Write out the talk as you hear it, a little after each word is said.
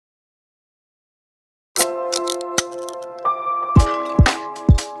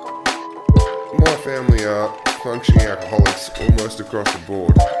family are functioning alcoholics almost across the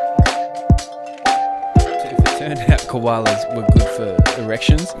board. So if it turned out koalas were good for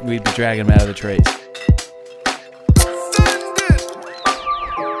erections, we'd be dragging them out of the trees.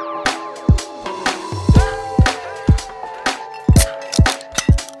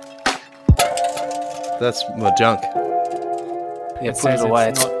 That's my junk. Yeah, It put says it away.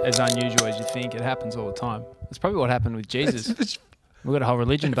 it's not as unusual as you think. It happens all the time. That's probably what happened with Jesus. We've got a whole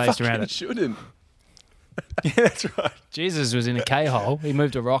religion based around it. Shouldn't. Yeah, that's right. Jesus was in a K-hole. He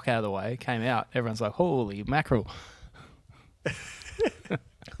moved a rock out of the way, came out. Everyone's like, holy mackerel.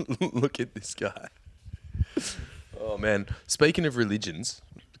 Look at this guy. Oh, man. Speaking of religions,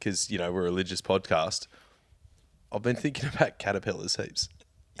 because, you know, we're a religious podcast, I've been thinking about caterpillars heaps.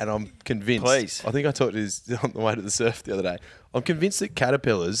 And I'm convinced. Please. I think I talked to this on the way to the surf the other day. I'm convinced that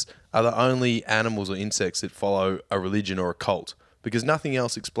caterpillars are the only animals or insects that follow a religion or a cult, because nothing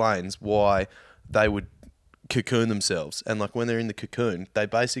else explains why they would cocoon themselves. And like when they're in the cocoon, they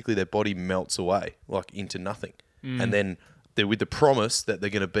basically, their body melts away like into nothing. And then they're with the promise that they're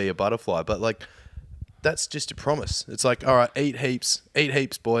going to be a butterfly. But like, that's just a promise. It's like, all right, eat heaps,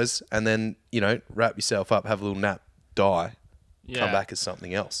 boys. And then, you know, wrap yourself up, have a little nap, die. Come back as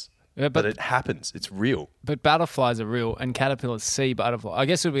something else. Yeah, but it happens. It's real. But butterflies are real, and caterpillars see butterflies. I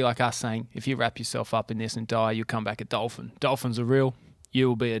guess it would be like us saying, if you wrap yourself up in this and die, you'll come back a dolphin. Dolphins are real. You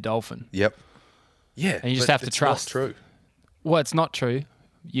will be a dolphin. Yep. Yeah. And you just but have to it's trust. Not true. Well, it's not true.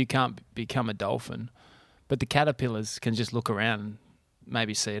 You can't become a dolphin. But the caterpillars can just look around and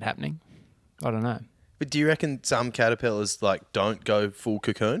maybe see it happening. I don't know. But do you reckon some caterpillars like don't go full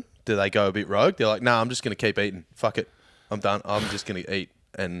cocoon? Do they go a bit rogue? They're like, nah, I'm just going to keep eating. Fuck it. I'm done. I'm just going to eat.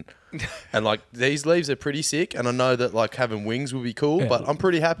 And like these leaves are pretty sick. And I know that like having wings would be cool, but I'm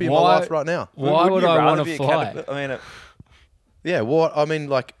pretty happy in my life right now. Why would you I rather want be to a fly? caterpillar? I mean, Yeah, what I mean,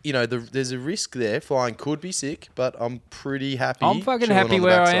 like, you know, there's a risk there. Flying could be sick, but I'm pretty happy. I'm fucking chilling happy on the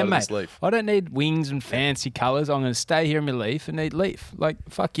where I backside am, of mate. this leaf. I don't need wings and fancy colours. I'm going to stay here in my leaf and eat leaf. Like,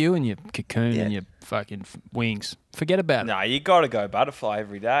 fuck you and your cocoon and your fucking wings. Forget about it. no, you got to go butterfly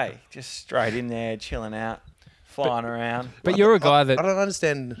every day. Just straight in there, chilling out, flying around. But you're a guy I that don't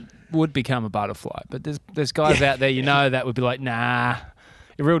understand. would become a butterfly. But there's guys out there, you know, that would be like, nah.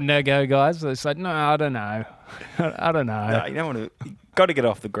 You're real nego guys. It's like, no, I don't know. I don't know. No, you don't want to. You got to get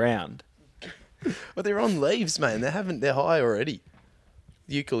off the ground. But they're on leaves, man. They're high already.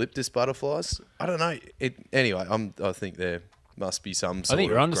 The eucalyptus butterflies. I don't know. Anyway, I think there must be some sort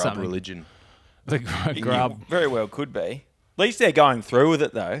you're of onto grub something. religion. The grub. You very well could be. At least they're going through with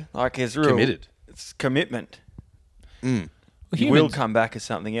it though. Like it's real. Committed. It's commitment. Well, You will humans, come back as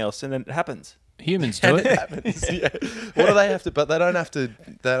something else, and then it happens. humans do it. Yeah. What do they have to? But they don't have to. They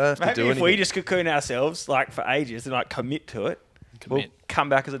don't have to Maybe do if anything. we just cocoon ourselves like for ages and like commit to it, we'll Commit. come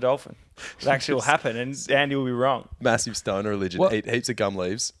back as a dolphin. It actually will happen, and Andy will be wrong. Massive stoner religion. What- Eat heaps of gum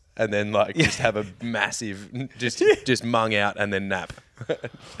leaves and then like just have a massive just mung out and then nap.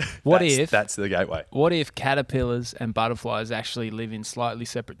 That's the gateway? What if caterpillars and butterflies actually live in slightly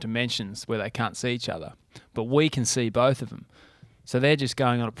separate dimensions where they can't see each other, but we can see both of them? So they're just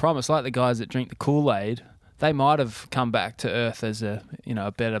going on a promise, like the guys that drink the Kool-Aid. They might have come back to Earth as a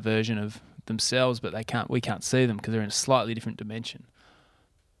better version of themselves, but we can't see them because they're in a slightly different dimension.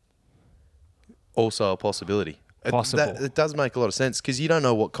 Also a possibility. Possible. It does make a lot of sense because you don't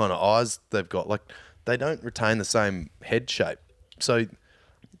know what kind of eyes they've got. Like they don't retain the same head shape, so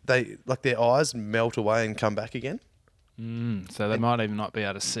they like their eyes melt away and come back again. So they might even not be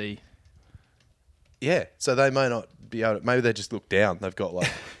able to see. Yeah, so they may not be able to, maybe they just look down. They've got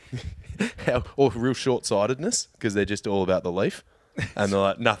like, or real short-sightedness because they're just all about the leaf. And they're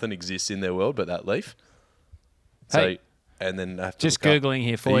like, nothing exists in their world but that leaf. So, Hey, and then they have to just look up. Googling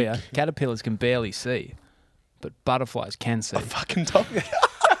here for you. Caterpillars can barely see, but butterflies can see. Fucking top.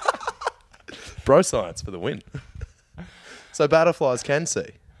 Bro science for the win. So butterflies can see.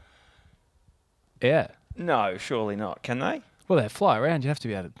 Yeah. No, surely not. Can they? Well, they fly around. You have to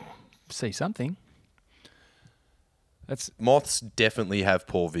be able to see something. Moths definitely have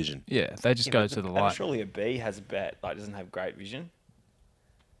poor vision. Yeah, they just go to the And light. surely a bee has a bat, like doesn't have great vision.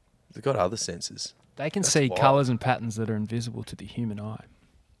 They've got other senses. They can That's see wild. colours and patterns that are invisible to the human eye.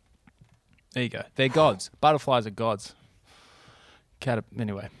 There you go. They're gods. Butterflies are gods.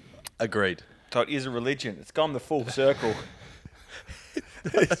 Anyway. Agreed. So it is a religion. It's gone the full circle.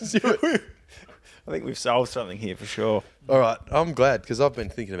 I think we've solved something here for sure. All right, I'm glad because I've been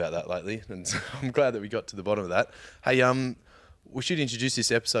thinking about that lately, and so I'm glad that we got to the bottom of that. Hey, we should introduce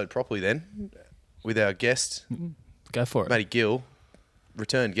this episode properly then, with our guest, Go for it. Matty Gill,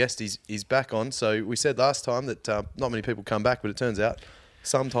 return guest. He's back on. So we said last time that not many people come back, but it turns out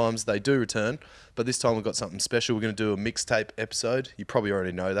Sometimes they do return, but this time we've got something special. We're going to do a mixtape episode. You probably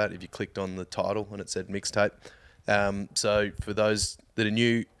already know that if you clicked on the title and it said mixtape. So for those that are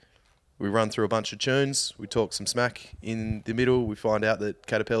new, we run through a bunch of tunes. We talk some smack. In the middle, we find out that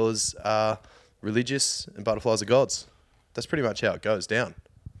caterpillars are religious and butterflies are gods. That's pretty much how it goes down.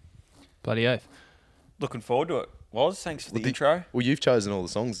 Bloody oath. Looking forward to it. Thanks for the intro. Well, you've chosen all the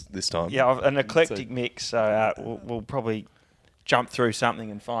songs this time. Yeah, an eclectic mix, so we'll probably jump through something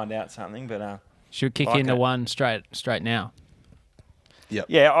and find out something. But should we kick into one straight now? Yep.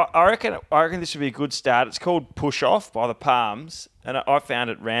 Yeah, I reckon this would be a good start. It's called Push Off by the Palms, and I found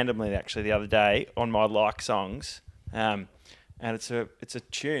it randomly actually the other day on my like songs, and it's a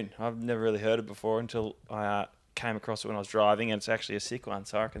tune. I've never really heard it before until I came across it when I was driving, and it's actually a sick one.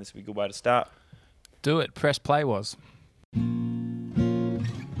 So I reckon this would be a good way to start. Do it. Press play was.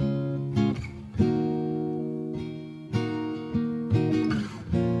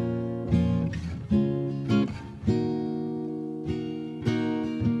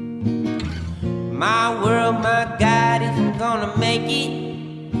 My world, my God, if I'm gonna make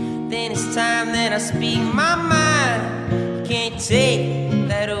it, then it's time that I speak my mind. Can't take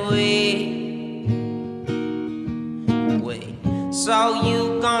that away. So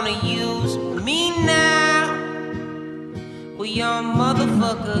you gonna use me now? Well, young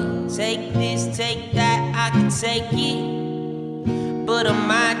motherfucker, take this, take that, I can take it, but I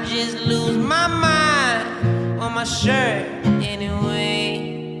might just lose my mind on my shirt anyway.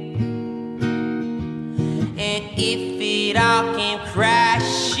 And if it all came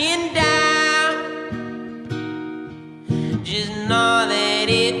crashing down, just know that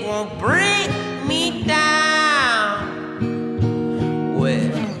it won't bring me down.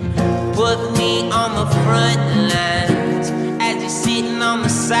 Well, put me on the front lines as you're sitting on the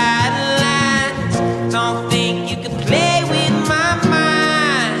sidelines. Don't think you can play with my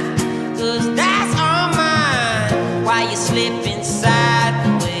mind, 'cause that's all mine. While you're slipping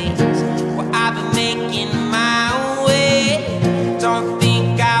sideways, well, I've been making my way. Don't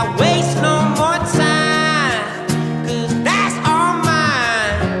think I waste no more time, 'cause that's all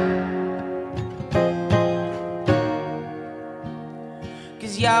mine.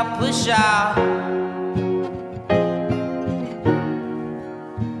 'Cause y'all push off.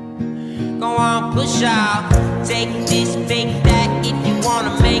 Go on, push off. Take this, take that if you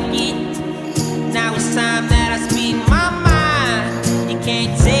wanna make it. Now it's time that I speak my mind. You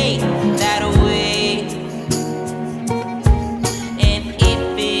can't take that away. And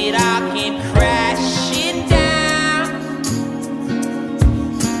if it all came crashing down,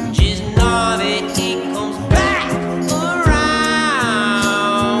 just know that it comes back around.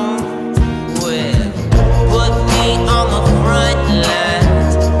 Well, put me on the front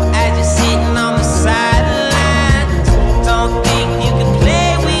lines as you're sitting on the sidelines. Don't think you can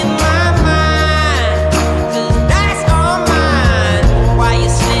play with my mind, 'cause that's all mine. While you're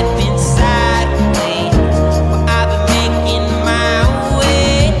slipping sideways, well, I've been making my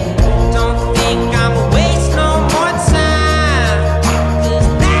way. Don't think I'ma waste no more time, 'cause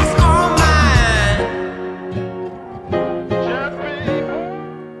that's all mine.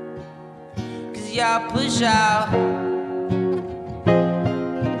 'Cause y'all push out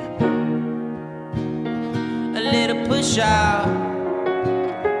a little push out.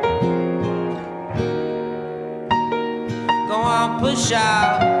 Go on, push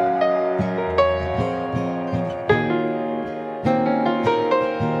out.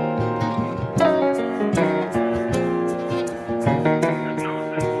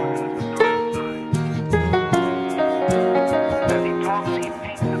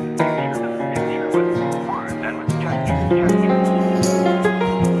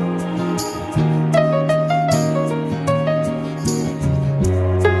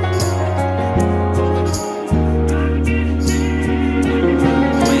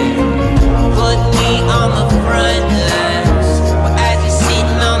 Put me on the front lines, but as you're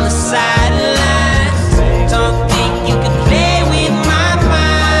sitting on the sidelines, don't think you can play with my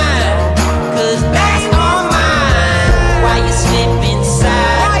mind, 'cause that's all mine. While you're slipping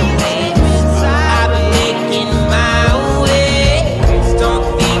sideways, I've been making my way. Don't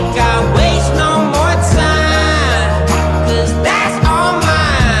think I waste no more time, 'cause that's all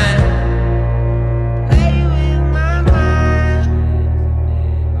mine. Play with my mind.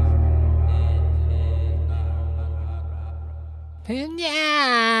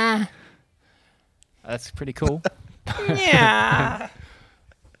 Yeah. That's pretty cool. Yeah.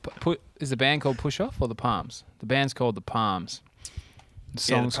 Is the band called Push Off or the Palms? The band's called the Palms. The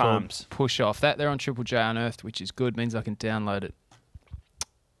Yeah, the song's Palms. called Push Off. They're on Triple J Unearthed, which is good. Means I can download it.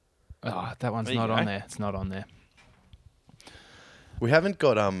 Oh, that one's There you not go. on there. It's not on there. We haven't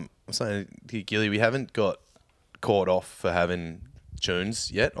got I'm saying to Gilly, we haven't got caught off for having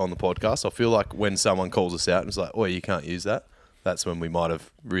tunes yet on the podcast. I feel like when someone calls us out and it's like, "Oh, you can't use that," that's when we might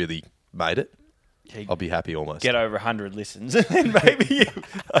have really made it. I'll be happy almost. Get over 100 listens, and then maybe you.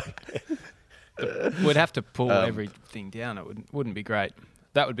 We'd have to pull everything down. It wouldn't be great.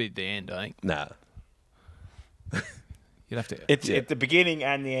 That would be the end, I think. Nah. You'd have to. It's at the beginning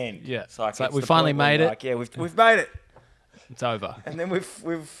and the end. Yeah. It's like, It's like it's we the finally point where made you're it. Like, yeah, we've made it, It's over. and then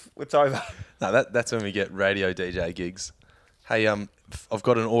it's over. No, that's when we get radio DJ gigs. Hey, I've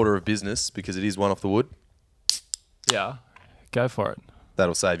got an order of business because it is one off the wood. Yeah. Go for it.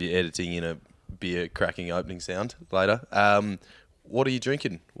 That'll save you editing in a beer cracking opening sound later. What are you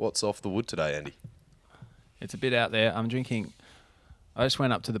drinking? What's off the wood today, Andy? It's a bit out there. I'm drinking. I just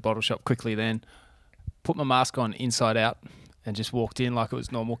went up to the bottle shop quickly then, put my mask on inside out, and just walked in like it was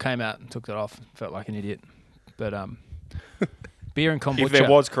normal. Came out and took it off. Felt like an idiot. But beer and kombucha. If there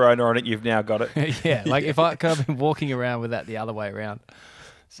was Corona on it, you've now got it. yeah, like if I could have been walking around with that the other way around.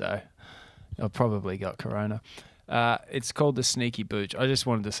 So I've probably got Corona. It's called the Sneaky Booch. I just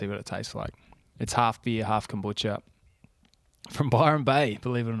wanted to see what it tastes like. It's half beer, half kombucha. From Byron Bay,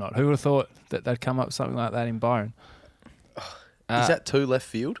 believe it or not. Who would have thought that they'd come up with something like that in Byron? Is that too left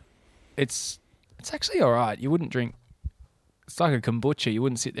field? It's actually all right. You wouldn't drink... It's like a kombucha. You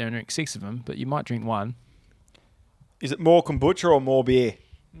wouldn't sit there and drink 6 of them, but you might drink one. Is it more kombucha or more beer?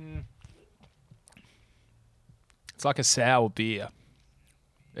 It's like a sour beer.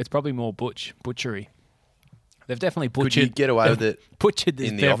 It's probably more butchery. They've definitely butchered... Could you get away with it butchered this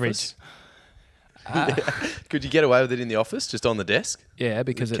in the beverage. office? Could you get away with it in the office, just on the desk? Yeah,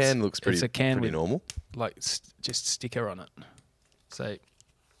 because The can looks pretty, it's a can pretty with normal. like just sticker on it. So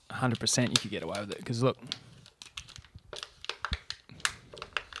 100% you could get away with it. Because look,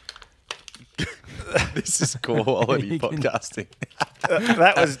 This is quality You can- podcasting.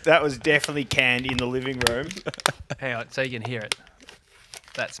 that was definitely canned in the living room. hang on, so you can hear it.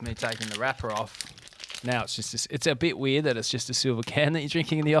 That's me taking the wrapper off. Now it's just it's a bit weird that it's just a silver can that you're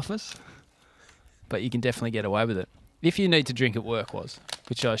drinking in the office, but you can definitely get away with it if you need to drink at work,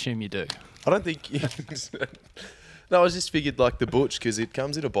 which I assume you do. I don't think. No, I just figured like the Butch because it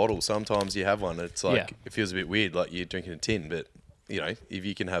comes in a bottle. Sometimes you have one. It's like Yeah. it feels a bit weird, like you're drinking a tin. But if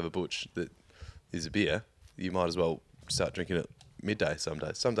you can have a Butch that is a beer, you might as well start drinking it midday. Some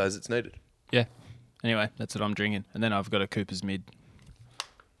days. Some days it's needed. Yeah. Anyway, that's what I'm drinking, and then I've got a Cooper's Mid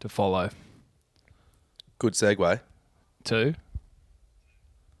to follow Good segue. too.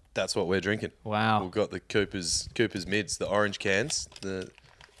 That's what we're drinking. Wow. We've got the Cooper's Mids, the orange cans, the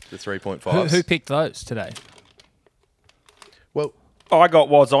 3.5s. Who picked those today? Well, I got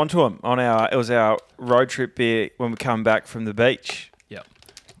Woz onto him on it was our road trip beer when we come back from the beach. Yep.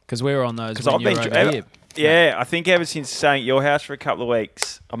 Because we were on those Because when I've you were been over here. yeah, I think ever since staying at your house for a couple of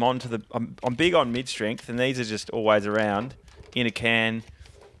weeks, I'm big on mid strength, and these are just always around in a can.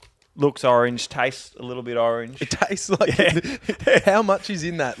 Looks orange, tastes a little bit orange. it tastes like how much is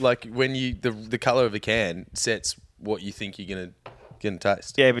in that? Like when you the color of a can sets what you think you're gonna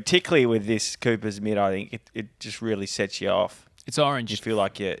taste. Yeah, particularly with this Cooper's Mid, I think it just really sets you off. It's orange. You feel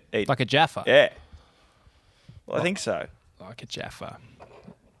like you eat. like a Jaffa. Yeah. Well, I think so. Like a Jaffa.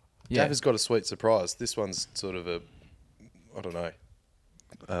 Jaffa's got a sweet surprise. This one's sort of a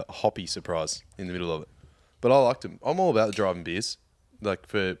hoppy surprise in the middle of it. But I liked them. I'm all about the driving beers, like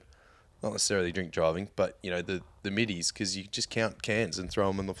for not necessarily drink driving, but the middies because you just count cans and throw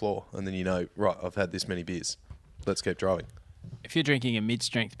them on the floor, and then right, I've had this many beers. Let's keep driving. If you're drinking a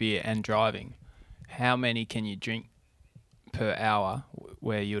mid-strength beer and driving, how many can you drink per hour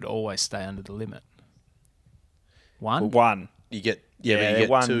where you'd always stay under the limit? One? One. You get but Yeah, you get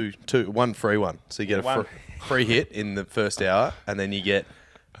one- one free one. So you get a One. free hit in the first hour, and then you get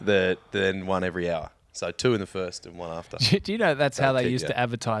then one every hour. So 2 in the first and 1 after. Do you know that's how That'll they keep used you. to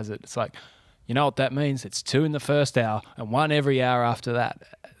advertise it? It's like, you know what that means? It's 2 in the first hour and 1 every hour after that.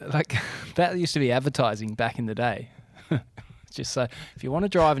 Like, that used to be advertising back in the day. Just so, if you want to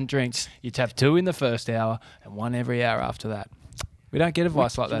drive and drink, you'd have 2 in the first hour and 1 every hour after that. We don't get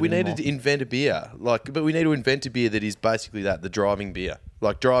advice like that We anymore. needed to invent a beer, but we need to invent a beer that is basically the driving beer,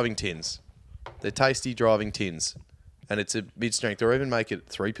 like driving tins. They're tasty driving tins, and it's a mid-strength, or even make it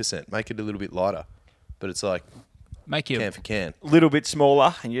 3%, make it a little bit lighter, but it's like Make you can for can. Little bit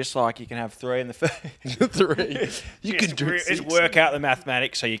smaller, and you're just like you can have 3 in the first. 3. You can drink just 6. work out the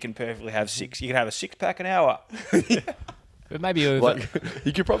mathematics, so you can perfectly have 6. You can have a 6-pack an hour. but maybe with Like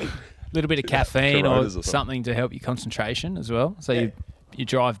you could probably. a little bit of caffeine or Coronas or something. something to help your concentration as well. So you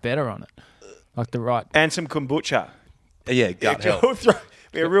drive better on it. Like the right... And some kombucha. Yeah, gut health.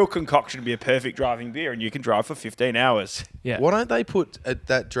 be a real concoction to be a perfect driving beer, and you can drive for 15 hours. Yeah. Why don't they put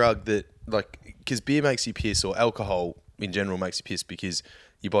that drug that, like, because beer makes you piss, or alcohol in general makes you piss because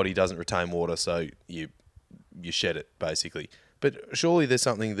your body doesn't retain water, so you shed it, basically. But surely there's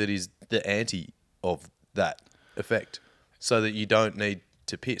something that is the anti of that effect, so that you don't need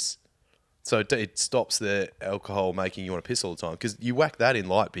to piss. So it stops the alcohol making you want to piss all the time, because you whack that in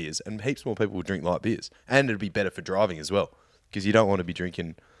light beers, and heaps more people will drink light beers, and it'd be better for driving as well, because you don't want to be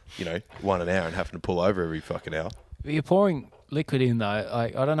drinking, 1 an hour and having to pull over every fucking hour. You're pouring liquid in though.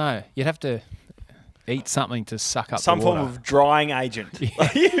 Like, I don't know. You'd have to eat something to suck up Some the water. form of drying agent.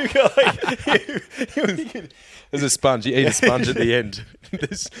 There's a sponge. You eat a sponge at the end.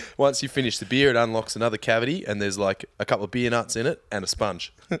 Once you finish the beer, it unlocks another cavity, and there's like a couple of beer nuts in it and a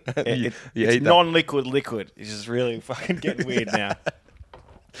sponge. You It's eat that. non-liquid liquid. It's just really fucking getting weird now.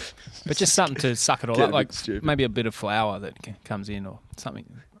 But just something to suck it all Get a up, bit like stupid. maybe a bit of flour that comes in, or something,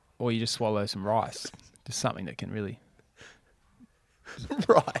 or you just swallow some rice. Just something that can really,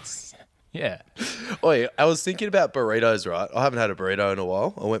 rice. yeah. Oh yeah, I was thinking about burritos, right? I haven't had a burrito in a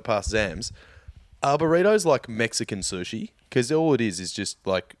while. I went past Zam's. Are burritos like Mexican sushi? Because all it is just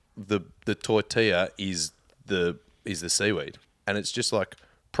like the tortilla is the seaweed, and it's just like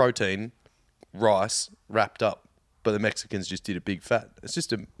protein, rice wrapped up. But the Mexicans just did a big fat. It's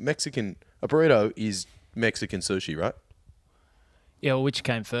just a burrito is Mexican sushi, right? Yeah, well, which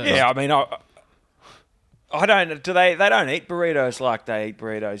came first? Yeah, I mean, I don't. Do they? They don't eat burritos like they eat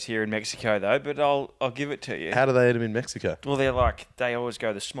burritos here in Mexico, though. But I'll give it to you. How do they eat them in Mexico? Well, they always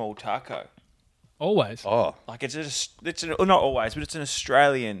go the small taco. Always. Oh, Like it's not always, but it's an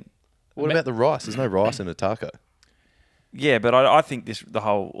Australian. what about the rice? There's no rice in a taco. Yeah, but I think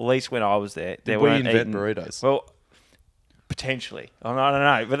at least when I was there, they we weren't invent eating, burritos? Well, potentially. I don't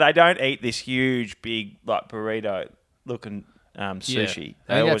know, but they don't eat this huge, big like burrito looking sushi.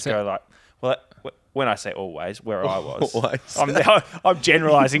 I They think always that's go like, well, when I say always, where I was, Always. I'm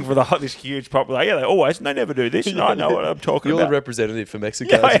generalising for this huge population. Yeah, they always, and they never do this, and I know what I'm talking You're about. the representative for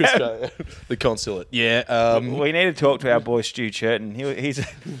Mexico, Yeah, I am. Australia. The consulate. Yeah. We need to talk to our boy Stu Churton. He's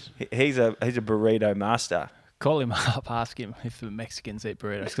a burrito master. Call him up, ask him if the Mexicans eat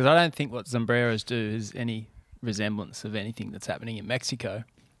burritos, because I don't think what sombreros do is any resemblance of anything that's happening in Mexico.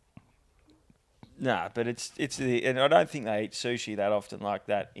 Nah, but and I don't think they eat sushi that often like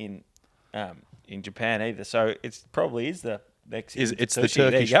that in Japan either. So it's probably is the Mexican It's sushi. the Turkish.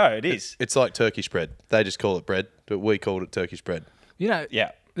 There you go. It is. It's like Turkish bread. They just call it bread, but we called it Turkish bread. You know,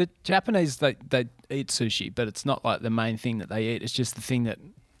 Yeah. the Japanese, they eat sushi, but it's not like the main thing that they eat. It's just the thing that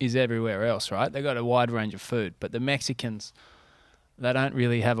is everywhere else, right? They've got a wide range of food, but the Mexicans, they don't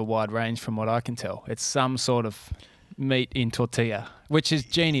really have a wide range from what I can tell. It's some sort of meat in tortilla, which is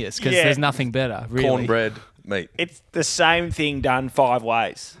genius because Yeah. there's nothing better, really. Cornbread, meat. It's the same thing done 5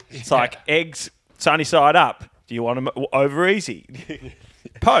 ways. It's like eggs sunny side up. Do you want them over easy?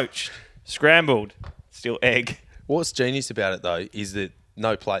 Poached, scrambled, still egg. What's genius about it, though, is that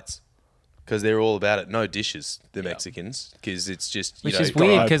no plates. Because they're all about it. No dishes, the Mexicans. Because it's just, Which know, is got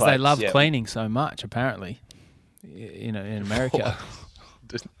weird no because they plates. love Yeah. cleaning so much, apparently, in America.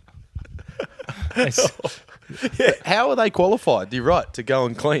 It's- How are they qualified? You're right, to go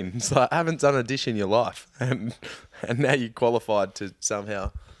and clean. It's like, I haven't done a dish in your life. And now you're qualified to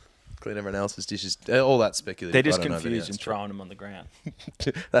somehow clean everyone else's dishes. All that speculative. They're just I don't know if any confused of and that's true. throwing them on the ground.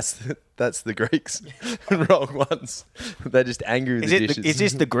 That's the Greeks. Wrong ones. They're just angry with Is, the it dishes. is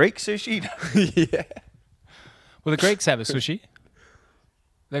this the Greek sushi? Yeah. well, the Greeks have a sushi.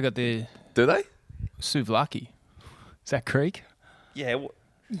 They got the Do they? souvlaki. Is that Greek? Yeah. What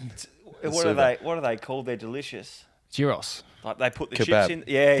Suva. are they called? They're delicious. Gyros. Like they put the Kebab. chips in.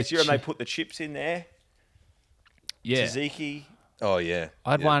 Yeah, it's and they put the chips in there. Yeah. Tzatziki, Oh, yeah.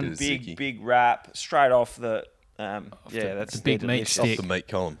 I had Yeah, one bit of big tzatziki. big wrap straight off the. That's the big they're meat delicious. Off stick. the meat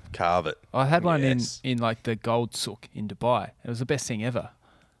column. Carve it. I had one Yes. in like the Gold Souk in Dubai. It was the best thing ever.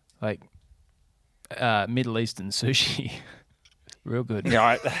 Like Middle Eastern sushi. Real good.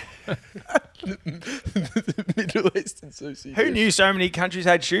 Yeah, Middle Eastern sushi. who knew so many countries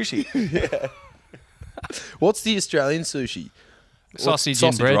had sushi? What's the Australian sushi? Sausage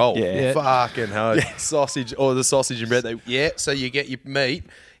and bread. roll. Yeah. Fucking hell. Sausage or the sausage and bread. So you get your meat.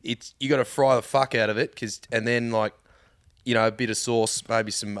 You got to fry the fuck out of it, and then like, a bit of sauce,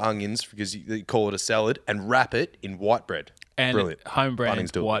 maybe some onions because you call it a salad, and wrap it in white bread. And Brilliant. home brand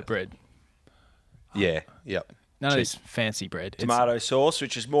Bunnings do it. white bread. Yeah. Yep. None of Cheap. this fancy bread. It's- Tomato sauce,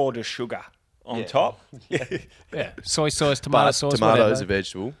 which is more just sugar on top. yeah. Soy sauce, tomato But sauce, tomatoes whatever. a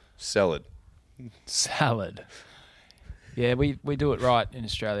vegetable. Salad. Salad. Yeah, we do it right in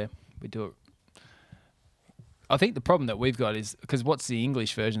Australia. We do it. I think the problem that we've got is because what's the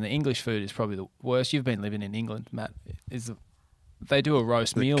English version? The English food is probably the worst. You've been living in England, Matt. They do a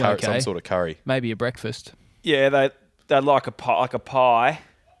roast meal, Curry, okay? some sort of curry. Maybe a breakfast. Yeah, they'd like a pie.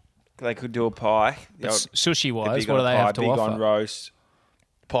 They could do a pie. But sushi wise, big what do on they pie, have to big offer? on roast.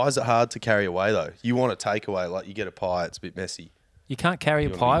 Pies are hard to carry away though. You want a takeaway, like you get a pie, it's a bit messy. You can't carry a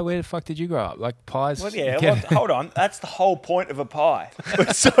You know what I pie. mean? Where the fuck did you grow up? Like pies? Well, yeah, you can- hold on. That's the whole point of a pie.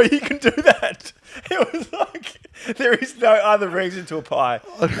 So you can do that. It was like there is no other reason to a pie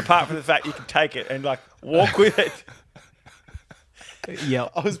apart from the fact you can take it and like walk with it. yeah.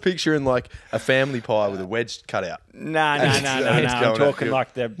 I was picturing like a family pie with a wedge cut out. No. It's I'm going talking out.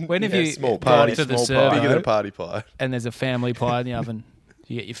 like the When have Yeah, you small gone party, to the small pie. Bigger than a servo party pie. and there's a family pie in the oven?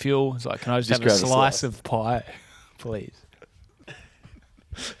 You get your fuel. It's like, can I just have a grab a slice slice. of pie, please?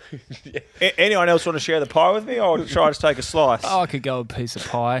 Anyone else want to share the pie with me, or should I just take a slice? Oh, I could go a piece of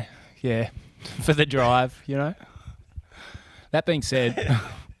pie. Yeah, for the drive, you know. That being said,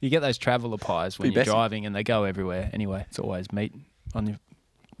 you get those traveller pies when Be you're messy. driving, and they go everywhere. Anyway, it's always meat on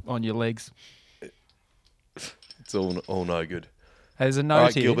your legs. It's all no good. There's a note All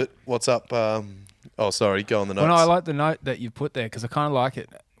right, here. Gilbert, what's up? Sorry, go on the notes. Well, no, I like the note that you've put there because I kind of like it.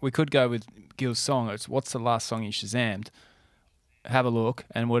 We could go with Gil's song. It's what's the last song you Shazammed? Have a look,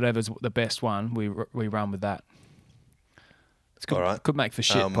 and whatever's the best one, we run with that. It's good. All right. Could make for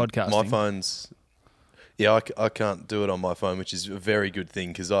shit podcasting. My phone's... Yeah, I can't do it on my phone, which is a very good thing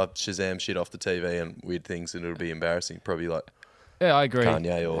because I Shazam shit off the TV and weird things and it'll be embarrassing. Probably like Yeah, I agree.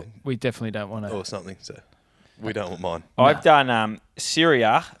 Kanye We definitely don't want to. or something. So we don't want mine. I've done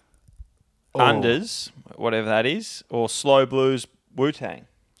Syria, Oh. Unders, whatever that is, or Slow Blues Wu-Tang.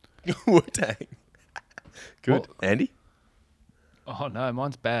 Wu-Tang. Good. Well- Andy? Oh no,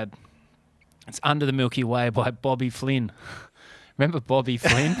 mine's bad. It's Under the Milky Way by Bobby Flynn. Remember Bobby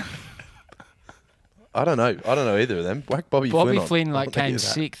Flynn? I don't know either of them. Whack Bobby Bobby on. Flynn I like want to hear came that.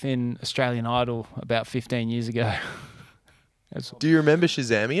 sixth in Australian Idol about 15 years ago. That's- Do you remember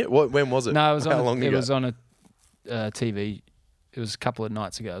Shazamming it? When was it? no, it was How on. long It ago? was on a TV. It was a couple of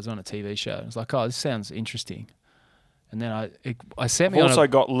nights ago. It was on a TV show. I was like, oh, this sounds interesting. And then I sent I've me on also a,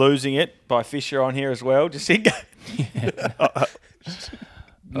 got Losing It by Fisher on here as well. Just think.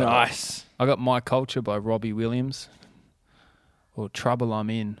 Nice. I got My Culture by Robbie Williams, or Trouble I'm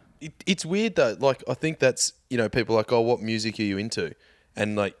In. It's weird though. Like I think that's people are like, oh, what music are you into?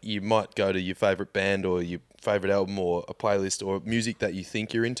 And like you might go to your favorite band or your favorite album or a playlist or music that you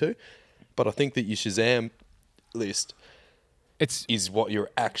think you're into, but I think that your Shazam list It's is what you're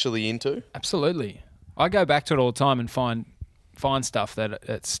actually into. absolutely. I go back to it all the time and find stuff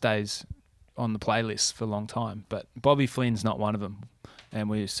that stays on the playlist for a long time. But Bobby Flynn's not one of them, and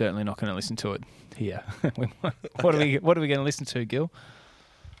we're certainly not going to listen to it here. What are we going to listen to, Gil?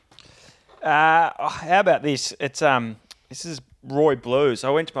 How about this? It's this is Roy Blues. I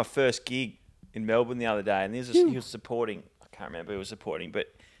went to my first gig in Melbourne the other day, and he was supporting. I can't remember who was supporting, but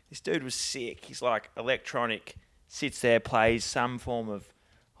this dude was sick. He's like electronic, sits there, plays some form of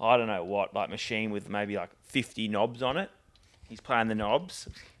I don't know what, like machine with maybe like 50 knobs on it. He's playing the knobs,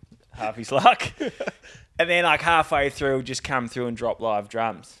 half his luck, and then like halfway through, just come through and drop live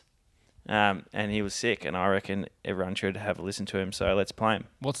drums. And he was sick, and I reckon everyone should have a listen to him. So let's play him.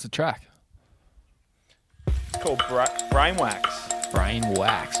 What's the track? It's called Brainwax. Brain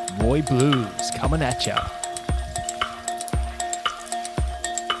Waxed. Roy Blues coming at ya.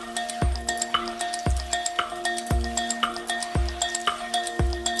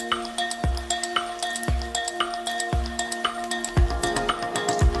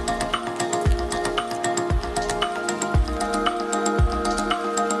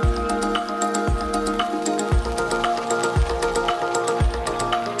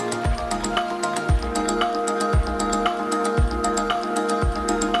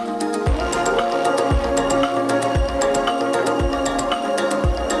 Thank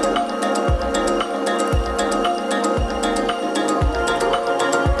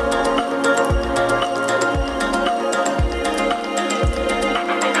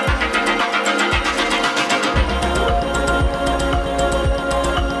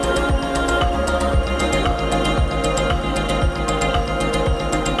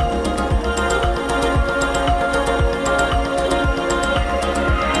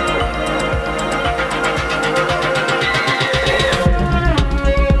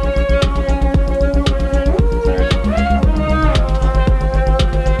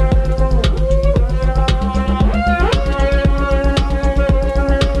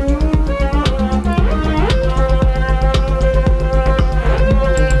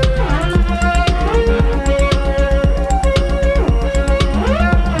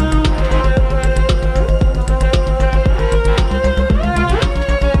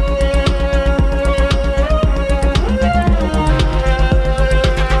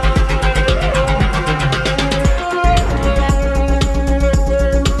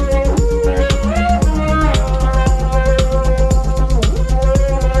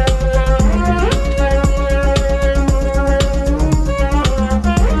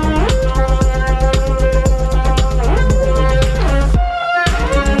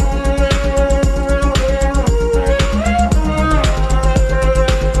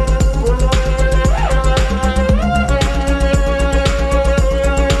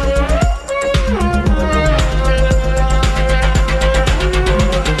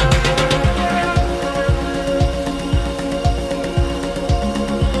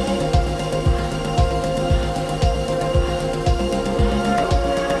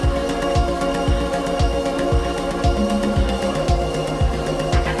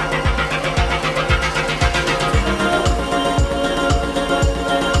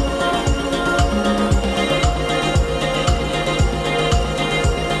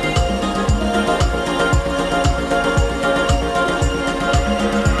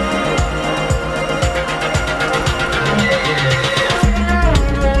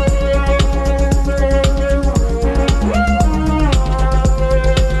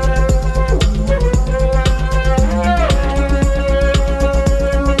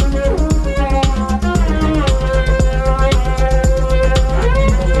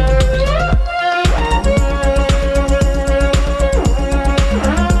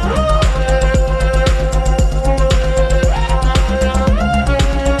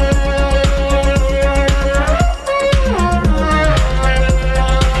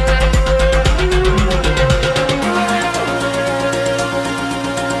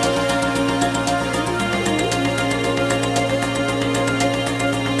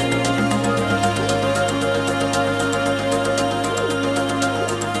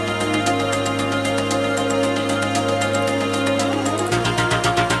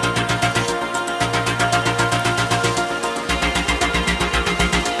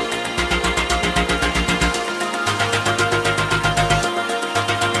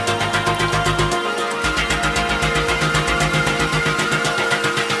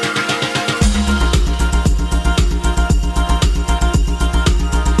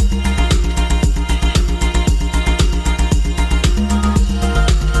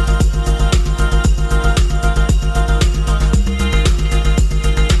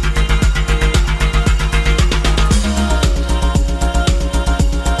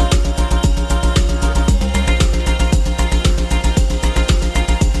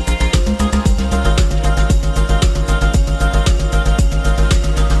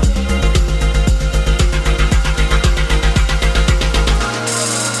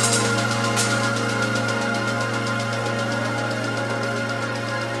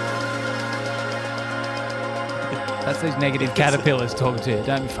That's these negative caterpillars talking to you.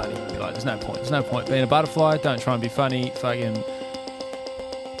 Don't be funny. Be like, there's no point. There's no point being a butterfly. Don't try and be funny. Fucking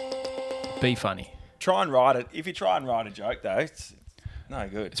be funny. Try and write it. If you try and write a joke, though, it's no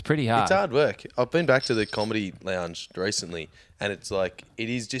good. It's pretty hard. It's hard work. I've been back to the comedy lounge recently, and it's like it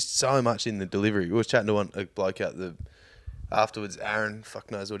is just so much in the delivery. We were chatting to a bloke out the afterwards. Aaron,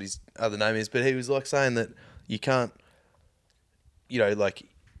 fuck knows what his other name is, but he was like saying that you can't, like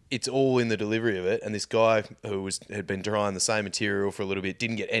it's all in the delivery of it. And this guy who had been trying the same material for a little bit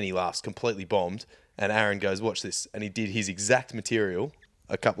didn't get any laughs, completely bombed. And Aaron goes, "Watch this," and he did his exact material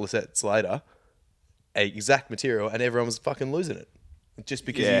a couple of sets later, exact material, and everyone was fucking losing it. Just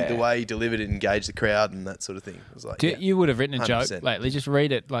because the way he delivered it engaged the crowd and that sort of thing. It was like, You would have written a 100%. joke lately. Just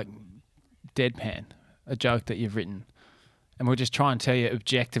read it like deadpan, a joke that you've written. And we'll just try and tell you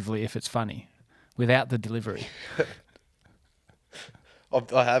objectively if it's funny without the delivery.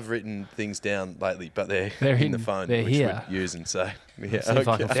 I have written things down lately, but they're in the phone, they're which here. we're using. So, yeah, See if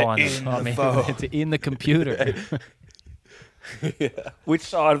I can find it. I mean, it's in the computer. Which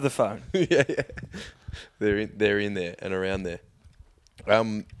side of the phone? yeah. They're in there and around there.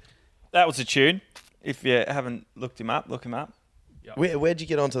 That was a tune. If you haven't looked him up, look him up. Where'd you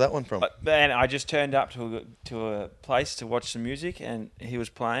get onto that one from? Man, I just turned up to a place to watch some music, and he was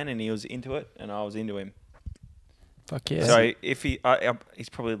playing, and he was into it, and I was into him. Fuck yeah. So if he's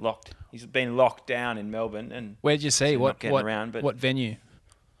probably locked. He's been locked down in Melbourne, and Where'd you see? so not getting around, but what venue?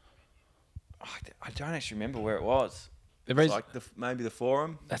 I don't actually remember where it was. The It's reason- like maybe the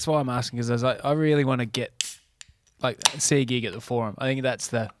Forum. That's why I'm asking, because I was like, I really want to get see a gig at the Forum. I think that's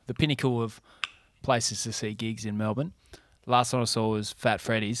the pinnacle of places to see gigs in Melbourne. Last one I saw was Fat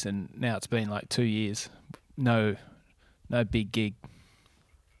Freddy's, and now it's been like 2 years. No big gig.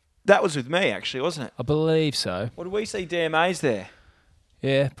 That was with me, actually, wasn't it? I believe so. What did we see? DMA's there.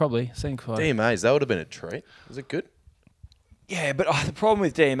 Yeah, probably. Seen quite. DMAs, that would have been a treat. Was it good? Yeah, but the problem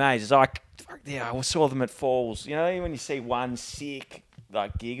with DMAs is I saw them at Falls. You know, when you see one sick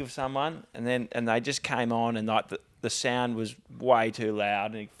gig of someone, and they just came on, and the sound was way too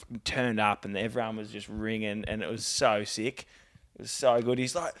loud, and he turned up, and everyone was just ringing, and it was so sick. It was so good.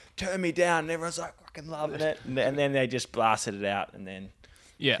 He's like, "Turn me down," and everyone's like, "Fucking loving it," and then they just blasted it out, and then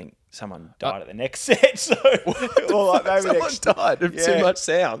Yeah. I think someone died at the next set. So, or like maybe Someone died of too much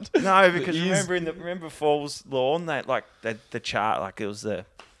sound. No, because remember Falls Lawn? The chart, it was the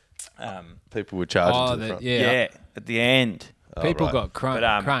People were charging Oh, to the front. yeah. at the end. People right. got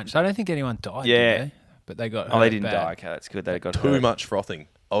But, crunched. I don't think anyone died. Yeah. Did they? But they got. Oh, they hurt didn't bad. die. Okay, that's good. They got Too hurt. much frothing.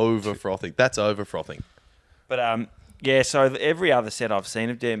 Over frothing. That's over frothing. But yeah. So every other set I've seen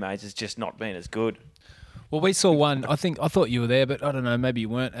of DMAs has just not been as good. Well, we saw one. I thought you were there, but I don't know. Maybe you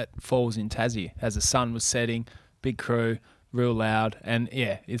weren't at Falls in Tassie as the sun was setting. Big crew, real loud, and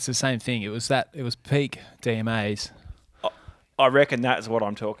yeah, it's the same thing. It was peak DMAs. I reckon that's what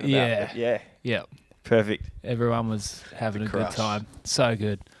I'm talking about. Yeah. But yeah. Yeah, Perfect. everyone was having a good crush. time. So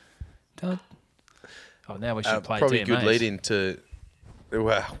good. Now we should play Probably DMAs. a good lead into.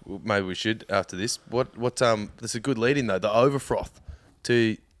 Well, maybe we should after this. There's a good lead in though. The overfroth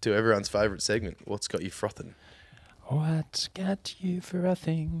to everyone's favourite segment. What's got you frothing? What's got you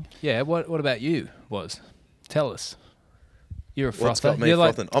frothing? Yeah. What about you? Tell us. You're a frother. What's got me You're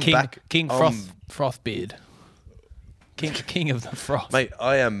like frothing? I'm King, back. King Frothbeard. King of the froth. Mate,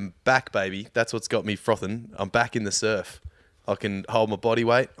 I am back, baby. That's what's got me frothing. I'm back in the surf. I can hold my body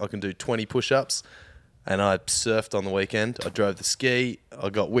weight. I can do 20 push-ups. And I surfed on the weekend. I drove the ski. I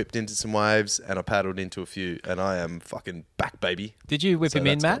got whipped into some waves, and I paddled into a few. And I am fucking back, baby. Did you whip So him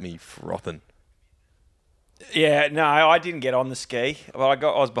in, that's Matt? got me frothing. Yeah. No, I didn't get on the ski. But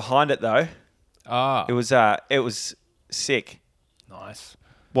I was behind it though. Ah, It was sick. nice.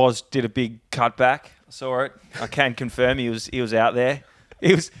 Did a big cutback. I saw it. I can confirm he was out there.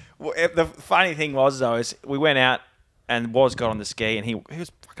 The funny thing was though is we went out and got on the ski, and he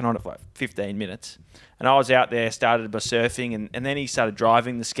was fucking on it for like 15 minutes, and I was out there, started by surfing, and then he started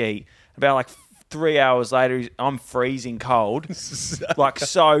driving the ski. About like 3 hours later, I'm freezing cold, like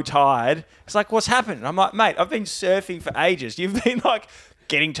so tired. It's like, what's happened? I'm like, mate, I've been surfing for ages. You've been like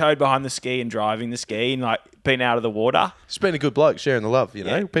getting towed behind the ski and driving the ski and like been out of the water. Just been a good bloke, sharing the love, you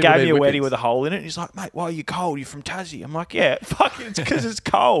know? Yeah. People Gave need me a whippings. weddy with a hole in it. And he's like, mate, why are you cold? You're from Tassie. I'm like, yeah, fuck it. It's because it's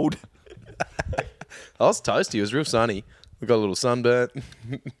cold. I was toasty. It was real sunny. We got a little sunburn.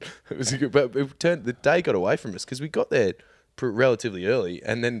 It was a good, but the day got away from us because we got there relatively early,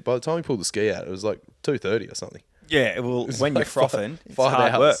 and then by the time we pulled the ski out, it was like 2:30 or something. Yeah, well, It was when like you're frothing, it's five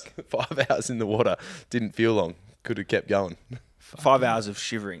hard hours, work. 5 hours in the water didn't feel long. Could have kept going. 5 hours of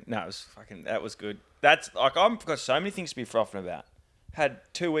shivering. No, that was good. That's like, I've got so many things to be frothing about. Had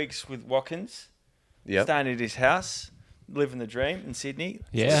 2 weeks with Watkins. Yep. staying at his house, living the dream in Sydney.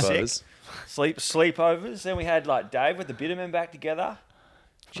 Yeah. Sick. Sleepovers. Sleepovers. Then we had like Dave with the Bittermen back together.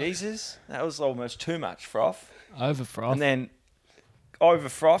 Jesus, that was almost too much froth. Over froth. And then over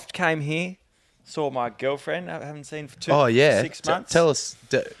frothed, came here, saw my girlfriend. I haven't seen for Oh yeah. 6 months. Tell us.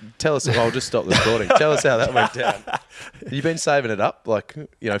 Tell us. I'll just stop the recording. Tell us how that went down. You've been saving it up, like 40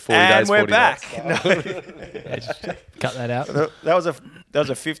 and days, we're 40 back. nights. Yeah, just cut that out. That was a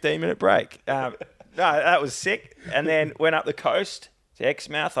 15-minute break. No, that was sick. And then went up the coast to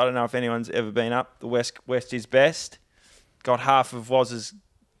Exmouth. I don't know if anyone's ever been up. The west is best. Got half of Waz's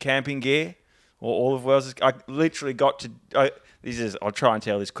camping gear, or all of Waz's. I literally got to. I'll try and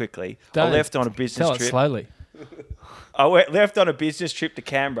tell this quickly. I left on a business Tell trip. it slowly. Left on a business trip to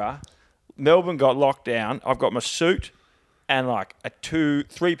Canberra. Melbourne got locked down. I've got my suit and like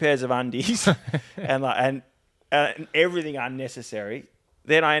three pairs of undies and everything unnecessary.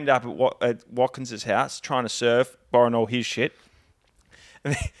 Then I end up at Watkins' house trying to surf, borrowing all his shit.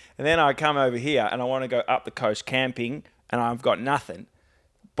 And then I come over here and I want to go up the coast camping and I've got nothing.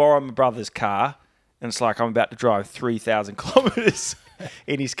 Borrow my brother's car and it's like I'm about to drive 3,000 kilometres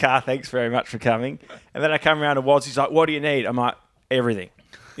in his car. Thanks very much for coming. And then I come around to Woz. He's like, what do you need? I'm like, everything.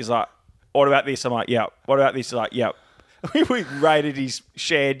 He's like, what about this? I'm like, yeah. What about this? He's like, yeah. We raided his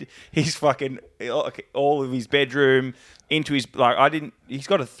shed, his fucking, all of his bedroom, into his, he's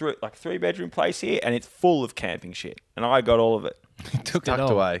got a 3-bedroom place here and it's full of camping shit. And I got all of it. Took it Tucked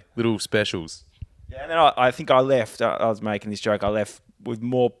all. away. Little specials. Yeah, and then I think I left. I was making this joke. I left with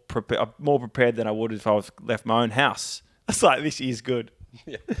more prepared than I would if I was left my own house. It's like, this is good.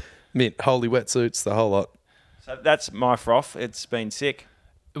 Mint, holy wetsuits, the whole lot. So that's my froth. It's been sick.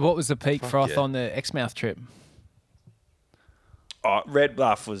 What was the peak froth yeah. on the Exmouth trip? Oh, Red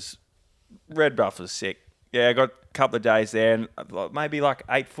Bluff was sick. Yeah, I got a couple of days there, and maybe like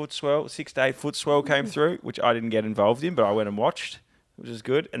 6 to 8 foot swell came through, which I didn't get involved in, but I went and watched, which was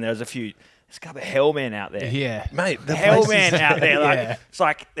good. And there's a couple of hellmen out there. Yeah. Mate, the Hellman out there. Like, Yeah. It's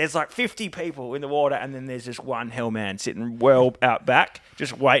like there's like 50 people in the water, and then there's just one hellman sitting well out back,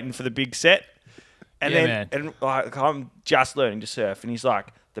 just waiting for the big set. And Yeah, then man. and like I'm just learning to surf, and he's like,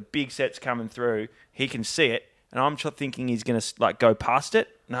 the big set's coming through. He can see it, and I'm thinking he's gonna like go past it.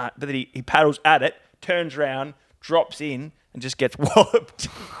 No, but then he paddles at it, turns around, drops in, and just gets walloped.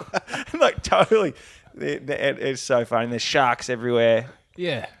 Like totally, it's so funny. There's sharks everywhere.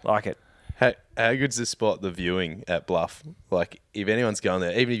 Yeah. Like it. How good's the spot, the viewing at Bluff? Like, if anyone's going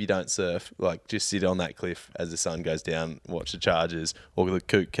there, even if you don't surf, like, just sit on that cliff as the sun goes down, watch the Chargers, or the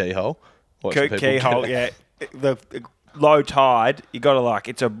Kook Keyhole. watch the Cook people Keyhole, get- yeah. The low tide, you got to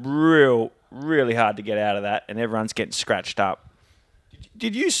it's a really hard to get out of that, and everyone's getting scratched up.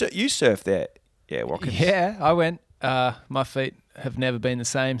 Did you surf there? Yeah, Watkins. Yeah, I went. My feet have never been the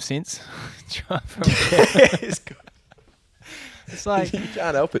same since. It's like You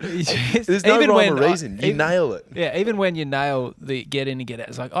can't help it. just- There's no even rhyme or when I- reason. You even- nail it. Yeah, even when you nail the get in and get out,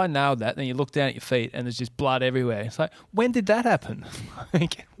 it's like, I nailed that. Then you look down at your feet and there's just blood everywhere. It's like, when did that happen?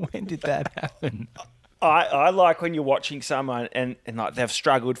 Like, when did that happen? I like when you're watching someone and like they've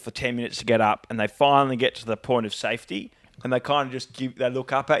struggled for 10 minutes to get up and they finally get to the point of safety and they kind of just they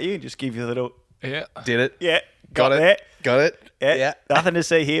look up at you and just give you a little, Yeah. Did it. yeah, Got it. there. Got it. Yeah, nothing to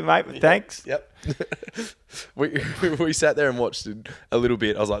see here, mate, but thanks. Yep. we sat there and watched it a little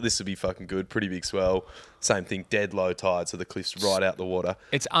bit. I was like, this would be fucking good. Pretty big swell. Same thing, dead low tide, so the cliff's right out the water.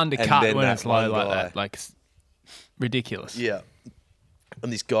 It's And undercut then when that it's low one like guy- that. Like, it's ridiculous. Yeah.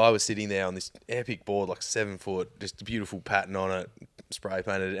 And this guy was sitting there on this epic board, like 7 foot, just a beautiful pattern on it, spray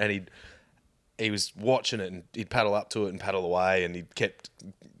painted, and he was watching it and he'd paddle up to it and paddle away, and he kept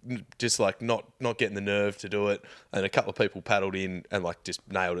just like not getting the nerve to do it. And a couple of people paddled in and like just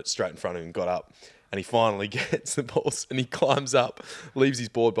nailed it straight in front of him, got up. And he finally gets the balls and he climbs up, leaves his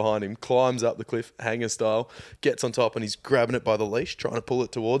board behind him, climbs up the cliff, hanger style, gets on top and he's grabbing it by the leash, trying to pull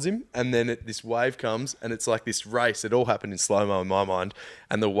it towards him. And then this wave comes and it's like this race. It all happened in slow-mo in my mind.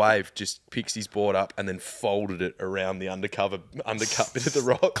 And the wave just picks his board up and then folded it around the undercut bit of the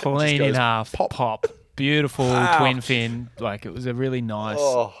rock. and just Clean in goes half. Pop. Beautiful twin fin. Like, it was a really nice,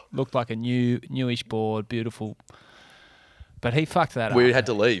 Oh. looked like a newish board. Beautiful. But he fucked that up. We had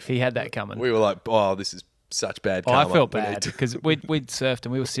to leave. He had that coming. We were like, oh, this is such bad I karma. felt We need bad to- because we'd surfed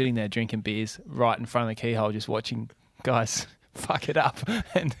and we were sitting there drinking beers right in front of the keyhole, just watching guys fuck it up.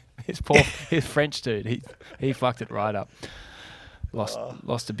 And his French dude, he fucked it right up.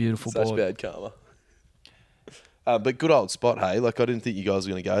 Lost a beautiful Such board. bad karma. But good old spot, hey? Like, I didn't think you guys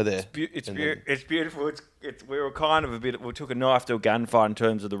were going to go there. It's And then- beautiful. We were kind of we took a knife to a gunfight in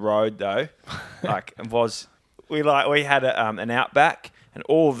terms of the road though. We had an outback And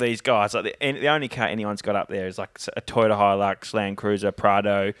all of these guys, like the only car anyone's got up there is like a Toyota Hilux, Land Cruiser,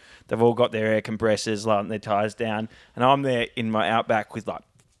 Prado. They've all got their air compressors, letting their tyres down. And I'm there in my Outback with like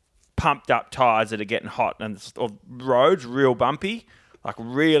pumped up tyres that are getting hot, and the roads real bumpy, like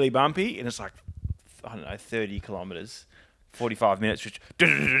really bumpy. And it's like, I don't know, 30 kilometres, 45 minutes, which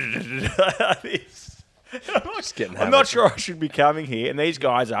Just getting I'm not sure I should be coming here. And these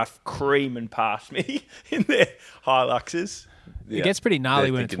guys are creaming past me in their Hiluxes. It gets pretty gnarly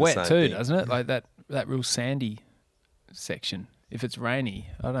They're when it's thinking the wet same too, thing. doesn't it? Like that real sandy section. If it's rainy,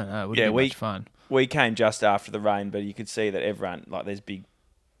 I don't know. It wouldn't Yeah, be much fun. We came just after the rain, but you could see that everyone, like, there's big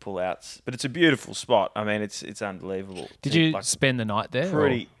pull-outs. But it's a beautiful spot. I mean, it's unbelievable. Did you Like, spend the night there?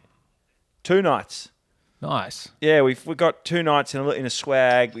 pretty? 2 nights. Nice. Yeah, we've got 2 nights in a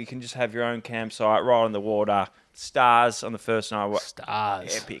swag. We can just have your own campsite right on the water. Stars on the first night.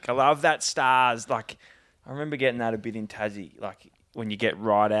 Stars. Epic. I love that stars. Like, I remember getting that a bit in Tassie. Like, when you get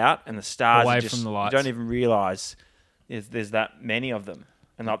right out and the stars Away are just, from the lights. you don't even realise there's that many of them.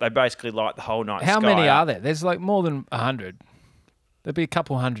 And like, they basically light the whole night How sky many up. are there? There's like more than 100. There'd be a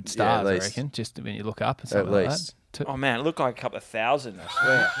couple hundred Yeah, stars, at I least. reckon, just when you look up. Or At something like least. that. Oh man, it looked like a couple of thousand, I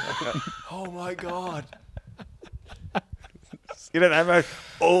swear. Oh my god. You know that moment?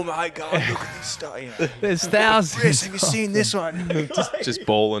 Oh my god, look at this star. You know. There's thousands. Chris, have you seen this one? Just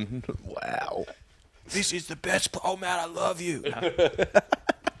balling. Wow. This is the best. Oh man, I love you.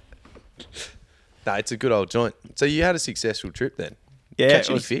 No, it's a good old joint. So you had a successful trip then? Yeah, Catch it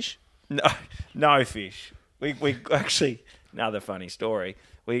any was- fish? No fish. We actually, another funny story.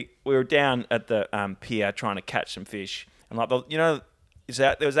 We were down at the pier trying to catch some fish, and like there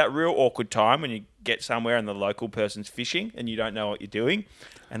was that real awkward time when you get somewhere and the local person's fishing and you don't know what you're doing,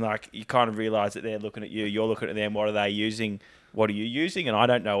 and like you kind of realise that they're looking at you, you're looking at them. What are they using? What are you using? And I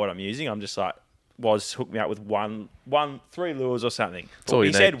don't know what I'm using. I'm just like, hooked me up with 3 lures or something. But all he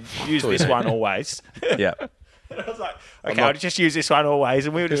you said need. use this one always. Yeah. And I was like, okay, I'll just use this one always.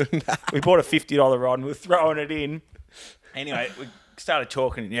 And we bought a $50 rod and we were throwing it in. Anyway, we started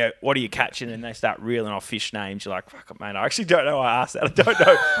talking, what are you catching? And they start reeling off fish names. You're like, fuck it, mate. I actually don't know why I asked that. I don't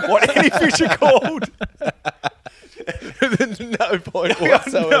know what any fish are called. No point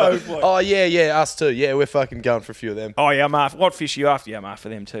whatsoever. No point. Oh, yeah, us too. Yeah, we're fucking going for a few of them. Oh, yeah, I'm after. What fish are you after? Yeah, I'm after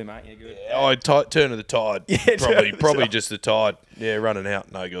them too, mate. Yeah, good. Oh, turn of the tide. Yeah, turn of the probably tide. just the tide. Yeah, running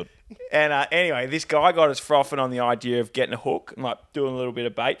out. No good. And anyway, this guy got us frothing on the idea of getting a hook and like doing a little bit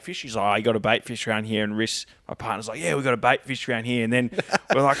of bait fish. He's like, oh, you got a bait fish around here? And my partner's like, yeah, we got a bait fish around here. And then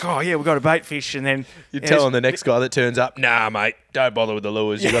we're like, oh, yeah, we got a bait fish. And then You're telling the next guy that turns up, nah, mate, don't bother with the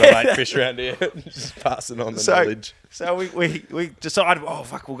lures. You got a bait fish around here. Just passing on the knowledge. So we decided, oh,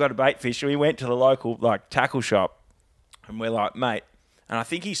 fuck, we'll go to bait fish. And we went to the local like tackle shop and we're like, mate, and I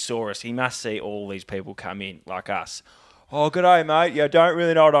think he saw us. He must see all these people come in like us. Oh, g'day, mate. Yeah, don't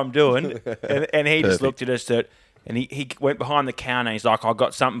really know what I'm doing. And he just Perfect. looked at us and he went behind the counter and he's like, I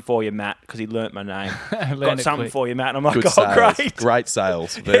got something for you, Matt, because he learnt my name. Learned Got it something quick. for you, Matt. And I'm like, Good oh, sales. great. Great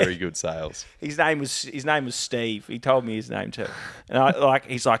sales. Very good sales. His name was Steve. He told me his name too. And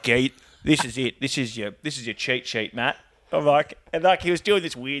he's like, yeah, this is it. This is your cheat sheet, Matt. I'm like, and like he was doing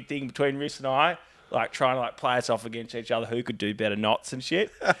this weird thing between Riss and I, like trying to like play us off against each other, who could do better knots and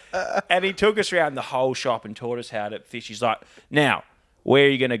shit. And he took us around the whole shop and taught us how to fish. He's like, now, where are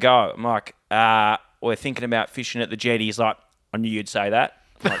you going to go? I'm like, we're thinking about fishing at the jetty. He's like, I knew you'd say that.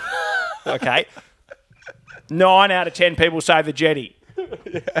 I'm like, okay. 9 out of 10 people say the jetty.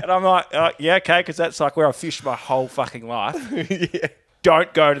 And I'm like, yeah, okay, because that's like where I've fished my whole fucking life.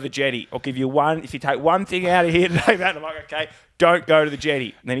 Don't go to the jetty. I'll give you one. If you take one thing out of here today, Matt, I'm like, okay, don't go to the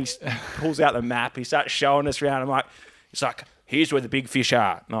jetty. And then he pulls out the map. He starts showing us around. I'm like, it's like, here's where the big fish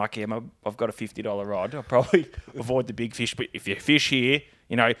are. I'm like, yeah, I've got a $50 rod. I'll probably avoid the big fish. But if you fish here,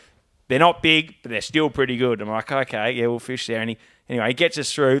 they're not big, but they're still pretty good. I'm like, okay, yeah, we'll fish there. And he gets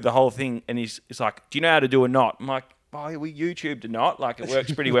us through the whole thing. And he's like, do you know how to do a knot? I'm like, oh, we YouTubed a knot. Like, it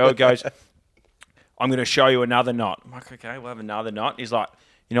works pretty well. It goes, I'm going to show you another knot. I'm like, okay, we'll have another knot. He's like,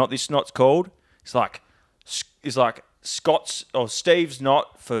 you know what this knot's called? It's like Scott's or Steve's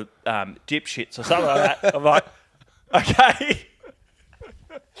knot for dipshits or something like that. I'm like, okay.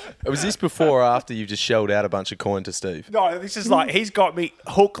 Was this before or after you've just shelled out a bunch of coin to Steve? No, this is like, he's got me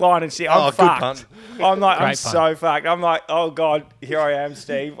hook, line, and sinker. I'm good fucked. punt. I'm like, I'm Great so fucked. I'm like, oh God, here I am,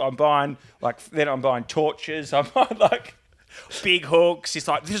 Steve. I'm buying torches. I'm buying like big hooks. He's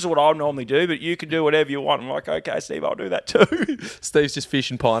like, this is what I normally do, but you can do whatever you want. I'm like, okay, Steve, I'll do that too. Steve's just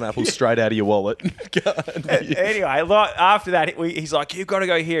fishing pineapples straight out of your wallet. Anyway, like, after that, he's like, you've got to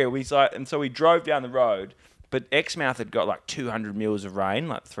go here. He's like, and so we drove down the road, but Exmouth had got like 200 mils of rain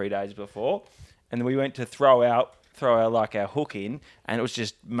like 3 days before, and then we went to throw out throw our hook in, and it was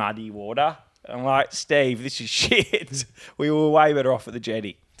just muddy water. I'm like, Steve, this is shit. We were way better off at the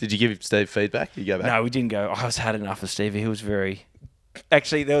jetty. Did you give Steve feedback? You go back? No, we didn't go. I was had enough of Steve. He was very...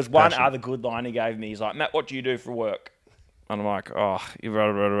 Actually, there was one Passionate. other good line he gave me. He's like, Matt, what do you do for work? And I'm like, oh, you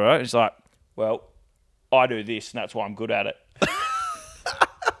blah, blah, blah, blah. He's like, well, I do this, and that's why I'm good at it.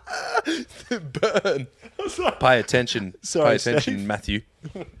 Burn. Pay attention. Sorry, Pay attention, Steve. Matthew.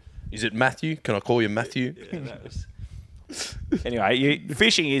 Is it Matthew? Can I call you Matthew? Anyway,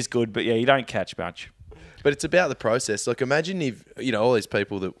 fishing is good, but yeah, you don't catch much. But it's about the process. Like, imagine if, all these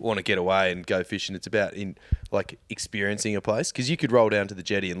people that want to get away and go fishing, it's about experiencing a place. Because you could roll down to the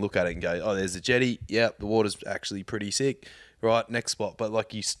jetty and look at it and go, oh, there's the jetty. Yeah, the water's actually pretty sick. Right, next spot. But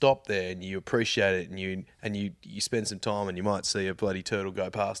like, you stop there and you appreciate it, and you spend some time, and you might see a bloody turtle go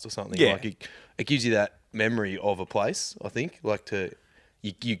past or something. Yeah. Like, it gives you that memory of a place, I think. Like,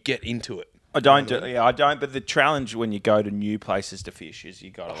 you get into it. I don't. But the challenge when you go to new places to fish is you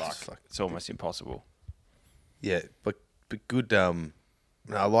got to it's almost impossible. Yeah, but good.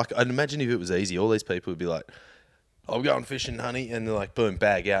 I'd imagine if it was easy, all these people would be like, "I'm going fishing, honey," and they're like, "Boom,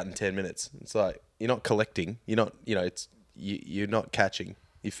 bag out in 10 minutes." It's like, you're not collecting. You're not. You're not catching.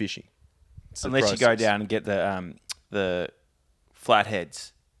 You're fishing. It's the Unless you go process. down and get the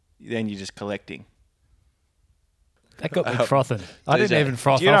flatheads, then you're just collecting. That got me frothing. I didn't DJ. even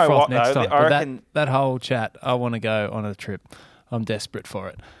froth. Do you I'll know froth what, next though? time. I But reckon- that whole chat, I want to go on a trip. I'm desperate for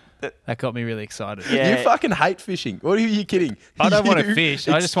it. That got me really excited. Yeah. You fucking hate fishing. What are you kidding? I don't want to You fish.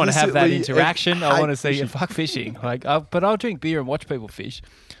 I just want to have that explicitly interaction. I hate want to see fishing. fuck fishing. But I'll drink beer and watch people fish.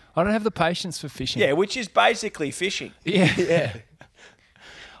 I don't have the patience for fishing. Yeah, which is basically fishing. Yeah.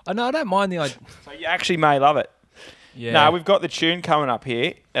 I know. I don't mind the idea. So you actually may love it. Yeah. No, we've got the tune coming up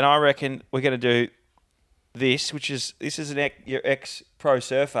here, and I reckon we're going to do this, this is your ex-pro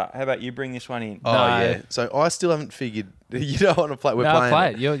surfer. How about you bring this one in? Oh No. yeah. So I still haven't figured. You don't want to play. We're No, playing.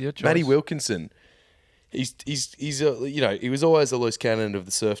 play it. Your choice. Matty Wilkinson. He's he was always a loose cannon of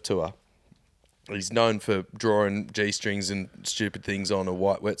the surf tour. He's known for drawing G-strings and stupid things on a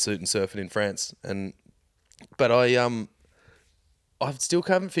white wetsuit and surfing in France. But I still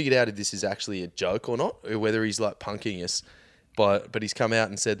haven't figured out if this is actually a joke or not, or whether he's like punking us. But he's come out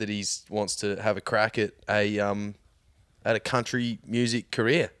and said that he wants to have a crack at a country music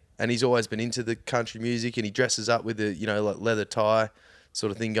career, and he's always been into the country music, and he dresses up with a like leather tie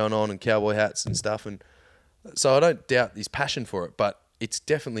sort of thing going on and cowboy hats and stuff, and so I don't doubt his passion for it, but it's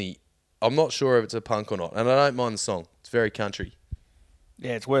definitely, I'm not sure if it's a punk or not, and I don't mind the song. It's very country.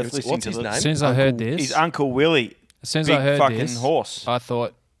 Yeah, it's worth listening What's to. his name? As soon as I heard this, He's Uncle Willie. as soon as big I heard fucking this, horse. I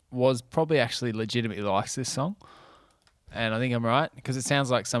thought was probably actually legitimately likes this song. And I think I'm right, because it sounds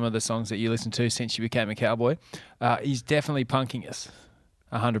like some of the songs that you listened to since you became a cowboy. He's definitely punking us,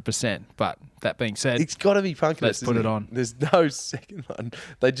 100%. But that being said, It's got to be punking Let's us, put isn't it on. There's no second one.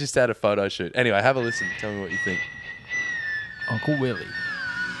 They just had a photo shoot. Anyway, have a listen. Tell me what you think. Uncle Willie.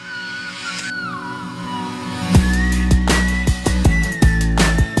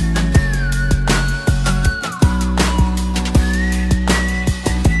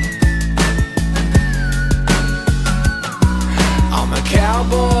 I'm a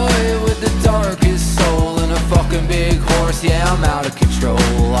cowboy with the darkest soul and a fucking big horse, yeah, I'm out of control.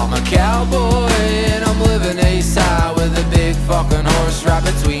 I'm a cowboy and I'm living ace high with a big fucking horse right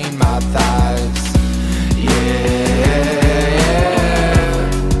between my thighs.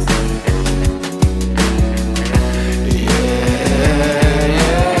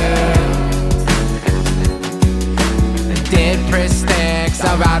 Dead press stacks,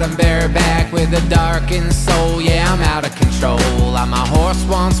 I ride 'em bareback with a darkened soul, yeah, I'm out of control. I'm a horse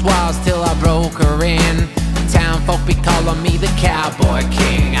once was till I broke her in. Town folk be calling me the cowboy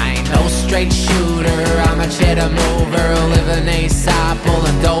king. I ain't no straight shooter, I'm a cheddar mover. Living ace high,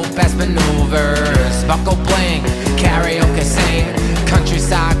 pulling dope ass maneuvers. Buckle bling, karaoke sing.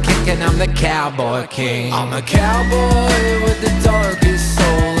 Countryside kicking, I'm the cowboy king. I'm a cowboy with the darkest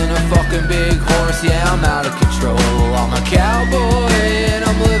soul and a fucking big horse, yeah, I'm out of control. I'm a cowboy and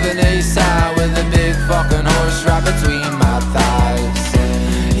I'm living ace high with a big fucking horse right between my thighs.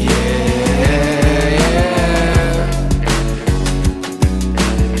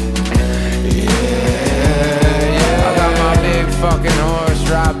 I got my big fucking horse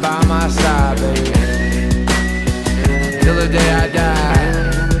right by my side, baby, till the day I die.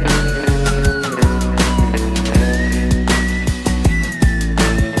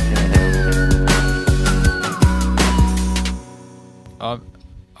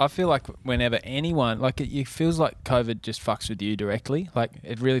 I feel like whenever anyone, like it feels like COVID just fucks with you directly. Like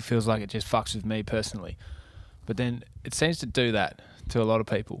it really feels like it just fucks with me personally. But then it seems to do that to a lot of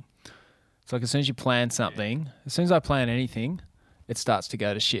people. It's like as soon as you plan something, as soon as I plan anything, it starts to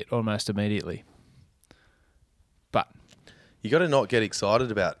go to shit almost immediately. But You got to not get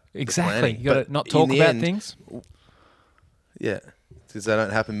excited about the exactly, planning, you got but to not in talk the about end- things. Yeah, because they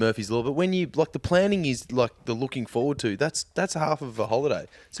don't happen Murphy's Law. But when you like the planning is like the looking forward to. That's half of a holiday,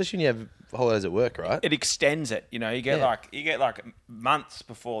 especially when you have holidays at work, right? It extends it. You know, you get Yeah. like months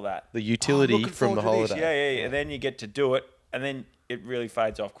before that. The utility looking from the forward to this. holiday. Yeah. And then you get to do it, and then it really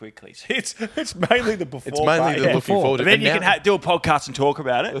fades off quickly. So it's mainly the before. It's mainly part, the looking forward to. And then And you now- can do a podcast and talk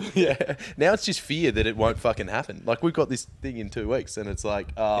about it. Yeah. Now it's just fear that it won't fucking happen. Like we've got this thing in 2 weeks, and it's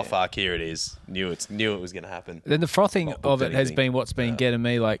like, oh fuck, here it is. Knew it was going to happen. Then the frothing Not of booked it has anything. been what's been getting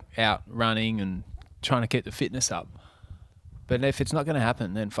me like out running and trying to keep the fitness up. But if it's not going to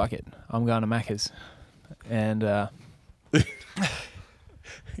happen, then fuck it. I'm going to Macca's. And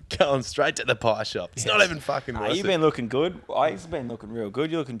Going straight to the pie shop. It's not even fucking worth You've it. been looking good. I've been looking real good.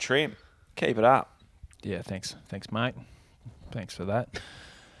 You're looking trim. Keep it up. yeah, thanks, mate. Thanks for that.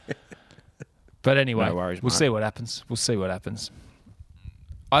 But anyway, No worries, we'll mate. see what happens.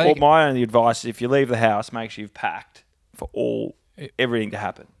 I Well, think my only advice is if you leave the house, make sure you've packed for everything to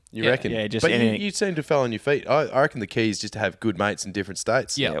happen. You Yeah. reckon? Yeah, just but anything. you seem to fell on your feet. I reckon the key is just to have good mates in different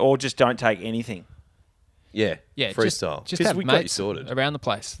states. Yeah. Or just don't take anything. Yeah. yeah, Freestyle. Just 'Cause have we got you mates sorted. around the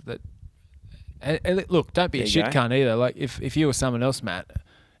place. And look, don't be There a you shit go. cunt either. Like if you were someone else, Matt,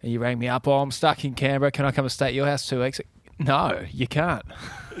 and you rang me up, I'm stuck in Canberra. Can I come and stay at your house 2 weeks? No, you can't.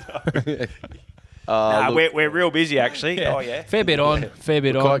 Nah, look, we're real busy actually. Oh yeah. Fair bit on, fair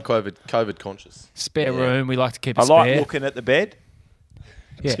bit we're on. quite COVID conscious. Spare room. We like to keep it I spare. like looking at the bed.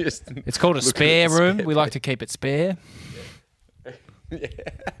 Yeah. Just It's called a looking at spare the room. spare We like to keep it spare.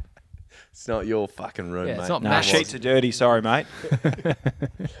 It's not your fucking room, Yeah, mate. it's not Nah, Matt sheets are dirty. Sorry, mate.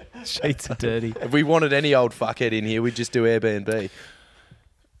 Sheets are dirty. If we wanted any old fuckhead in here, we'd just do Airbnb.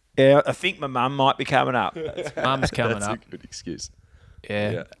 Yeah, I think my mum might be coming up. Mum's coming That's up. a good excuse.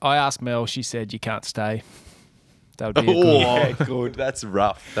 Yeah. Yeah. I asked Mel. She said you can't stay. That would be a good. Oh, good. That's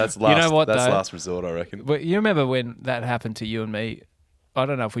rough. That's last. know what, That's though? last resort, I reckon. But you remember when that happened to you and me? I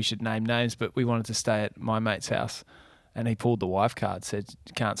don't know if we should name names, but we wanted to stay at my mate's house, and he pulled the wife card, said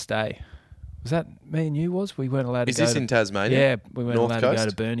you can't stay. Was that me and you? We weren't allowed to Is go. this to, in Tasmania? Yeah, we weren't North allowed to go Coast?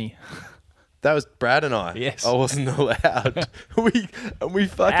 to Burnie. That was Brad and I. Yes. I wasn't allowed. we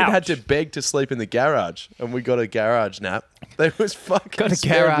fucking had to Ouch. beg to sleep in the garage, and we got a garage nap. There was fucking Got a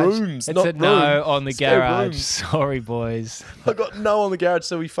spare garage. rooms. It not said no room. on the Spare garage. rooms. Sorry, boys. I got no on the garage,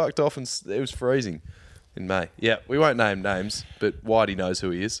 so we fucked off, and it was freezing in May. Yeah, we won't name names, but Whitey knows who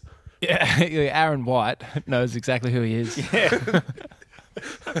he is. Yeah, Aaron White knows exactly who he is.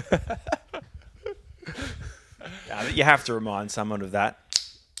 You have to remind someone of that.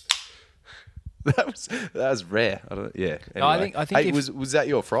 That was rare. I don't. Yeah. No, I anyway. think Hey, if- was that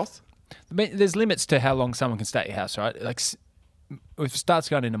your froth? I mean, there's limits to how long someone can stay at your house, right? Like, if it starts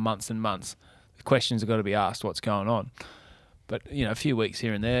going into months and months, the questions have got to be asked. What's going on? But a few weeks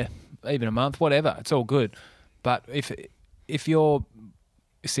here and there, even a month, whatever, it's all good. But if your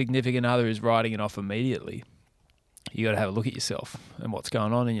significant other is writing it off immediately, you got to have a look at yourself and what's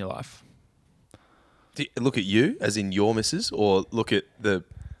going on in your life. Look at you, as in your missus, or look at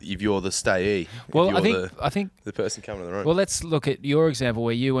if you're the stayee. if Well, you're I think. the person coming to the room. Well, let's look at your example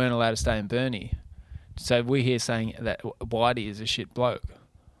where you weren't allowed to stay in Burnie. So we're here saying that Whitey is a shit bloke,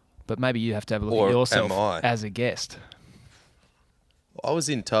 but maybe you have to have a look Or at yourself am I? as a guest. I was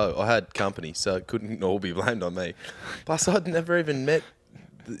in tow. I had company, so it couldn't all be blamed on me. Plus, I'd never even met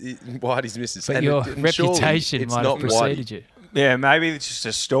Whitey's missus. But And your and surely reputation it's might not have preceded Whitey. you. Yeah, maybe it's just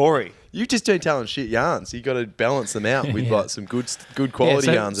a story. You just don't telling shit yarns. You got to balance them out with Yeah. like some good quality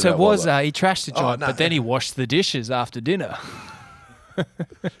Yeah, yarns. so about was Whitey. he trashed the joint, no. but then he washed the dishes after dinner.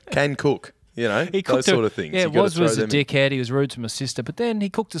 Can cook. He those cooked sort of things. Yeah, You gotta was throw a them in. dickhead. He was rude to my sister, but then he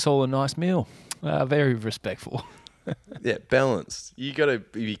cooked us all a nice meal. Very respectful. Yeah, balanced. You got to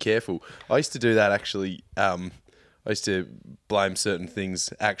be careful. I used to do that actually. I used to blame certain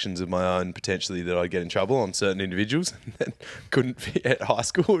things, actions of my own, potentially that I'd get in trouble on certain individuals. And couldn't at high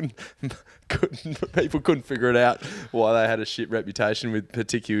school, and people couldn't figure it out why they had a shit reputation with,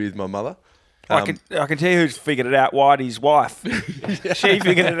 particularly with my mother. I can tell you who's figured it out. Whitey's wife. She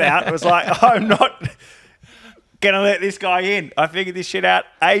figured it out. It was like, I'm not gonna let this guy in. I figured this shit out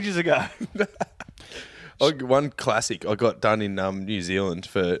ages ago. One classic I got done in New Zealand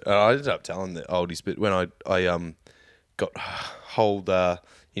for. I ended up telling the oldies, but when I got holed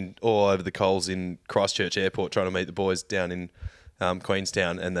in all over the coals in Christchurch Airport trying to meet the boys down in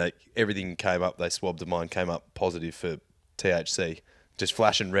Queenstown, and everything came up. They swabbed of mine, came up positive for THC, just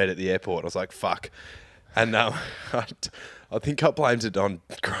flashing red at the airport. I was like, fuck. And I think I blamed it on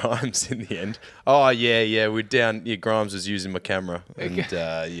Grimes in the end. Oh, yeah, we're down. Yeah, Grimes was using my camera. And,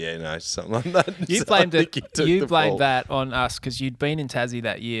 something like that. You So blamed I think he it. took You the blamed fault. that on us because you'd been in Tassie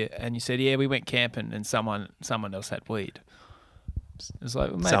that year, and you said, "Yeah, we went camping, and someone else had weed." It's like,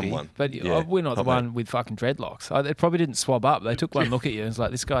 well, maybe, Someone, but yeah, we're not the not me. one with fucking dreadlocks. They probably didn't swab up. They took one look at you and it's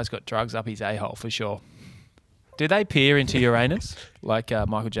like, this guy's got drugs up his a-hole for sure. Do they peer into Uranus like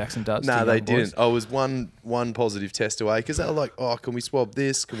Michael Jackson does? No, to they young boys? didn't. I was one positive test away because they were like, "Oh, can we swab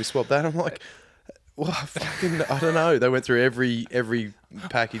this? Can we swab that?" I'm like, "Well, I don't know." They went through every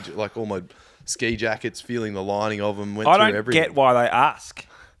package, like all my ski jackets, feeling the lining of them. Went I through don't everything. get why they ask.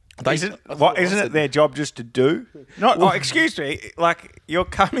 Isn't it their job just to do? Excuse me. Like, you're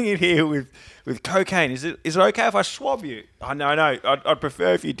coming in here with cocaine. Is it okay if I swab you? Oh, no. I'd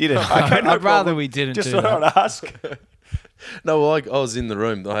prefer if you didn't. Okay, no I'd rather problem. we didn't Just do thought that. I'd ask. No, well, I was in the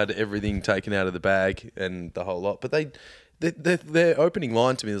room. I had everything taken out of the bag and the whole lot. But their opening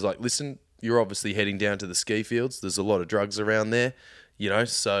line to me was like, "Listen, you're obviously heading down to the ski fields. There's a lot of drugs around there,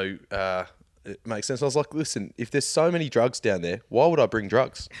 so it makes sense." I was like, "Listen, if there's so many drugs down there, why would I bring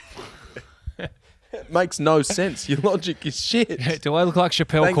drugs?" It makes no sense. Your logic is shit. Do I look like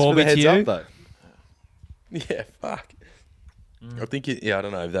Chappelle Thanks for Corby the heads to you? up, though. Yeah, fuck. I think I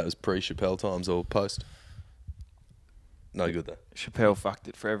don't know if that was pre-Chappelle times or post. No good though. Chappelle fucked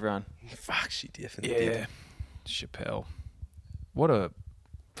it for everyone. Fuck, she definitely Yeah, did. Chappelle. What a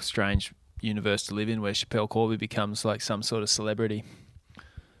strange universe to live in where Chappelle Corby becomes like some sort of celebrity.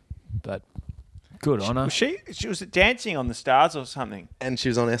 But good on her. She was dancing on the stars or something. And she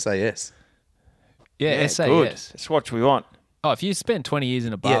was on SAS. Yeah, SAS. Good. That's what we want. Oh, if you spend 20 years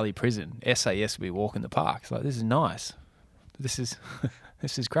in a Bali prison, SAS will be walking the park. It's like, this is nice. This is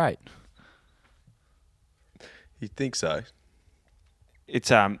this is great. You'd think so.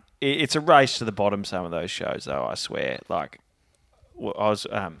 It's a race to the bottom. Some of those shows, though, I swear. Like,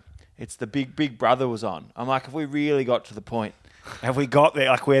 it's the Big Brother was on. I'm like, have we really got to the point? Have we got there?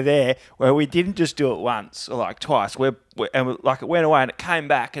 Like, we're there where we didn't just do it once or like twice. It went away and it came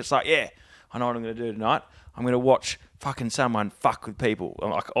back. It's like, yeah, I know what I'm going to do tonight. I'm going to watch fucking someone fuck with people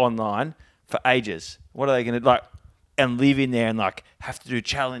like online for ages. What are they going to like? And live in there and like have to do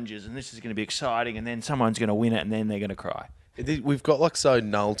challenges and this is going to be exciting and then someone's going to win it and then they're going to cry. We've got like so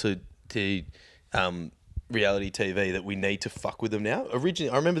null to reality TV that we need to fuck with them now. Originally,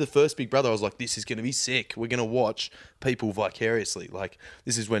 I remember the first Big Brother, I was like, this is going to be sick. We're going to watch people vicariously. Like,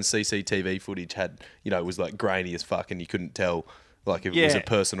 this is when CCTV footage was like grainy as fuck and you couldn't tell like if it was a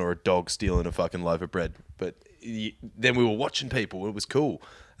person or a dog stealing a fucking loaf of bread. But then we were watching people. It was cool.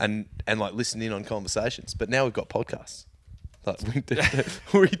 And like listening in on conversations. But now we've got podcasts. Like,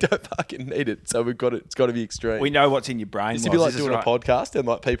 we don't fucking need it. So we've got it. It's got to be extreme. We know what's in your brain. It's to be like doing a podcast and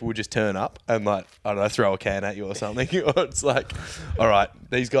like people would just turn up and like, I don't know, throw a can at you or something. Or it's like, all right,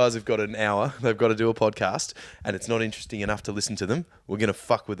 these guys have got an hour. They've got to do a podcast and it's not interesting enough to listen to them. We're going to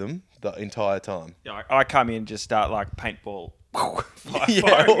fuck with them the entire time. I come in and just start like paintball.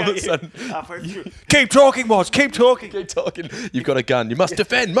 Yeah, all of a sudden. Keep talking, Moz. Keep talking. Keep talking. You've got a gun. You must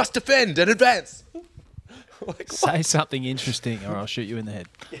defend and advance. Like, Say something interesting or I'll shoot you in the head.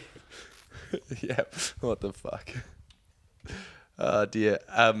 yeah. What the fuck? Oh dear.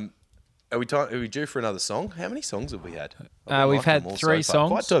 Are we due for another song? How many songs have we had? We've had 3 songs.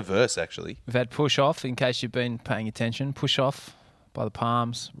 Quite diverse, actually. We've had Push Off, in case you've been paying attention. Push Off by the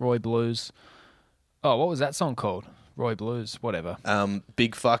Palms, Roy Blues. Oh, what was that song called? Roy Blues, whatever.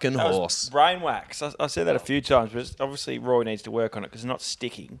 Big fucking horse. Brain wax. I said that a few times, but obviously Roy needs to work on it because it's not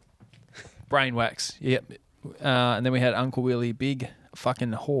sticking. Brain Wax, yep. And then we had Uncle Willie, Big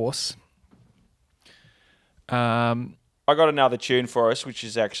fucking Horse. I got another tune for us, which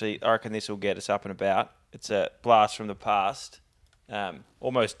is actually, I reckon this will get us up and about. It's a blast from the past.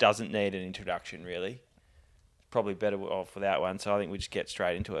 Almost doesn't need an introduction, really. Probably better off without one, so I think we just get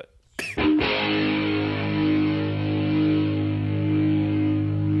straight into it.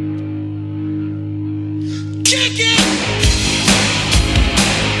 Kick it!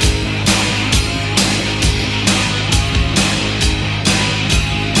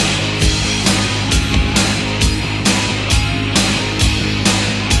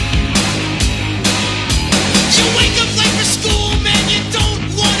 You wake up late for school, man, you don't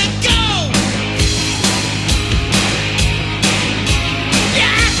wanna go. You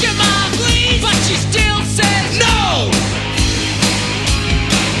ask your mom, please, but she still says no.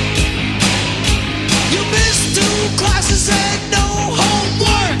 You missed 2 classes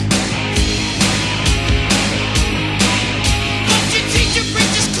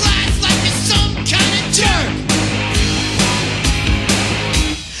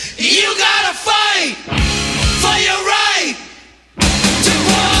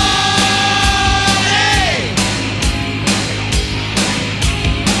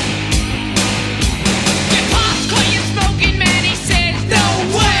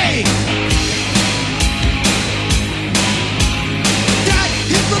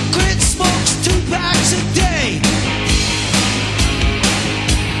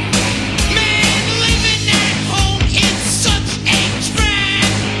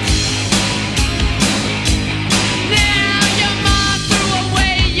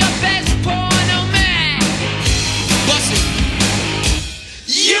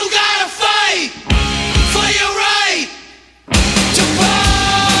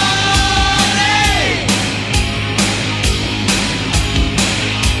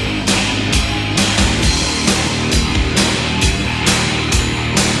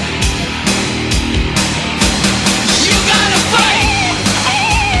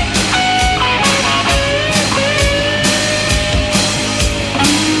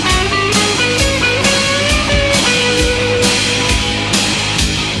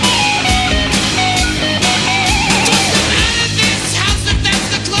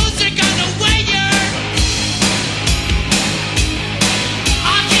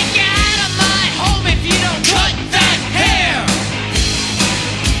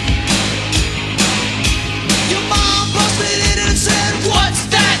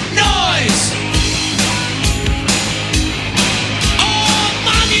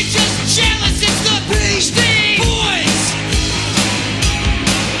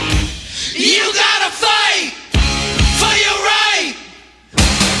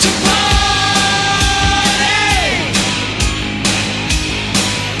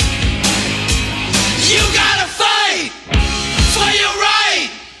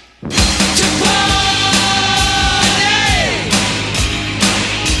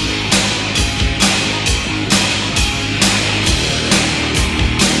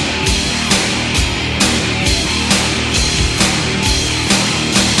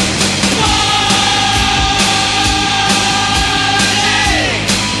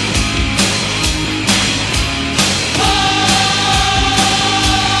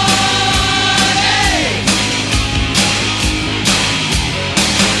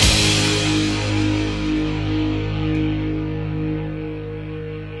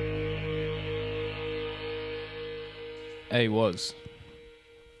He was.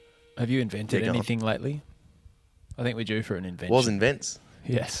 Have you invented Yeah, go on. anything lately? I think we're due for an invention. Was invents.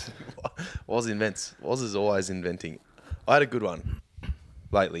 Yes. Was invents. Was is always inventing. I had a good one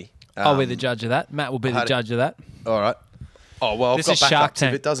lately. I'll be the judge of that. Matt will be I the had a- judge of that. All right. Oh well, I've This got is Shark backups. If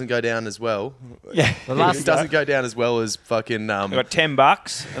Tank. it doesn't go down as well, Yeah. The if last it doesn't go down as well as fucking. I've got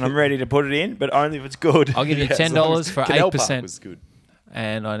 $10 and I'm ready to put it in, but only if it's good. I'll give you yeah, as long as $10 for Canal Park 8%. was good.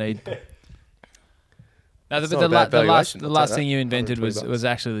 And I need. No, That's the, not a bad the last, valuation, the I'll last take thing that. you invented was $120.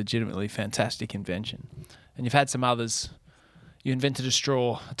 actually a legitimately fantastic invention. And you've had some others. You invented a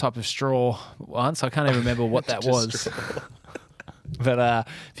straw, a type of straw once. I can't even remember what that was. But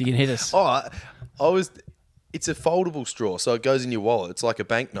if you can hit us. Oh, I was. It's a foldable straw, so it goes in your wallet. It's like a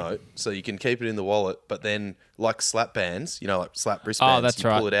banknote, so you can keep it in the wallet. But then, like slap bands, like slap wristbands, that's you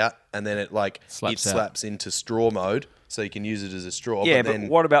right. pull it out, and then it Slaps out. slaps into straw mode, so you can use it as a straw. Yeah, but but then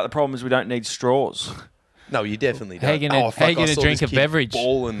what about the problem is we don't need straws? no, you definitely How don't. you gonna- oh, how you fuck, I gonna saw drink this a kid beverage?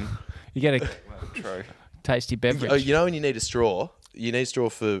 balling. You get a True. tasty beverage. Oh, you know when you need a straw? You need a straw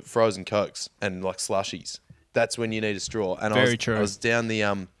for frozen Cokes and like slushies. That's when you need a straw. And Very true. I was down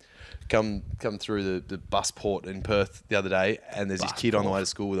the come through the bus port in Perth the other day, and there's this kid on the way to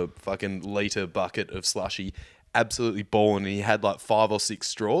school with a fucking litre bucket of slushy, absolutely balling, and he had like 5 or 6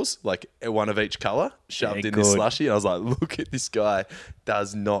 straws, like one of each colour, shoved Yeah, in this good. slushy. And I was like, look at this guy,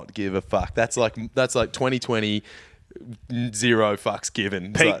 does not give a fuck. That's like 2020. 0 fucks given.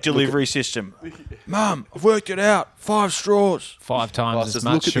 It's Peak like, look delivery system. Mum, I've worked it out. 5 straws. 5 at, times as just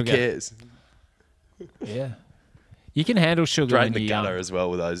much look at sugar. the cares. Yeah. You can handle sugar Drain when the you're gutter young. as well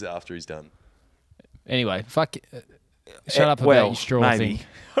with those after he's done. Anyway, fuck. Shut up about well, your straw maybe.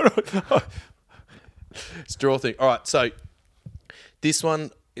 thing. Straw thing. All right, so this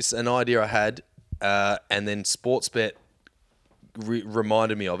one is an idea I had, and then Sportsbet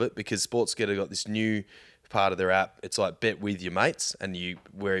reminded me of it because Sportsbet have got this new part of their app. It's like bet with your mates, and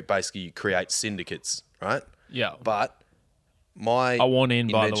where basically you create syndicates, right? Yeah. But my I want in,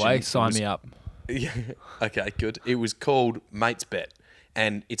 by the invention way. Sign was- me up. Yeah. Okay, good. It was called Mates Bet,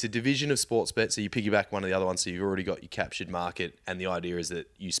 and it's a division of Sportsbet. So you piggyback one of the other ones. So you've already got your captured market, and the idea is that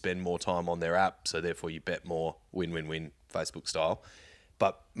you spend more time on their app, so therefore you bet more, win-win-win, Facebook style.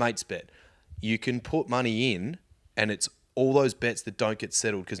 But Mates Bet, you can put money in, and it's all those bets that don't get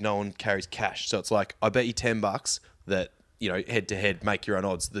settled because no one carries cash. So it's like, I bet you $10 that head to head, make your own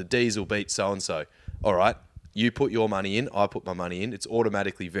odds. The D's will beat so and so. All right. You put your money in, I put my money in. It's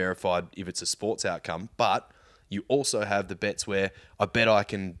automatically verified if it's a sports outcome. But you also have the bets where I bet I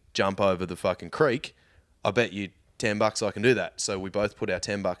can jump over the fucking creek. I bet you $10 I can do that. So we both put our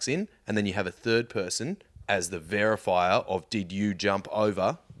 $10 in, and then you have a third person as the verifier of did you jump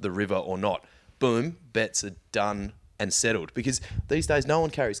over the river or not. Boom, bets are done and settled. Because these days no one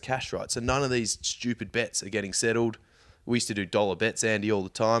carries cash, right? So none of these stupid bets are getting settled. We used to do dollar bets, Andy, all the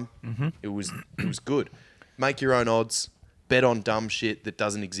time. Mm-hmm. It was good. Make your own odds. Bet on dumb shit that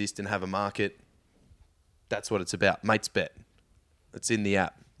doesn't exist and have a market. That's what it's about. Mates Bet. It's in the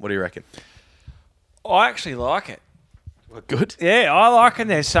app. What do you reckon? I actually like it. Good. Yeah, I like it.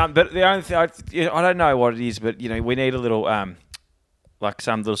 There's some, but the only thing I don't know what it is, but we need a little like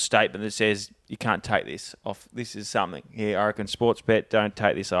some little statement that says you can't take this off. This is something. Yeah, I reckon Sportsbet don't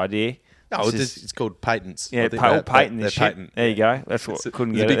take this idea. No, This it's called patents. Yeah, I think patent they're this shit. patent. There you go. That's what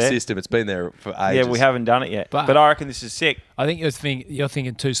couldn't It's get a big it there. system. It's been there for ages. Yeah, we haven't done it yet, But- but I reckon this is sick. I think you're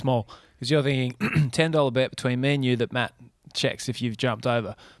thinking too small because you're thinking $10 bet between me and you that Matt checks if you've jumped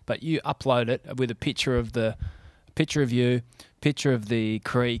over, but you upload it with a picture of you, picture of the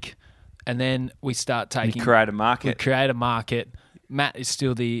creek, and then we start taking. You create a We market. create a market. Matt is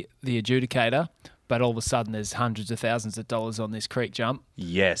still the adjudicator, but all of a sudden there's hundreds of thousands of dollars on this creek jump.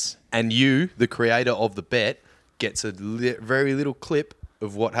 Yes. And you, the creator of the bet, gets a very little clip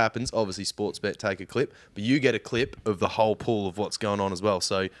of what happens. Obviously, Sportsbet take a clip, but you get a clip of the whole pool of what's going on as well.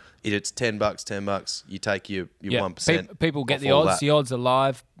 So it's $10, you take your Yeah, 1%. people get off the all odds. that. The odds are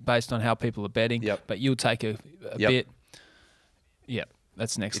live based on how people are betting. Yep. But you'll take a Yep. bit. Yep,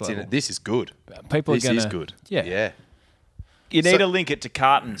 that's next It's in level. it. This is good. People This are gonna. is good. Yeah. Yeah. You need So- to link it to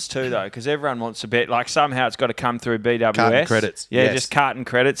cartons too, though, because everyone wants to bet. Like somehow it's got to come through BWS. Carton credits, Yeah, yes. just carton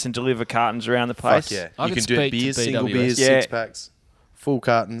credits and deliver cartons around the place. Fuck yeah. I You could can do speak to beers, single BWS. beers, Yeah. 6-packs, full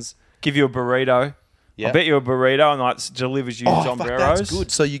cartons. Give you a burrito. Yeah. I bet you a burrito and like delivers you Oh, fuck, sombreros. that's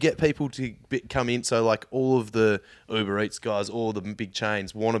good. So you get people to come in. So like all of the Uber Eats guys, all the big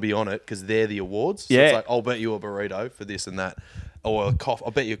chains want to be on it because they're the awards. So Yeah. it's like, I'll bet you a burrito for this and that. Or a coffee.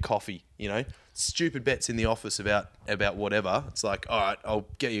 I'll bet you a coffee, Stupid bets in the office about whatever. It's like, all right, I'll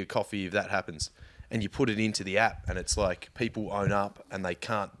get you a coffee if that happens. And you put it into the app and it's like people own up and they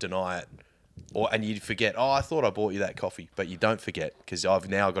can't deny it. and you'd forget. Oh, I thought I bought you that coffee, but you don't forget because I've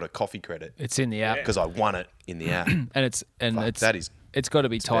now got a coffee credit It's in the app, because I won it in the app. and it's it's got to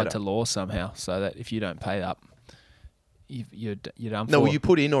be tied better. to law somehow, so that if you don't pay up, you're done. No, for. well, you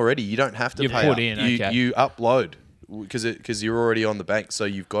put in already. You don't have to You pay put up. in, you, okay. you upload because you're already on the bank, so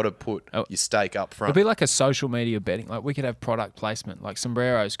you've got to put Oh. your stake up front. It'd be like a social media betting. Like we could have product placement. Like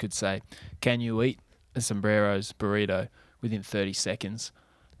Sombreros could say, "Can you eat a Sombreros burrito within 30 seconds?"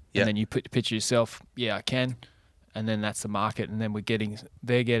 Yeah. And then you put the picture yourself. Yeah, I can. And then that's the market. And then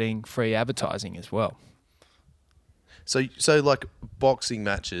they're getting free advertising as well. So like boxing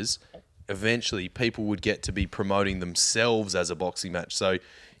matches, eventually people would get to be promoting themselves as a boxing match. So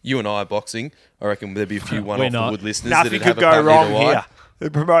you and I are boxing. I reckon there'd be a few one off the not. wood listeners Nothing that'd have could a go punt wrong either way. here. They're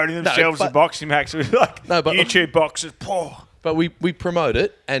promoting themselves but- as boxing match with like No, but- YouTube boxers. Poor. But we promote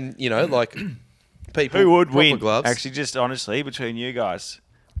it, and like people Who would proper win? gloves. Actually, just honestly, between you guys.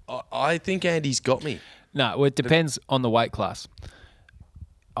 I think Andy's got me. No, well, it depends on the weight class.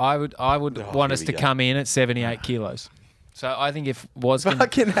 I would want here us we to go. come in at 78 kilos. So I think if was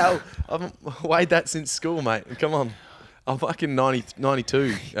Fucking hell, I've weighed that since school, mate. Come on, I'm fucking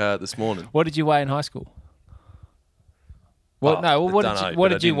 92 this morning. what did you weigh in high school? Well, Oh, no. Well, what don't did know, you, what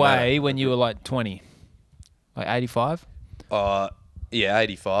but did it you didn't matter. weigh when you were like 20? Like 85? Yeah,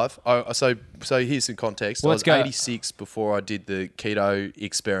 85. So here's some context. Well, I let's was go. 86 before I did the keto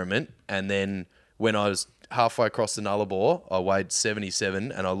experiment, and then when I was halfway across the Nullarbor, I weighed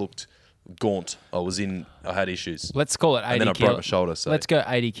 77, and I looked gaunt. I had issues. Let's call it 80 And then I kilos. broke my shoulder. So Let's go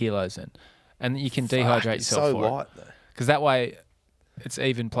 80 kilos then. And you can dehydrate it's yourself so for light, though. Because that way it's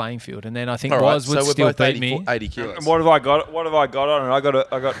even playing field. And then I think All right, Woz would so we're still both beat 80, me. 80 kilos. And what have I got? What have I got on? And I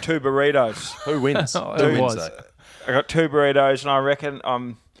got 2 burritos. Who wins? Oh, Who it wins, was. though? I got 2 burritos, and I reckon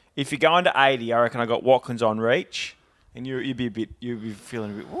if you're going to 80, I reckon I got Watkins on reach, and you'd be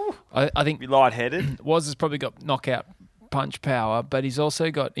feeling a bit, woo, I think be lightheaded. Woz has probably got knockout punch power, but he's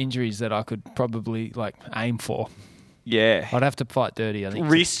also got injuries that I could probably aim for. Yeah. I'd have to fight dirty, I think.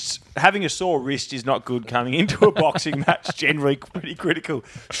 Wrists, having a sore wrist is not good coming into a boxing match. Generally, pretty critical.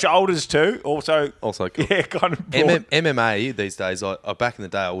 Shoulders too, also Cool. yeah, kind of. broad. MMA these days, back in the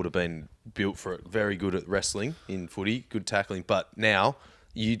day, I would have been built for it. Very good at wrestling in footy, good tackling. But now,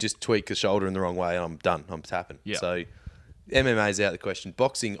 you just tweak the shoulder in the wrong way and I'm done. I'm tapping. Yeah. So, MMA's out of the question.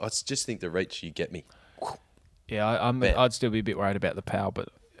 Boxing, I just think the reach, you get me. Yeah, Man. I'd still be a bit worried about the power, but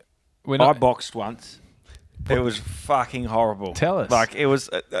we're I not. boxed once. It was fucking horrible. Tell us. Like it was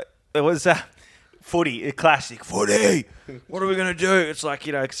footy, a classic footy. What are we gonna do? It's like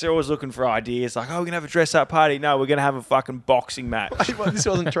because they're always looking for ideas. Like, oh, we're gonna have a dress up party. No, we're gonna have a fucking boxing match. This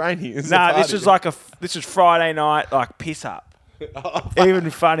wasn't training. This Nah, this was Friday night, like piss up. Even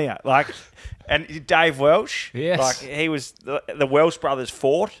funnier, and Dave Welsh. Yes. Like he was the Welsh brothers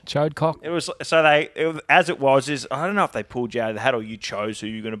fought. Chode cock. It was so I don't know if they pulled you out of the hat or you chose who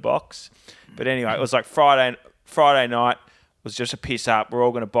you're going to box, but anyway, it was like Friday night was just a piss up. We're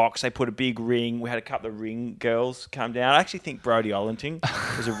all going to box. They put a big ring. We had a couple of ring girls come down. I actually think Brody Ollenting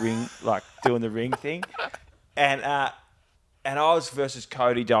was a ring, doing the ring thing, and I was versus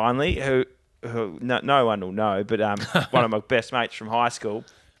Cody Dinley, who no one will know, but one of my best mates from high school.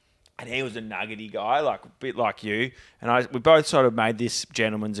 And he was a nuggety guy, a bit like you. And we both sort of made this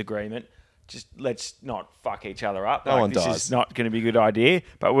gentleman's agreement. Just let's not fuck each other up. No one this does. is not going to be a good idea.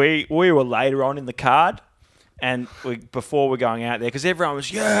 But we were later on in the card. And before we're going out there, because everyone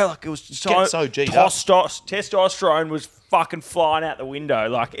was, it was so G'd up. testosterone was fucking flying out the window.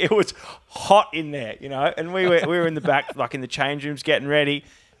 Like, it was hot in there, And we were in the back, in the change rooms getting ready.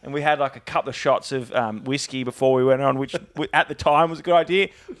 And we had, a couple of shots of whiskey before we went on, which at the time was a good idea.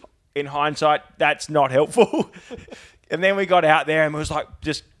 In hindsight, that's not helpful. And then we got out there and was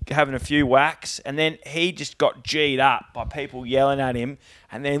just having a few whacks. And then he just got G'd up by people yelling at him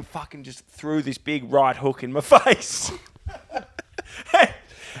and then fucking just threw this big right hook in my face.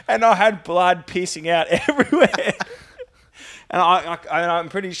 And I had blood pissing out everywhere. And I'm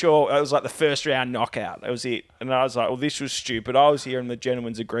pretty sure it was the first round knockout. That was it. And I was like, well, this was stupid. I was here in the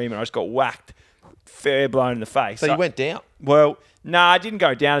gentleman's agreement. I just got whacked, fair blown in the face. So you went down. Well, no, I didn't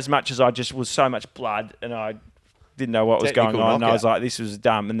go down as much as I just was so much blood and I didn't know what was going Technical on. And I was knockout. like, this was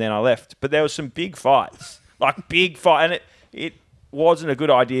dumb. And then I left. But there was some big fights, big fight. And it wasn't a good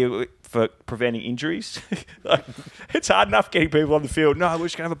idea for preventing injuries. It's hard enough getting people on the field. No, we're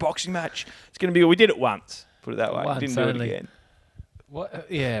just going to have a boxing match. It's going to be, we did it once, put it that way. Once Didn't do only. it again. What?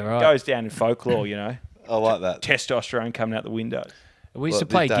 Yeah, right. Goes down in folklore, I like that. Testosterone coming out the window. We used to Look,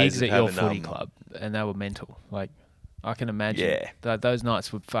 play the days gigs of at your having, footy club, and they were mental. I can imagine. Yeah. Those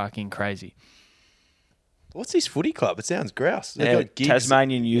nights were fucking crazy. What's this footy club? It sounds grouse. They've Yeah, got gigs.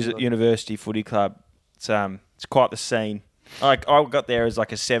 Tasmanian University Footy Club. It's quite the scene. Like I got there as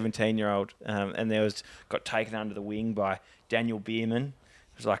like a 17-year-old, and got taken under the wing by Daniel Bierman,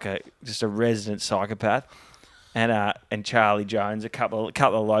 who's like just a resident psychopath, and Charlie Jones, a couple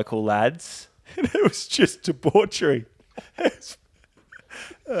of local lads, and it was just debauchery.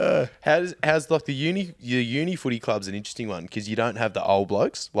 How's like the uni footy club's an interesting one because you don't have the old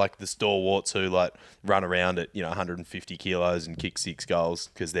blokes like the stalwarts who like run around at 150 kilos and kick 6 goals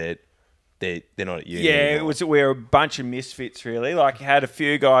because they're not at uni. Yeah, anymore. we were a bunch of misfits really. Like had a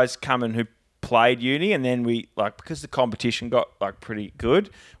few guys come in who played uni, and then we because the competition got like pretty good,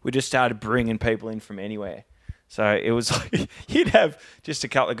 we just started bringing people in from anywhere. So it was like you'd have just a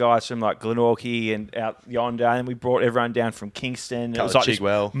couple of guys from like Glenorchy and out yonder, and we brought everyone down from Kingston. It was like this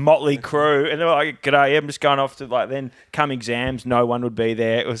Chigwell. motley crew, and they were like, "G'day, I'm just going off to like." Then come exams, no one would be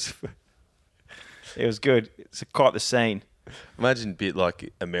there. It was good. It's quite the scene. Imagine a bit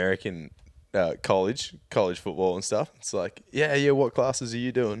like American college football and stuff. It's like, yeah. What classes are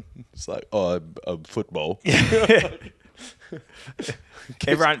you doing? It's like, I'm football.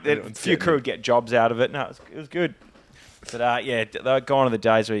 Everyone, a few crew would get jobs out of it. No, it was good. But they're gone are the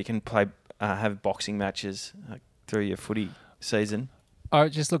days where you can play, have boxing matches through your footy season. All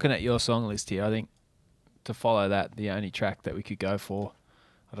right, just looking at your song list here, I think to follow that, the only track that we could go for,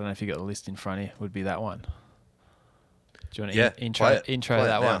 I don't know if you got the list in front of you, would be that one. Do you want to intro play it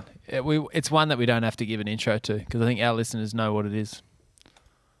that now. one? It's one that we don't have to give an intro to because I think our listeners know what it is.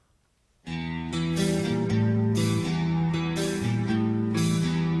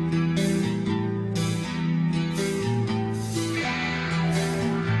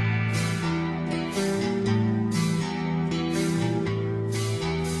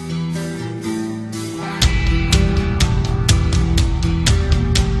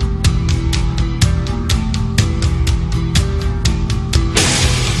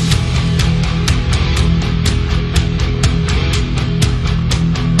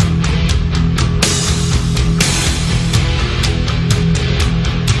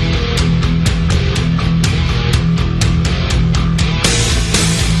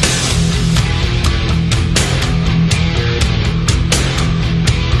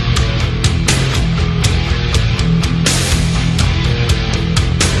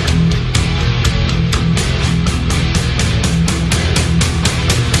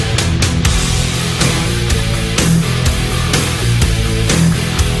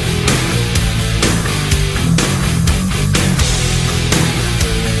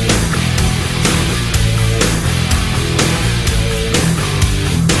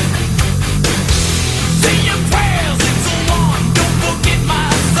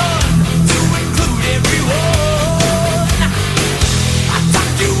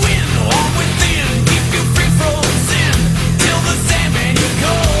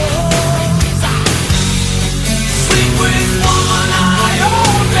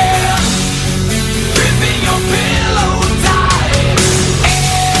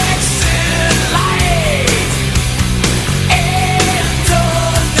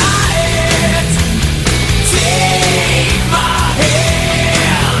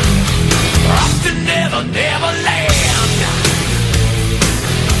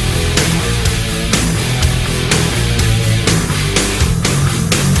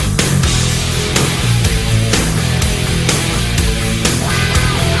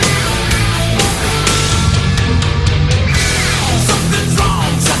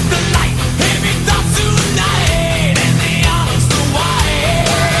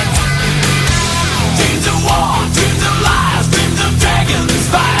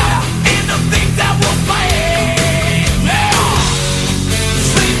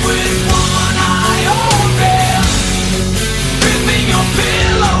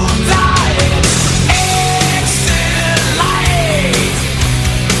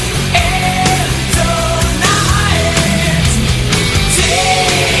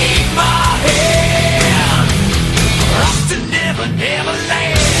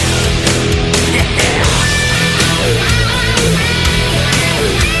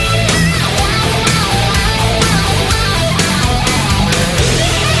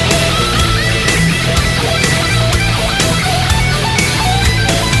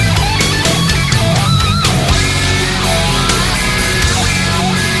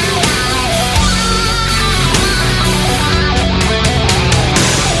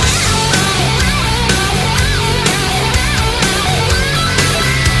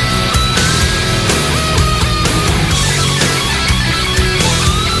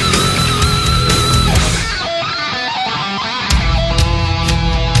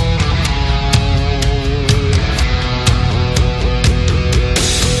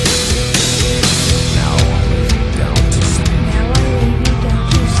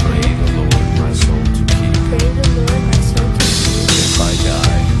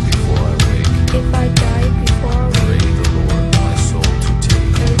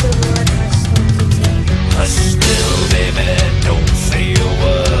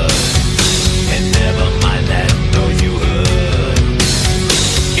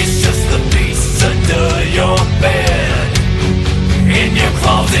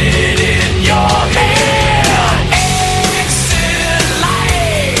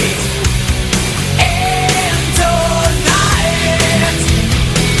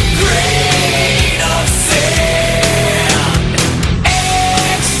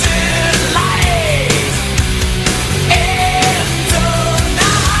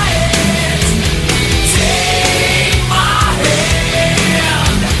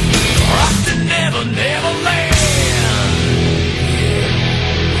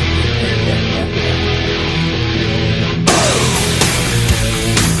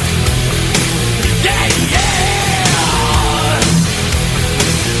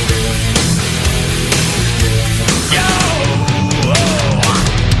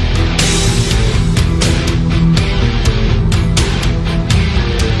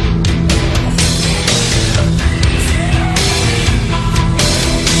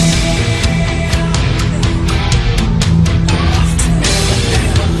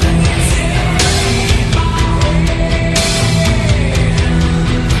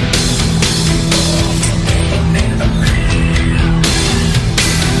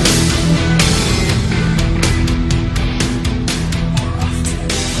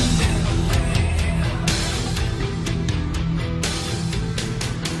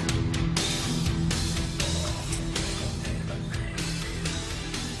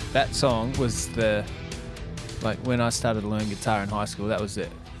 that song was like when I started to learn guitar in high school, that was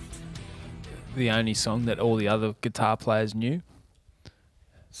the only song that all the other guitar players knew.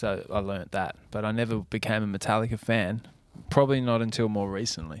 So I learnt that, but I never became a Metallica fan. Probably not until more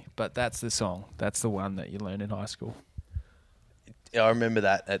recently. But that's the song. That's the one that you learn in high school. I remember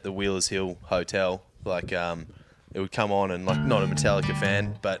that at the Wheelers Hill Hotel. Like, it would come on, and like, not a Metallica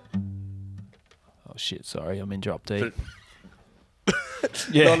fan, but Oh shit! Sorry, I'm in drop deep.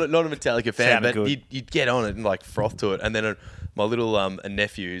 Yeah. not a Metallica fan, Sounded but good. you'd get on it and like froth to it. And then my little a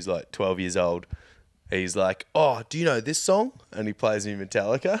nephew who's like 12 years old, he's like, "Oh, do you know this song?" And he plays me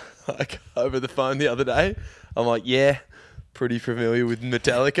Metallica like over the phone the other day. I'm like, "Yeah, pretty familiar with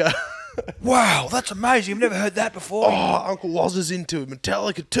Metallica." Wow, that's amazing. I've never heard that before. Oh, Uncle Woz is into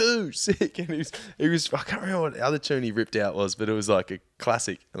Metallica too. Sick. And he was I can't remember what the other tune he ripped out was, but it was like a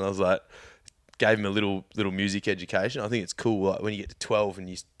classic. And I was like, gave him a little music education. I think it's cool like when you get to 12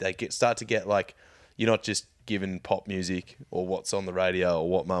 and start to get like, you're not just given pop music or what's on the radio or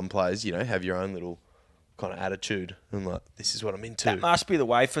what mum plays, you know, have your own little kind of attitude and like, this is what I'm into. That must be the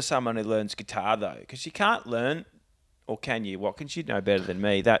way for someone who learns guitar, though, because you can't learn, or can you? Watkins, you know better than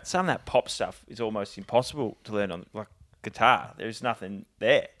me, that some of that pop stuff is almost impossible to learn on like guitar. There's nothing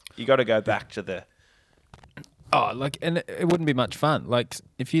there. You got to go back to the. Oh, like, and it wouldn't be much fun. Like,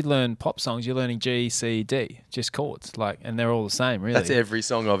 if you learn pop songs, you're learning G, C, D, just chords, like, and they're all the same, really. That's every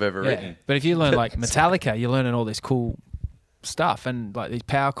song I've ever Yeah. written. But if you learn like Metallica, you're learning all this cool stuff and like these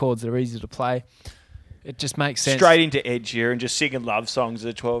power chords that are easy to play. It just makes sense. Straight into Ed Sheeran, just singing love songs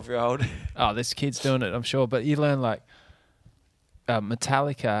as a 12-year-old. Oh, this kid's doing it, I'm sure. But you learn like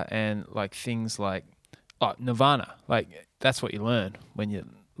Metallica and like things like Nirvana. Like that's what you learn when you're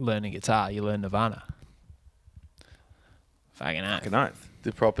learning guitar. You learn Nirvana. Fucking oath. Fucking oath.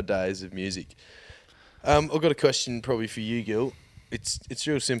 The proper days of music. I've got a question probably for you, Gil. It's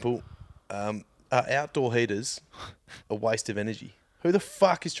real simple. Are outdoor heaters a waste of energy? Who the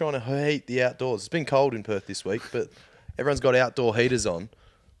fuck is trying to heat the outdoors? It's been cold in Perth this week, but everyone's got outdoor heaters on.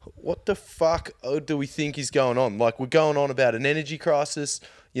 What the fuck do we think is going on? Like, we're going on about an energy crisis.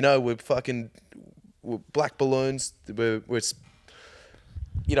 You know, we're black balloons. We're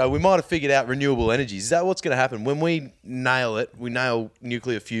you know, we might have figured out renewable energies. Is that what's going to happen? When we nail it, we nail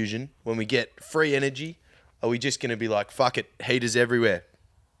nuclear fusion, when we get free energy, are we just going to be like, fuck it, heaters everywhere?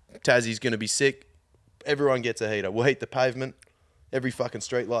 Tassie's going to be sick. Everyone gets a heater. We'll heat the pavement. Every fucking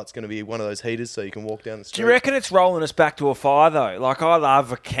street light's going to be one of those heaters so you can walk down the street. Do you reckon it's rolling us back to a fire, though? Like, I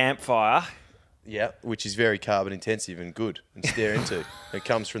love a campfire. Yeah, which is very carbon intensive and good and stare into. It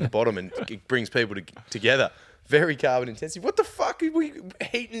comes from the bottom and it brings people together. Very carbon intensive. What the fuck are we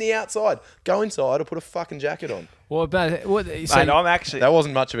heating the outside? Go inside or put a fucking jacket on. What about what? So Mate, I'm actually... That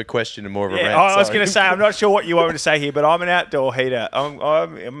wasn't much of a question and more of a Yeah, rant. I was sorry. going to say, I'm not sure what you want me to say here, but I'm an outdoor heater.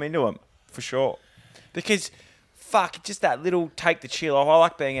 I'm into them, for sure. Because, fuck, just that little take the chill off. I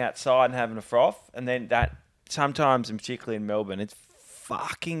like being outside and having a froth. And then that, sometimes, and particularly in Melbourne, it's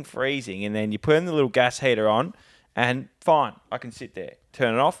fucking freezing. And then you put in the little gas heater on, and fine, I can sit there,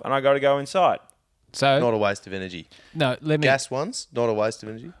 turn it off, and I got to go inside. So Not a waste of energy. no, let me. Gas ones, not a waste of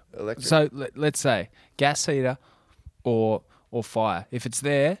energy. Electric. So let's say gas heater or fire. If it's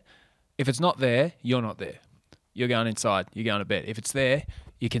there, if it's not there, you're not there. You're going inside. You're going to bed. If it's there,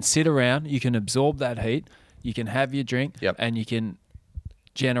 you can sit around. You can absorb that heat. You can have your drink, Yep. and you can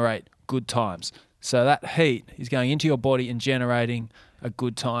generate good times. So that heat is going into your body and generating a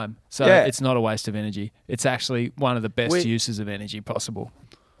good time. So Yeah. it's not a waste of energy. It's actually one of the best We- uses of energy possible.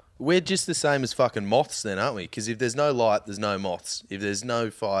 We're just the same as fucking moths then, aren't we? Because if there's no light, there's no moths. If there's no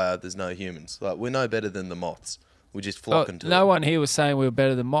fire, there's no humans. Like, we're no better than the moths. We're just flocking to no it. one here was saying we were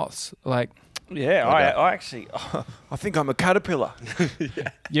better than moths. Like, Yeah, Okay. I actually... I think I'm a caterpillar.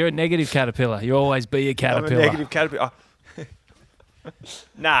 you're a negative caterpillar. You always be a I'm caterpillar. a negative caterpillar.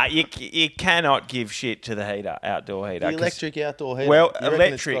 Nah, you cannot give shit to the heater, outdoor heater. The 'cause electric outdoor heater. Well, you reckon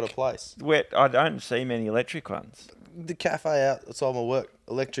electric. It's got a place. I don't see many electric ones. The cafe outside my work,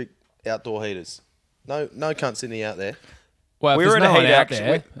 electric outdoor heaters. No cunt sitting out there. Well, if We there's were in no a one heat out actually-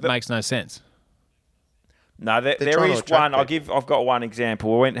 there, it the- makes no sense. No, there trying to is attract one. people. I've got one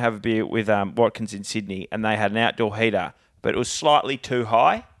example. We went to have a beer with Watkins in Sydney, and they had an outdoor heater, but it was slightly too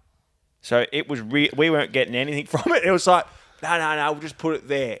high. So it was we weren't getting anything from it. It was like, no, we'll just put it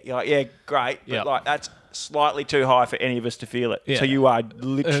there. You're like, yeah, great, but Yeah. like that's slightly too high for any of us to feel it. Yeah. So you are It was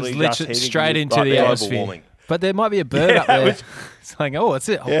literally literally just heating straight you into right the there. global atmosphere. warming. But there might be a bird Yeah, up there. which- Saying, "Oh, it's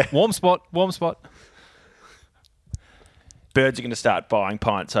it. Yeah. Warm spot. Warm spot." Birds are going to start buying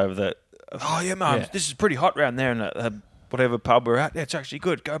pints over the. Oh yeah, mum, Yeah. this is pretty hot round there in whatever pub we're at. Yeah, it's actually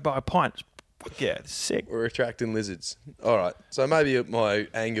good. Go buy a pint. It's Fuck yeah, it's sick. We're attracting lizards. All right. So maybe my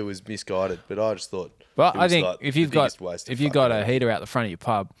anger was misguided, but I just thought. But it I was think like if the you've got biggest waste of if you've got fucking a heater out the front of your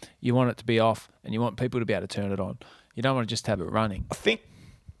pub, you want it to be off, and you want people to be able to turn it on. You don't want to just have it running. I think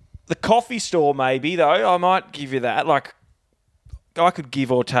the coffee store, maybe, though, I might give you that. Like, I could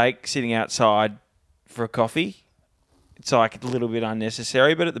give or take sitting outside for a coffee. It's like a little bit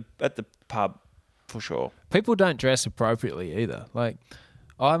unnecessary, but at the pub, for sure. People don't dress appropriately either. Like,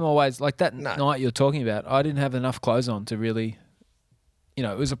 I'm always like that night you're talking about. I didn't have enough clothes on to really,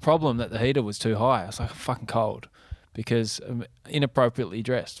 it was a problem that the heater was too high. I was like, fucking cold, because I'm inappropriately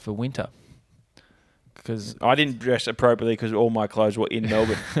dressed for winter. Because I didn't dress appropriately because all my clothes were in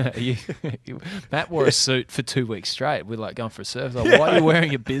Melbourne. Matt wore a suit for 2 weeks straight. We're like going for a surf. Like, why are you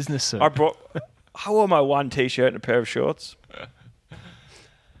wearing a business suit? I wore my one t-shirt and a pair of shorts.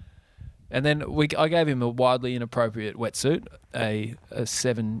 And then I gave him a wildly inappropriate wetsuit, a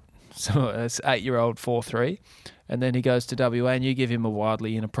 8-year-old 4-3, and then he goes to WA and you give him a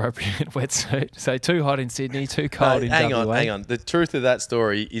wildly inappropriate wetsuit. So too hot in Sydney, too cold in WA. Hang on. The truth of that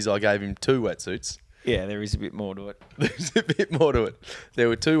story is I gave him 2 wetsuits. Yeah, there is a bit more to it. There's a bit more to it. There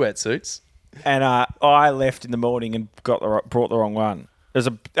were 2 wetsuits. And I left in the morning and brought the wrong one. There's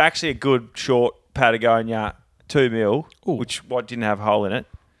actually a good short Patagonia 2 mil, which didn't have a hole in it.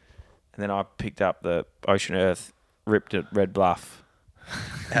 And then I picked up the Ocean Earth, ripped at Red Bluff.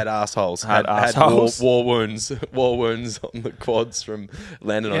 Had assholes. Had assholes. War wounds on the quads from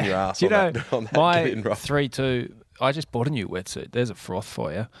landing on your ass. Do you know, on that my Gibbon rock. 3-2, I just bought a new wetsuit. There's a froth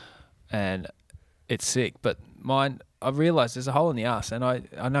for you. And it's sick. But mine, I realised there's a hole in the ass, and I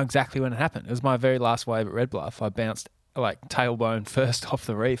know exactly when it happened. It was my very last wave at Red Bluff. I bounced like tailbone first off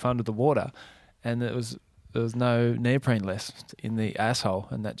the reef under the water, and there was no neoprene left in the asshole,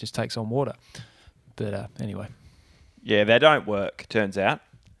 and that just takes on water. But anyway. Yeah, they don't work, turns out.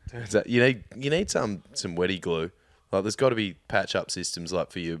 You need some wetty glue. Like, there's got to be patch up systems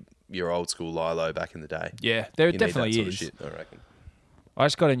like for your old school Lilo back in the day. Yeah, there You need definitely that sort is. of shit, I reckon. I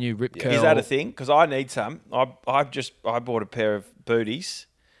just got a new Rip Curl. Is that a thing? Because I need some. I bought a pair of booties.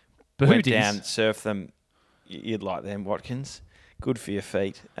 Went Booties? down, surfed them. You'd like them, Watkins. Good for your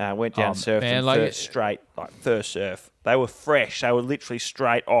feet. Went down, surfed man, them like first straight, like first surf. They were fresh. They were literally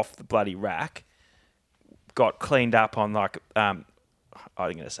straight off the bloody rack. Got cleaned up on like, I'm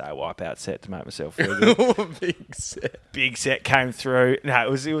going to say a wipeout set to make myself feel good. Big set came through. No, it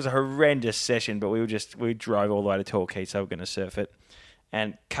was a horrendous session, but we drove all the way to Torquay, so we're going to surf it.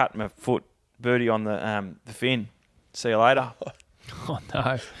 And cut my foot booty on the fin. See you later. Oh,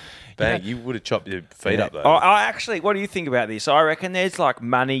 no. Bang, you would have chopped your feet up though. I actually, what do you think about this? I reckon there's like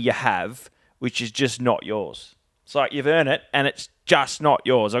money you have, which is just not yours. It's like you've earned it and it's just not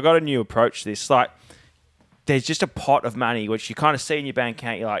yours. I've got a new approach to this. Like, there's just a pot of money which you kind of see in your bank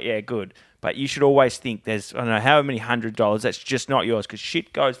account. You're like, yeah, good. But you should always think there's, I don't know, how many $100 that's just not yours, because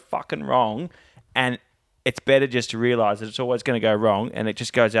shit goes fucking wrong, and it's better just to realise that it's always going to go wrong, and it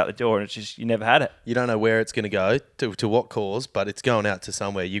just goes out the door, and it's just, you never had it. You don't know where it's going to go, to what cause, but it's going out to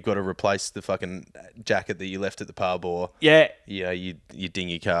somewhere. You've got to replace the fucking jacket that you left at the pub, or you ding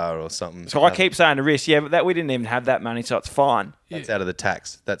your car or something. So I keep saying to Riss, but that we didn't even have that money, so it's fine. That's out of the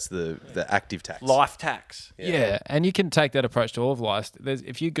tax. That's the active tax. Life tax. Yeah, and you can take that approach to all of life.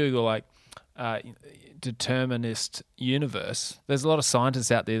 If you Google like determinist universe, there's a lot of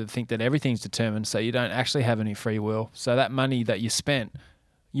scientists out there that think that everything's determined, so you don't actually have any free will. So that money that you spent,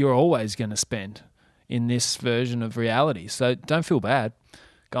 you're always going to spend in this version of reality. So don't feel bad.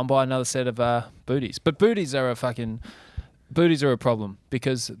 Go and buy another set of booties. But booties are a problem,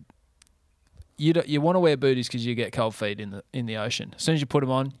 because you want to wear booties because you get cold feet in the ocean. As soon as you put them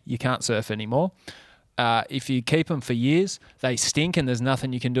on, you can't surf anymore. If you keep them for years, they stink, and there's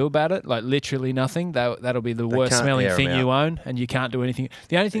nothing you can do about it. Like, literally nothing. That'll be the worst smelling thing you own, and you can't do anything.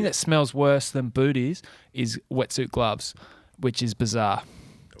 The only thing that smells worse than booties is wetsuit gloves, which is bizarre.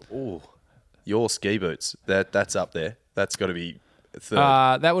 Ooh, your ski boots. That's up there. That's got to be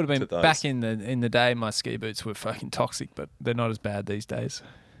third. That would have been back in the day. My ski boots were fucking toxic, but they're not as bad these days.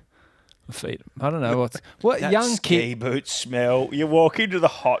 Feet. I don't know what that young ski kid. boots smell. You walk into the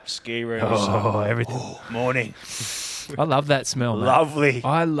hot ski room. Oh, everything. Morning. I love that smell, man. Lovely.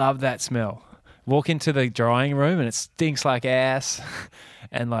 I love that smell. Walk into the drying room and it stinks like ass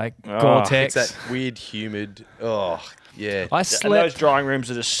and like Gore-Tex. It's that weird, humid. Oh, yeah. I And slept. those drying rooms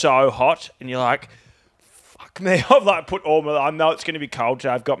that are so hot, and you're like, fuck me. I've like put all my, I know it's going to be cold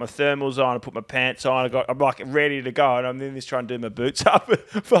today. I've got my thermals on, I put my pants on, I'm like ready to go, and I'm then just trying to do my boots up,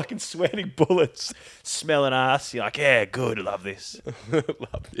 fucking sweating bullets, smelling ass. You're like, yeah, good, love this.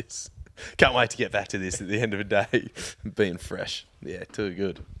 Love this. Can't wait to get back to this at the end of the day. Being fresh. Yeah, too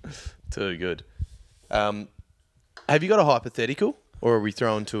good. Too good. Have you got a hypothetical, or are we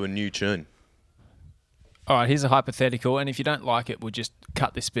throwing to a new tune? All right, here's a hypothetical, and if you don't like it, we'll just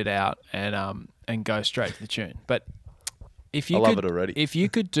cut this bit out and go straight to the tune. But if you I love it already. If you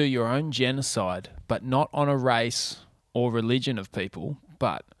could do your own genocide, but not on a race or religion of people,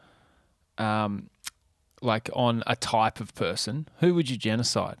 but like on a type of person, who would you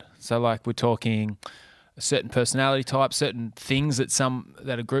genocide? So like we're talking a certain personality type, certain things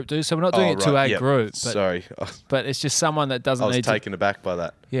that a group do. So we're not doing it to a group. But, Sorry. but it's just someone that doesn't I was need taken aback by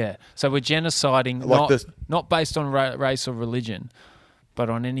that. Yeah. So we're genociding not based on race or religion, but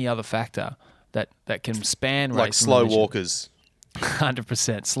on any other factor that can span race Like and slow religion. walkers.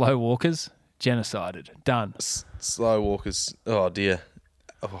 100%. Slow walkers, genocided. Done. Slow walkers. Oh, dear.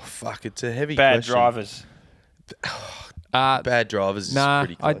 Oh, fuck. It's a heavy Bad question. drivers. Bad drivers is Nah,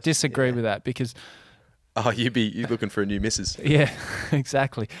 pretty close. I disagree with that because, Oh, you're looking for a new missus. yeah,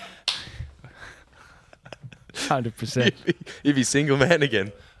 exactly. 100%. You'd be single man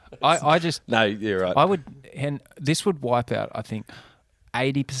again. I just, No, you're right. I would, and this would wipe out, I think,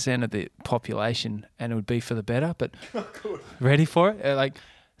 80% of the population, and it would be for the better. But ready for it?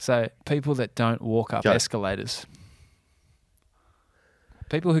 So people that don't walk up Go. escalators,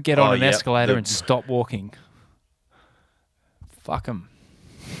 people who get on an yep. escalator and stop walking, fuck them.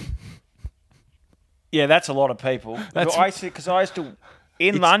 Yeah, that's a lot of people. That's- Because I used to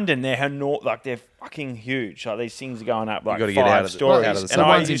in London, they're fucking huge. Like these things are going up like gotta 5 get out of the- stories. out of the and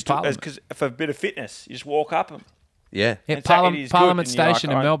I suburbs. used to, Parliament. because for a bit of fitness, you just walk up them. Yeah. Yeah, In fact, it is good, Parliament and you're like,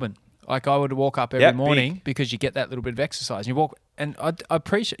 Station in I- Melbourne. Like I would walk up every Yep, morning big. because you get that little bit of exercise. You walk, and I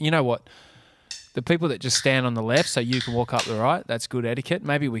appreciate. You know what? The people that just stand on the left so you can walk up the right, that's good etiquette.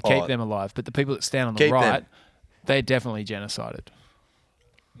 Maybe we keep Oh. them alive. But the people that stand on the Keep right, them. they're definitely genocided.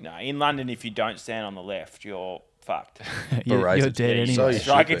 No, in London, if you don't stand on the left, you're fucked. You're Berated. dead Yeah, anyway. so you It's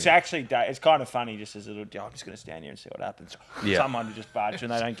should like be. it's actually it's kind of funny. Just as a little, I'm just going to stand here and see what happens. Yeah. Someone who just barge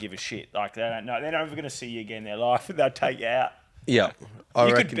and they don't give a shit. Like they don't know. They're never going to see you again in their life. They'll take you out. Yeah. I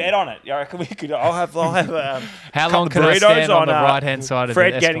You reckon. could bet on it. I reckon we could. I'll have How couple long of can I burritos stand on the right-hand side of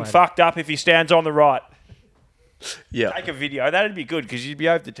Fred the getting escalator? fucked up if he stands on the right. Yeah. Take a video. That'd be good because you'd be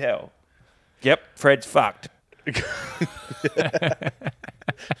able to tell. Yep, Fred's fucked.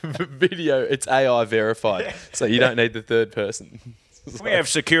 Video, it's AI verified, so you don't need the third person. We have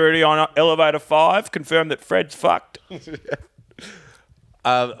security on elevator 5. Confirm that Fred's fucked.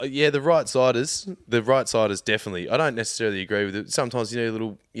 Yeah, the right siders definitely. I don't necessarily agree with it. Sometimes you need a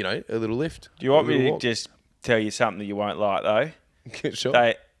little lift. Do you want A me little to walk. just tell you something that you won't like though?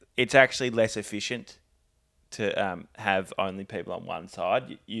 Sure. It's actually less efficient to have only people on one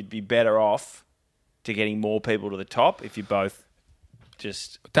side. You'd be better off to getting more people to the top if you both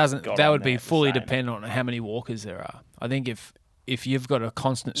just got That on would there be at the fully same. dependent on how many walkers there are. I think if you've got a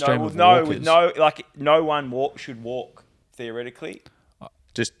constant No, stream with of no, walkers, no one should walk theoretically.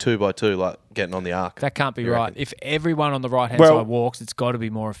 Just 2 by 2, like getting on the arc. that can't be You right. reckon? If everyone on the right hand Well- side walks, it's got to be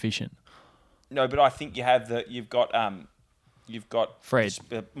more efficient. No, but I think you've got Fred.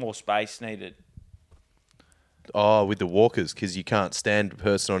 more space needed. Oh, with the walkers, because you can't stand a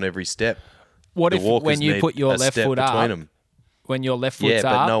person on every step. What The if walkers when you need put your a left step foot between up, them. when your left Yeah, foot's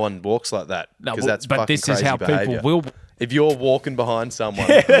but up, no one walks like that No, because well, that's but fucking this is crazy how people behaviour. will- If you're walking behind someone,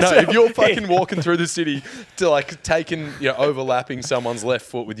 no, if you're fucking walking through the city to like overlapping someone's left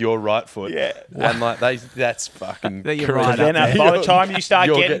foot with your right foot, Yeah. and like that's fucking. That you're crazy. right Then up there. by the time you start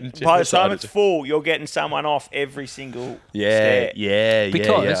You're getting, by the time genocided. it's full, you're getting someone off every single Yeah, stair. yeah,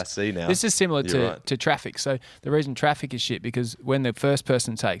 Because yeah. I see now. this is similar You're to, right. to traffic. So the reason traffic is shit because when the first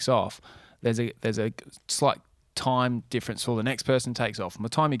person takes off, there's a slight time difference for the next person takes off. From the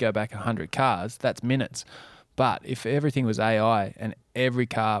time you go back 100 cars, that's minutes. But if everything was AI and every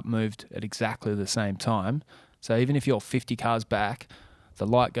car moved at exactly the same time, so even if you're 50 cars back, the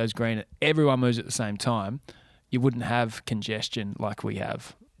light goes green and everyone moves at the same time, you wouldn't have congestion like we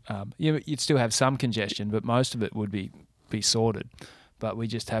have. You'd still have some congestion, but most of it would be sorted. But we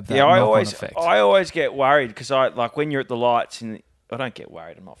just have that Yeah, I knock-on effect. always get worried because when you're at the lights and I don't get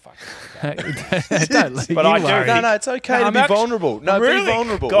worried. I'm not fucking. Don't let But you I do worry. No, it's okay to I'm be actually- vulnerable. No, really? be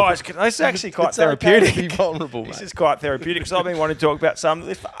vulnerable, guys. This is actually quite It's okay therapeutic. to be vulnerable, This mate. is quite therapeutic because I've been wanting to talk about some of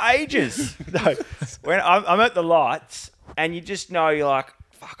this for ages. No, when I'm at the lights and you just know you're like,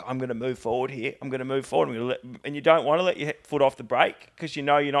 fuck, I'm going to move forward here. I'm going to move forward. And you don't want to let your foot off the brake because you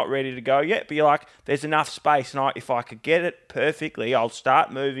know you're not ready to go yet. But you're like, there's enough space, and if I could get it perfectly, I'll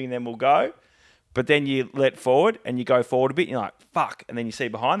start moving, then we'll go. But then you let forward and you go forward a bit and you're like, fuck. And then you see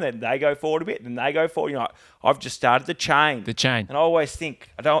behind them, they go forward a bit and they go forward. You're like, I've just started the chain. The chain. And I always think,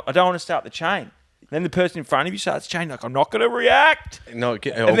 I don't want to start the chain. Then the person in front of you starts the chain, like, I'm not going to react. No,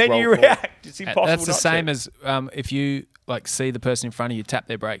 And then you react. It's impossible That's the not same to. as if you like see the person in front of you tap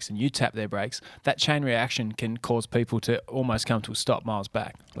their brakes and you tap their brakes. That chain reaction can cause people to almost come to a stop miles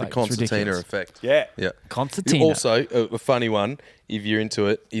back. The Like, it's concertina ridiculous. effect. Yeah. Yeah. Concertina. Also, a funny one, if you're into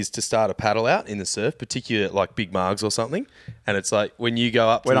it, is to start a paddle out in the surf, particularly at like Big Margs or something. And it's like when you go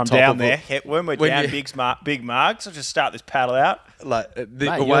up to When the I'm top down of there, when we're when down you- big marks, I'll just start this paddle out. like Mate,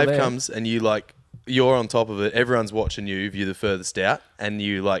 a you're wave there. comes and you're on top of it. Everyone's watching you if you're the furthest out, and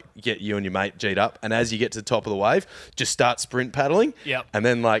you like get you and your mate G'd up. And as you get to the top of the wave, just start sprint paddling. Yep. And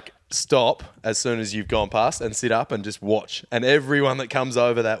then like stop as soon as you've gone past and sit up and just watch. And everyone that comes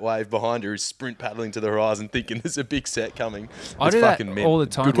over that wave behind you is sprint paddling to the horizon, thinking there's a big set coming. I It's do that fucking mint. all the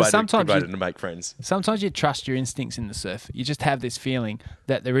time, Good 'cause way sometimes good way you- to make friends. Sometimes you trust your instincts in the surf. You just have this feeling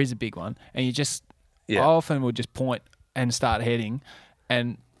that there is a big one, and you just. Yeah. I often will just point and start heading,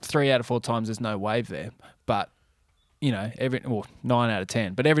 and 3 out of 4 times there's no wave there. But 9 out of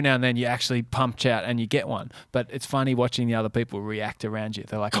 10. But every now and then you actually punch out and you get one. But it's funny watching the other people react around you.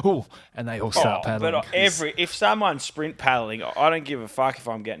 They're like, oh, and they all start paddling. But if someone's sprint paddling, I don't give a fuck if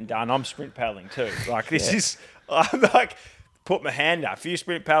I'm getting done. I'm sprint paddling too. Like this is, I'm like, put my hand up. If you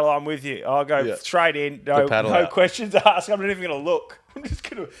sprint paddle, I'm with you. I'll go straight in. No paddle out. questions asked. I'm not even going to look. I'm just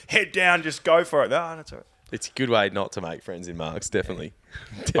going to head down, just go for it. No, that's all right. It's a good way not to make friends in Marks. Definitely.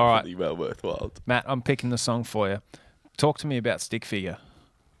 All right. Definitely well worthwhile. Matt, I'm picking the song for you. Talk to me about Stick Figure.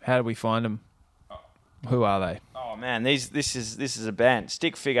 How do we find them? Who are they? Oh man, this is a band.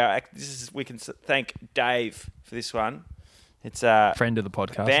 Stick Figure. We can thank Dave for this one. It's a Friend of the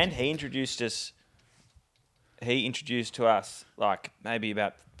podcast. band. He introduced to us like maybe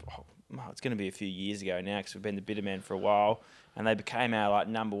about it's going to be a few years ago now because we've been the Bitterman for a while, and they became our like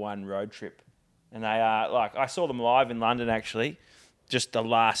number one road trip. And they are like I saw them live in London actually, just the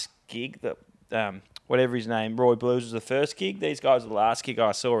last gig that whatever his name, Roy Blues was the first gig. These guys were the last gig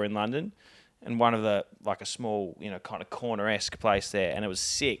I saw in London, and one of the like a small kind of corner-esque place there, and it was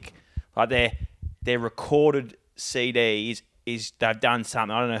sick. Like their recorded CD is they've done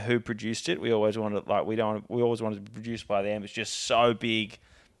something. I don't know who produced it. We always wanted we always wanted to be produced by them. It's just so big.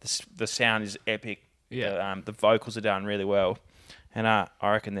 The sound is epic. Yeah. The vocals are done really well. And I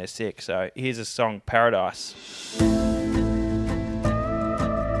reckon they're sick. So here's a song, Paradise.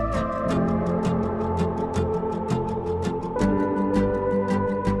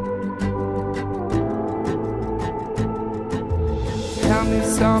 Tell me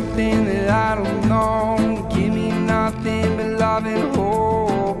something that I don't know. Give me nothing but love and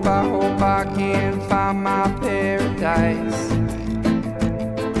hope. I hope I can find my paradise.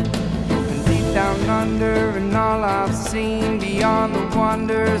 And deep down under, and all I've seen beyond the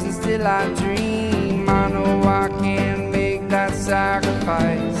wonders, and still I dream. I know I can make that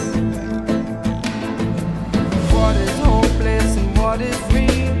sacrifice. What is hopeless and what is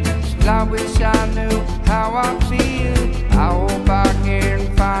real? Well, I wish I knew how I feel. I hope I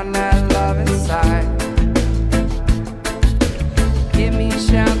can find that love inside. Give me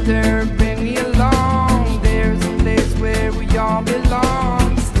shelter, bring me along. There's a place where we all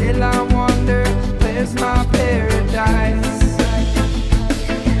belong. Still I wonder, where's my paradise?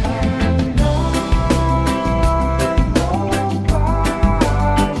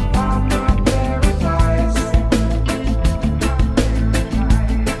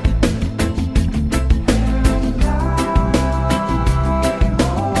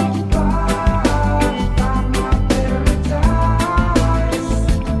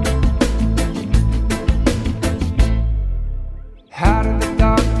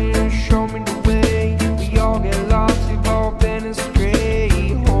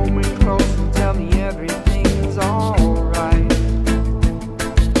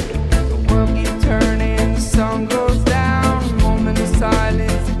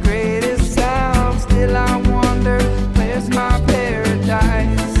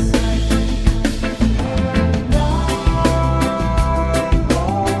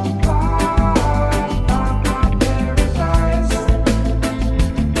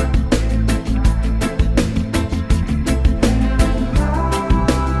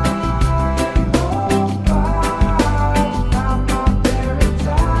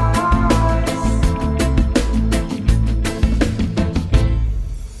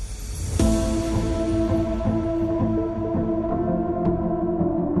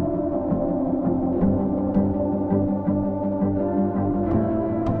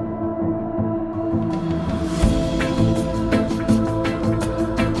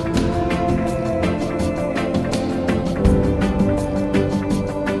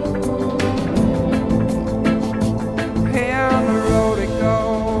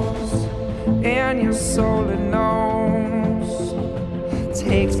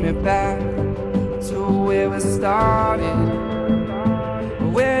 me back to where we started.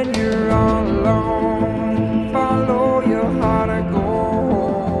 When you're all alone, follow your heart and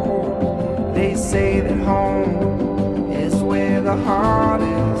go. They say that home is where the heart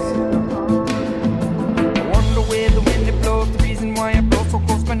is. I wonder where the wind it blows, the reason why I blow so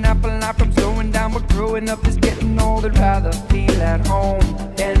close. But not for life, I'm slowing down, but growing up is getting old. I'd rather feel at home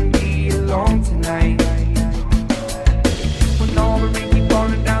than be alone tonight. When all the rain keep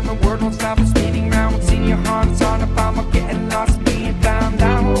falling down, the world won't stop us spinning round. What's in your heart, it's hard to find. I'm getting lost, being found.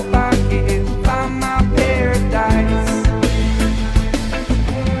 I hope I can find my paradise.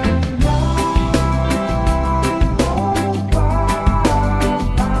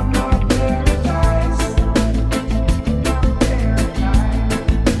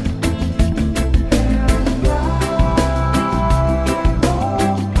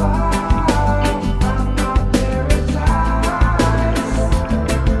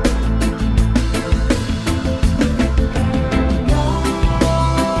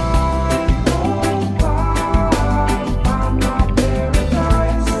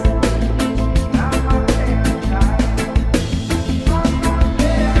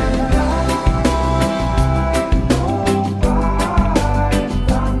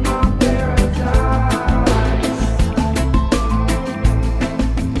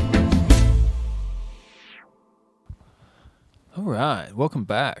 All right, welcome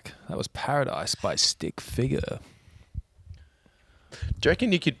back. That was Paradise by Stick Figure. Do you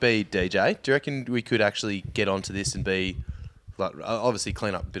reckon you could be DJ? Do you reckon we could actually get onto this and be, like, obviously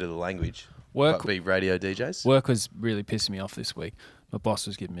clean up a bit of the language, but be radio DJs? Work was really pissing me off this week. My boss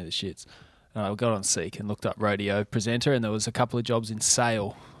was giving me the shits. And I got on Seek and looked up radio presenter, and there was a couple of jobs in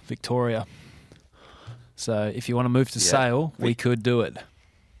Sale, Victoria. So if you want to move to Sale, we could do it.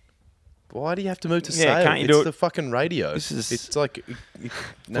 Why do you have to move to Yeah, Sale? can't you It's do it- the fucking radio. This is- It's like...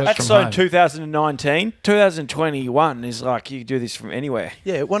 Work from So home. 2019, 2021 is like you can do this from anywhere.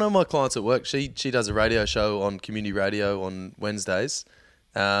 Yeah, one of my clients at work, she does a radio show on community radio on Wednesdays,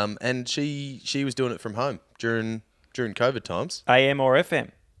 and she was doing it from home during COVID times. AM or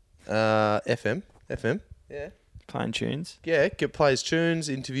FM, FM. Yeah. playing tunes. Yeah, plays tunes,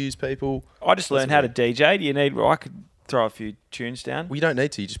 interviews people. I just learned how to DJ. Do you need? I could throw a few tunes down. Well, you don't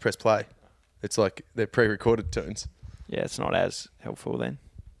need to. You just press play. It's like they're pre-recorded tunes. Yeah, it's not as helpful then.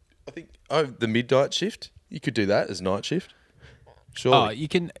 I think the midnight shift. You could do that as night shift. Oh, Surely. you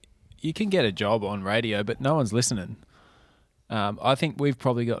can get a job on radio, but no one's listening. I think we've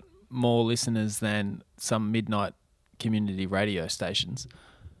probably got more listeners than some midnight community radio stations.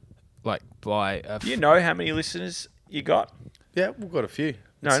 Like by Do you know how many listeners you got? Yeah, we've got a few.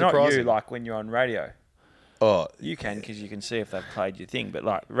 No, It's not you. surprising. Like when you're on radio, Oh, you can because you can see if they've played your thing. But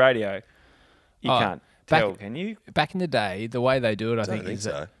like radio, you Oh, can't back- tell, can you? back in the day, the way they do it, I don't think, think is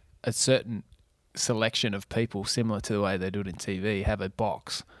so. a certain selection of people, similar to the way they do it in TV, have a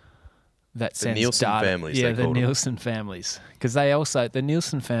box that sends Nielsen data. families, Yeah, they the called 'em. Nielsen families, because the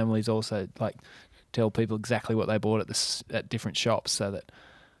Nielsen families also like tell people exactly what they bought at different shops, so that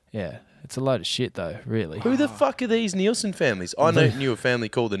it's a load of shit though, really. who the fuck are these Nielsen families? I knew a family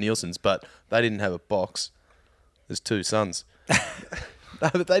called the Nielsens, but they didn't have a box. There's two sons. No,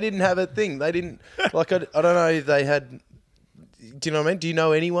 but they didn't have a thing. They didn't, like, I don't know if they had, do you know what I mean? Do you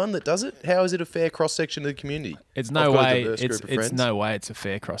know anyone that does it? How is it a fair cross-section of the community? It's I've no got a way. diverse It's group of friends. no way. It's a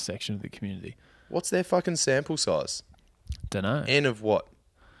fair cross section of the community. What's their fucking sample size? Don't know. N of what?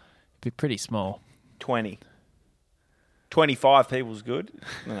 Be pretty small. 20. 25 people's good.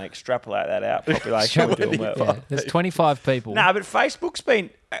 And they extrapolate that out. Population will do well. Yeah, there's 25 people. No, but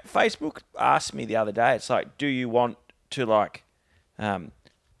Facebook asked me the other day, it's like, do you want to like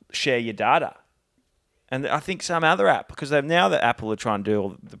share your data? And I think some other app, because now that Apple are trying to do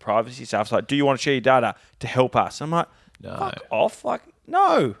all the privacy stuff, it's like, do you want to share your data to help us? I'm like, No. fuck off. Like,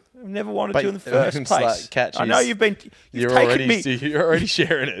 no, I've never wanted But to in the first it's place. like catch I know is- you've taken You're already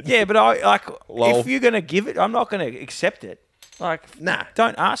sharing it. Yeah, but I like Lol. if you're gonna give it, I'm not gonna accept it. Like, Nah.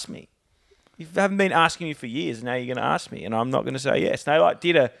 don't ask me. You haven't been asking me for years, and now you're gonna ask me, and I'm not gonna say yes.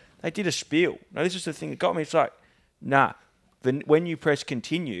 And they did a spiel. Now this is the thing that got me. It's like, nah. When you press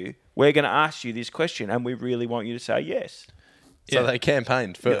continue, we're gonna ask you this question, and we really want you to say yes. So they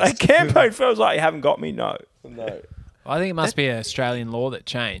campaigned first. They campaigned first. Like, you haven't got me. No. No. I think it must be an Australian law that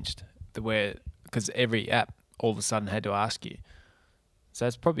changed, because every app all of a sudden had to ask you. So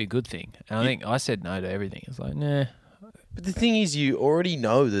it's probably a good thing. And I think I said no to everything. It's like, nah. But the thing is, you already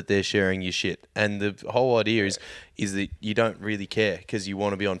know that they're sharing your shit, and the whole idea is that you don't really care because you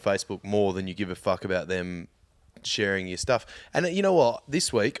want to be on Facebook more than you give a fuck about them sharing your stuff. And you know what?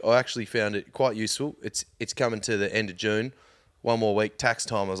 This week I actually found it quite useful. It's coming to the end of June. one more week, tax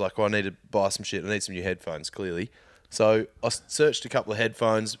time. I was like, well, I need to buy some shit. I need some new headphones, clearly. So I searched a couple of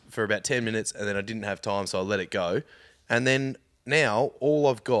headphones for about 10 minutes, and then I didn't have time, so I let it go. And then now all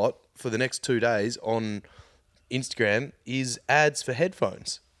I've got for the next 2 days on Instagram is ads for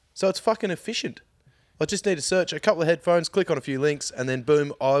headphones. So it's fucking efficient. I just need to search a couple of headphones, click on a few links, and then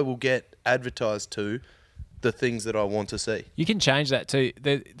boom, I will get advertised to the things that I want to see. You can change that too.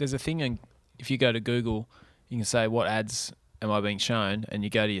 There's a thing, if you go to Google, you can say what ads am I being shown, and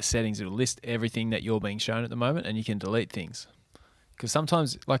you go to your settings, it'll list everything that you're being shown at the moment, and you can delete things. Because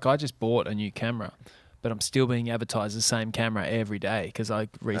sometimes, like I just bought a new camera, but I'm still being advertised the same camera every day because I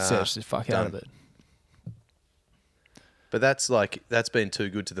researched the fuck out of it. But that's been too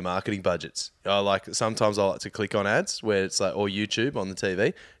good to the marketing budgets. Sometimes I like to click on ads where it's like, or YouTube on the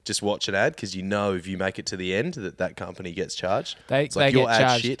TV, just watch an ad because you know if you make it to the end that company gets charged. It's like your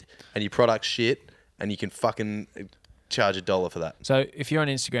ad shit and your product shit, and you can fucking charge $1 for that. So if you're on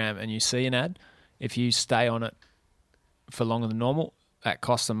Instagram and you see an ad, if you stay on it for longer than normal, that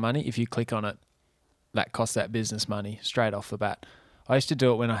costs them money. If you click on it, that costs that business money straight off the bat. I used to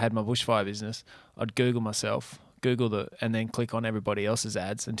do it when I had my bushfire business. I'd Google and then click on everybody else's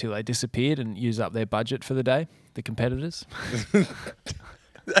ads until they disappeared and use up their budget for the day, the competitors.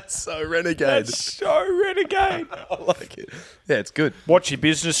 That's so renegade. I like it. Yeah, it's good. What's your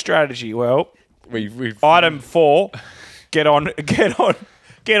business strategy? Well, We've item 4, get on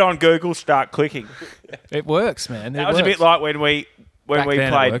Google, start clicking. It works, man. That was a bit like when we Back then it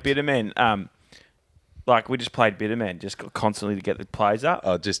played worked. Bittermen. Like we just played Bittermen, just constantly to get the plays up.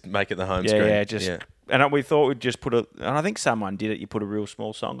 Oh, just make it the home screen. And we thought we'd just and I think someone did it. You put a real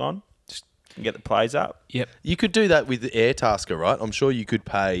small song on, just get the plays up. Yep. You could do that with the Airtasker, right? I'm sure you could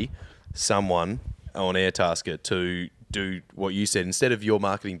pay someone on Airtasker to do what you said. Instead of your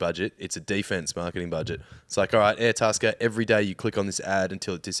marketing budget, it's a defense marketing budget. It's like, all right, Airtasker, every day you click on this ad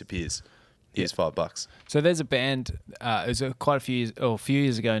until it disappears. Here's $5. So there's a band, it was a few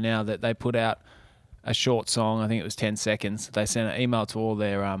years ago now, that they put out a short song. I think it was 10 seconds. They sent an email to all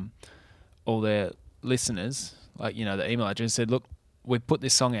their listeners, like, you know, the email address said, look, we put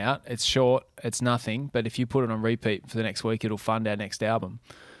this song out. It's short. It's nothing. But if you put it on repeat for the next week, it'll fund our next album.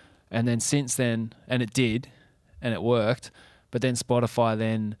 And then since then, and it did, and it worked, but then Spotify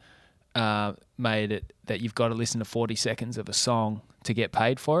then made it that you've got to listen to 40 seconds of a song to get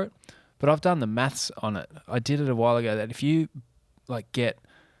paid for it. But I've done the maths on it. I did it a while ago that if you get,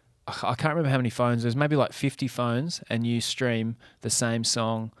 I can't remember how many phones, there's maybe like 50 phones, and you stream the same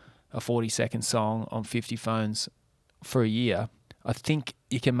song, a 40-second song on 50 phones for a year, I think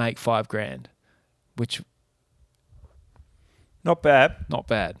you can make $5,000, which Not bad. not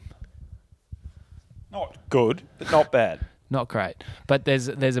bad. Not good, but not bad. Not great, but there's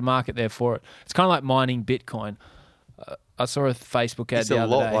a market there for it. It's kind of like mining Bitcoin. I saw a Facebook ad It's the a other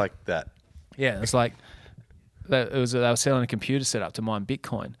lot day. like that. Yeah, it's like they were selling a computer setup to mine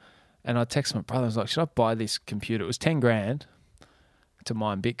Bitcoin, and I texted my brother. I was like, "Should I buy this computer?" It was $10,000 to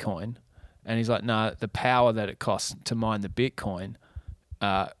mine Bitcoin, and he's like, "No, the power that it costs to mine the Bitcoin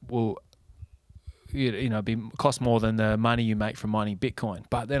will, cost more than the money you make from mining Bitcoin."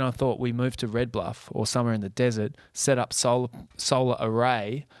 But then I thought we move to Red Bluff or somewhere in the desert, set up solar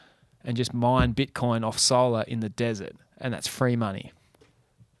array, and just mine Bitcoin off solar in the desert, and that's free money.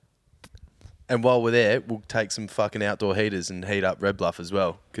 And while we're there, we'll take some fucking outdoor heaters and heat up Red Bluff as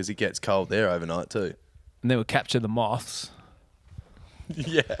well, because it gets cold there overnight too. And then we'll capture the moths.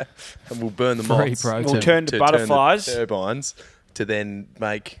 Yeah. And we'll burn the Free moths. protein. We'll turn to butterflies. Turn the turbines to then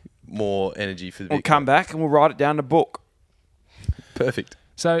make more energy for the We'll Bitcoin. come back and we'll write it down in a book. Perfect.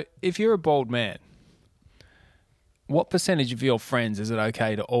 So if you're a bald man, what percentage of your friends is it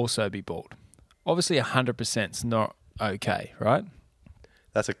okay to also be bald? Obviously 100% is not okay, right?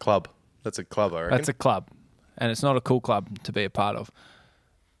 That's a club. That's a club, I reckon. That's a club, and it's not a cool club to be a part of.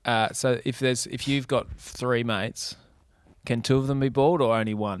 So if you've got 3 mates, can 2 of them be bald or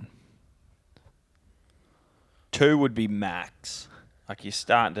only 1? 2 would be max. Like you're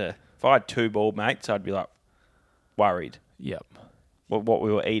starting to. If I had 2 bald mates, I'd be like worried. Yep. What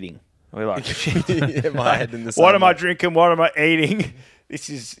we were eating. We're like, shit. Yeah, my head in the same What am I boat. drinking? What am I eating? This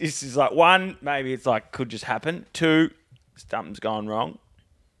is like 1. Maybe it's like could just happen. 2, something's gone wrong.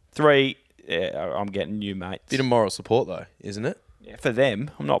 3, yeah, I'm getting new mates. Bit of moral support though, isn't it? Yeah, for them,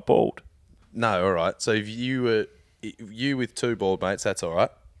 I'm not bald. No, all right. So if you with 2 bald mates, that's all right.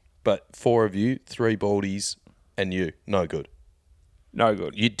 But 4 of you, 3 baldies, and you, no good. No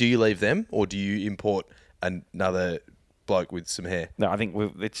good. Do you leave them, or do you import another bloke with some hair No, I think I've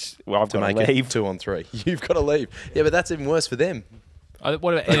to got make to leave. it 2 on 3? You've got to leave. Yeah, but that's even worse for them.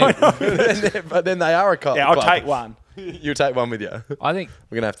 What about But then they are a club. Yeah, I'll take 1. You'll take one with you. I think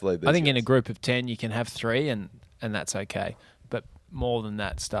We're gonna have to leave this. I think in a group of 10 you can have 3 and that's okay. But more than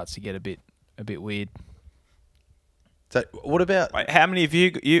that starts to get a bit weird. So what about? Wait, how many have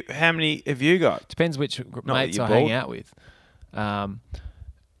you? How many have you got? Depends which that mates you're I hang bald. out with.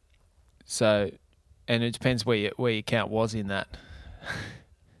 So, and it depends where your count was in that.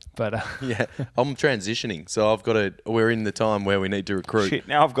 But Yeah, I'm transitioning, so we're in the time where we need to recruit Shit,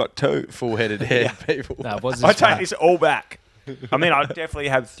 now I've got 2. full-headed head people. no, it was I take this all back. I mean, I definitely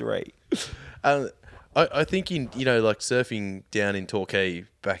have 3. I think like surfing down in Torquay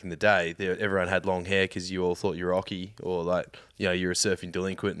back in the day, everyone had long hair because you all thought you were Rocky, or like you're a surfing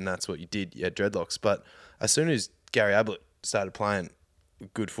delinquent and that's what you did. You had dreadlocks. But as soon as Gary Ablett started playing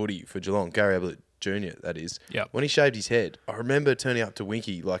good footy for Geelong, Gary Ablett Jr. that is, Yep. when he shaved his head, I remember turning up to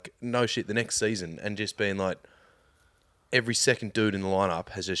Winky like no shit the next season and just being like, every second dude in the lineup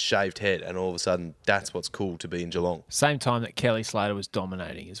has just shaved head, and all of a sudden that's what's cool to be in Geelong. same time that Kelly Slater was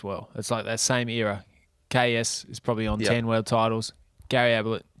dominating as well. It's like that same era. KS is probably on Yep. 10 world titles. Gary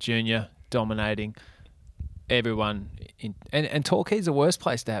Ablett Jr. dominating. Everyone in and Torquay's the worst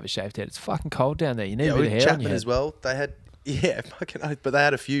place to have a shaved head. It's fucking cold down there. You need a bit of with hair on Chapman your head. as well. They had fucking oath, but they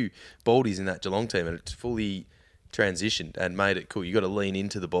had a few baldies in that Geelong team, and it's fully transitioned and made it cool. You got to lean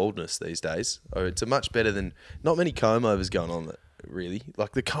into the baldness these days. Or it's a much better than not many comb overs going on. Really,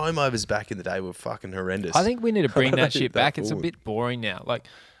 like the comb overs back in the day were fucking horrendous. I think we need to bring that They shit did that back. It's a forward. bit boring now. Like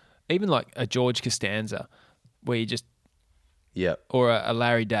even like a George Costanza, where you just Yeah, or a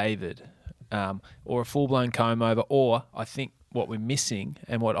Larry David, or a full blown comb over, or I think what we're missing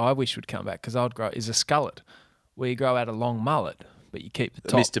and what I wish would come back because I'd grow is a skullet, where you grow out a long mullet but you keep the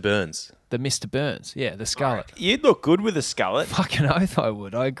top. Mr. Burns. The Mr. Burns, yeah, the skullet. You'd look good with a skullet. Fucking oath, I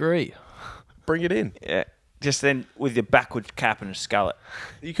would. I agree. Bring it in. Yeah. Just then with your backwards cap and a skullet.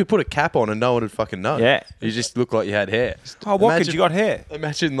 You could put a cap on and no one would fucking know. Yeah. You just look like you had hair. Oh, what? Because you got hair.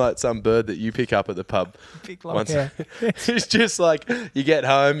 Imagine like some bird that you pick up at the pub. Big long hair. It's just like you get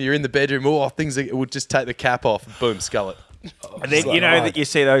home, you're in the bedroom, things that would just take the cap off, boom, skullet. And then, you know that you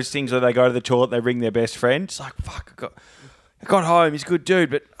see those things where they go to the toilet, they ring their best friend. It's like, fuck, I got home, he's a good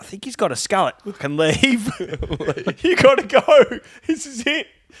dude, but I think he's got a skullet. Can leave. You got to go. This is it.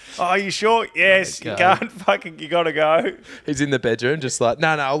 Oh, are you sure? Yes, you Gotta go. can't fucking, you got to go. He's in the bedroom, just like, no,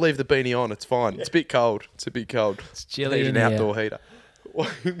 I'll leave the beanie on. It's fine. It's a bit cold. It's a bit cold. It's chilly Need in an here. outdoor heater.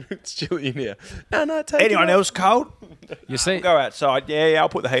 It's chilly in here. No, take Anyone it off. else cold? You see, Go outside. Yeah, I'll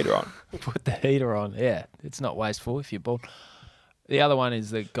put the heater on. put the heater on. Yeah, it's not wasteful if you're bald. The other one is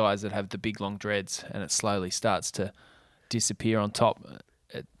the guys that have the big long dreads and it slowly starts to disappear on top.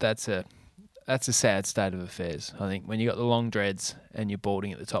 That's a sad state of affairs. I think when you got the long dreads and you're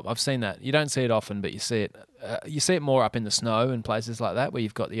balding at the top. I've seen that. You don't see it often, but you see it. You see it more up in the snow and places like that where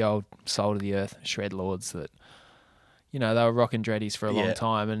you've got the old soul of the earth shred lords that, you know, they were rocking dreadies for a long Yeah.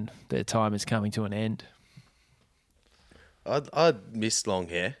 time and their time is coming to an end. I missed long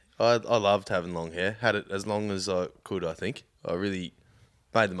hair. I loved having long hair. Had it as long as I could, I think. I really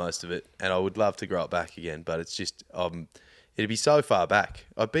made the most of it, and I would love to grow it back again, but it's just it'd be so far back.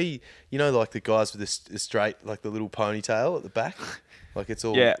 I'd be, like the guys with the straight, like the little ponytail at the back. Like it's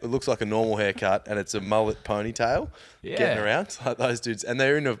all, Yeah. it looks like a normal haircut, and it's a mullet ponytail getting Yeah. around like those dudes. And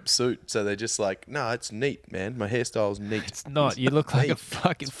they're in a suit, so they're just like, no, it's neat, man. My hairstyle's neat. It's not. You look like a neat.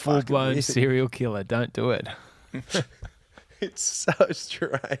 fucking It's fucking full-blown weird. serial killer. Don't do it. It's so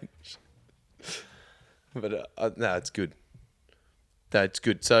strange. But no, it's good. No, it's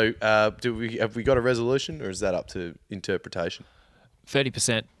good. So, have we got a resolution, or is that up to interpretation?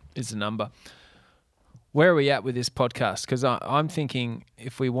 30% is the number. Where are we at with this podcast? Because I'm thinking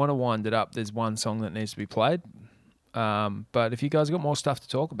if we want to wind it up, there's one song that needs to be played. But if you guys got more stuff to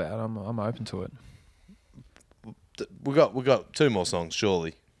talk about, I'm open to it. We got 2 more songs,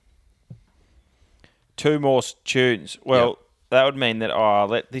 surely. 2 more tunes. Well, that would mean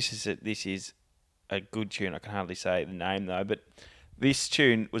that this is a good tune. I can hardly say the name though, but this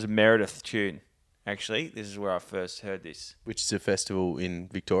tune was a Meredith tune. Actually, this is where I first heard this, Which is a festival in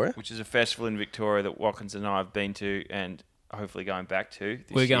Victoria. which is a festival in Victoria that Watkins and I have been to, and hopefully going back to.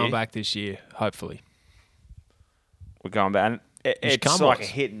 We're going year. back this year, hopefully. We're going back. And You should it's come, like boys.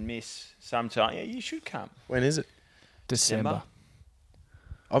 a hit and miss sometimes. Yeah, you should come. When is it? December.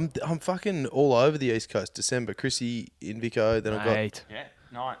 I'm fucking all over the East Coast. December, Chrissy in Vico. Then I've got Mate. Yeah,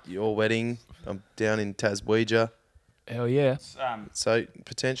 night. your wedding. I'm down in Taswegia. Hell yeah. So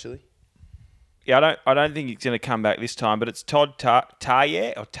potentially. Yeah, I don't think it's going to come back this time, but it's Todd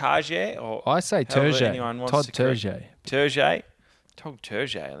Tarje or Tarje or I say however Turget. anyone wants Todd to correct- Turget. Turget. Todd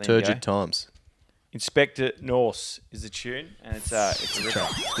Turget. There you go. Turgid times. Inspector Norse is the tune, and it's a ripper.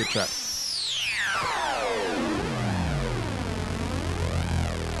 Good track.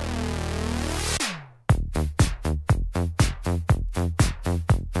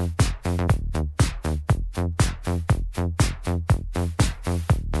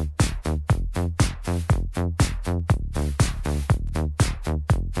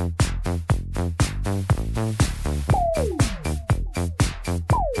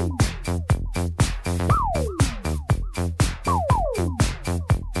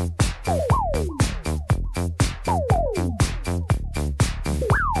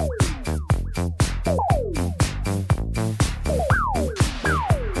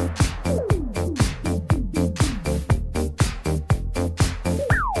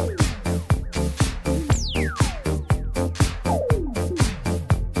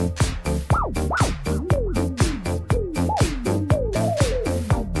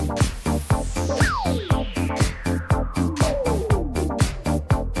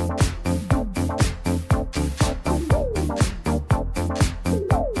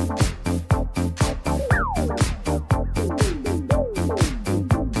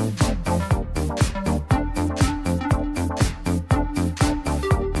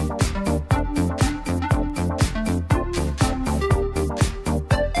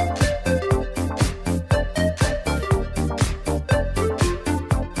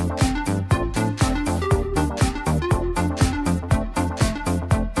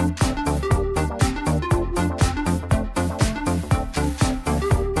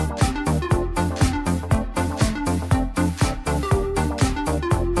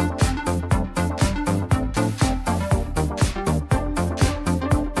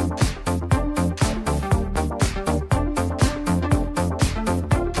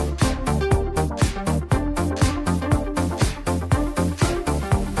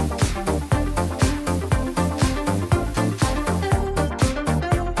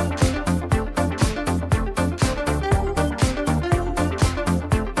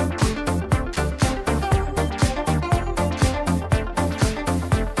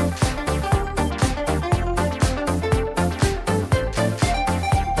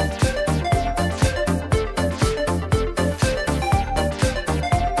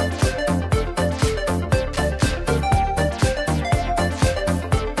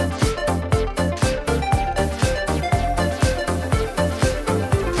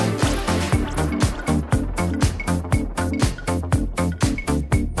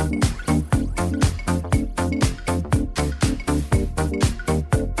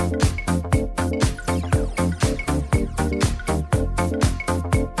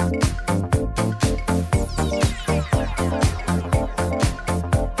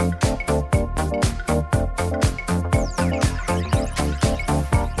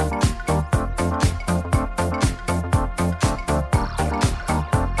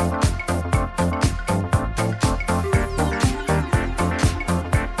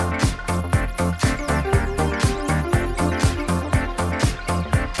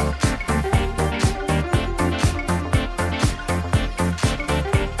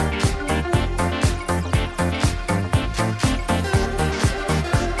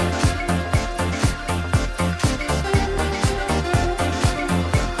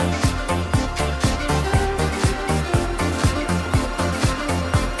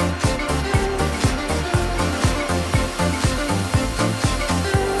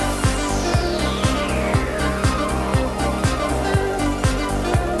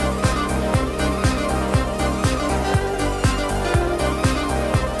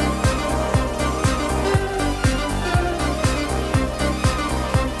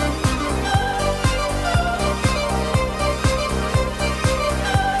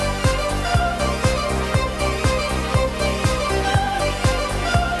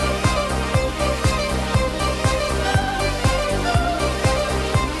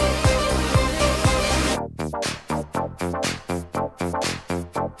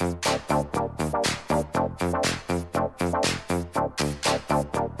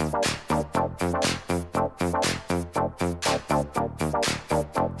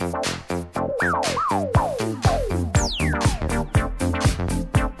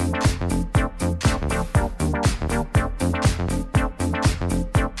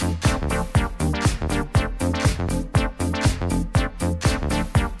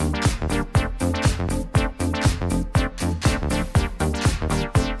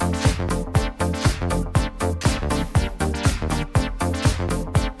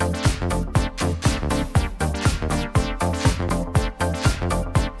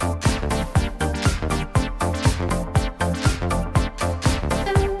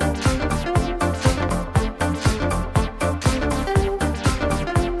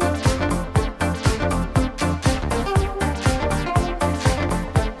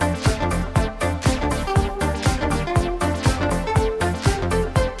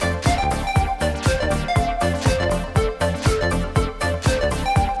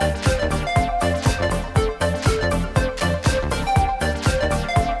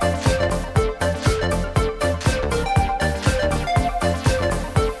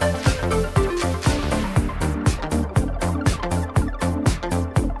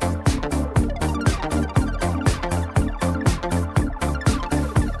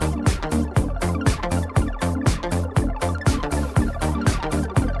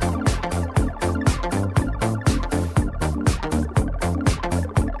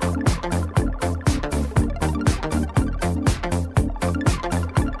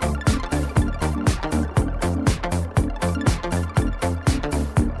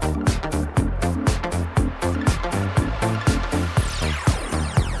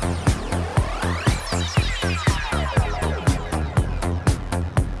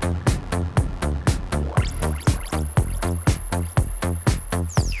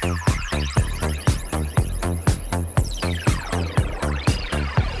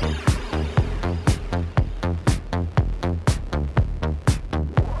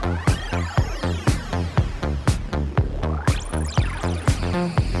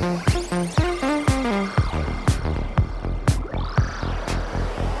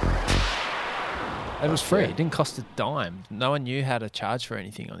 was free. It didn't cost a dime. No one knew how to charge for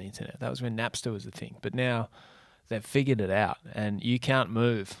anything on the internet. That was when Napster was a thing. But now they've figured it out, and you can't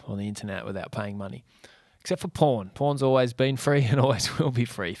move on the internet without paying money, except for porn. Porn's always been free and always will be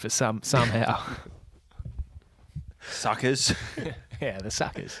free for somehow. Suckers. Yeah, the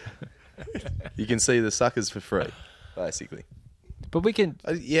suckers. You can see the suckers for free, basically. But we can.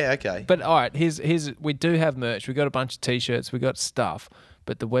 Yeah, okay. But all right, here's we do have merch. We got a bunch of t-shirts. We got stuff,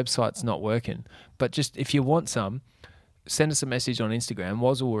 but the website's not working. But just if you want some, send us a message on Instagram.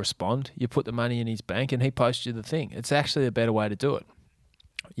 Woz will respond. You put the money in his bank, and he posts you the thing. It's actually a better way to do it.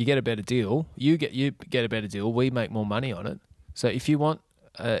 You get a better deal. You get a better deal. We make more money on it. So if you want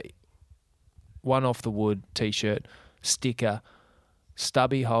a one off the wood t-shirt, sticker,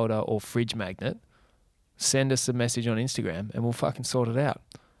 stubby holder, or fridge magnet, send us a message on Instagram and we'll fucking sort it out.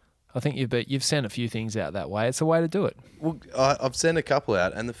 I think you've sent a few things out that way. It's a way to do it. Well, I've sent a couple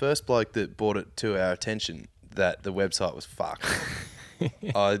out, and the first bloke that brought it to our attention that the website was fucked.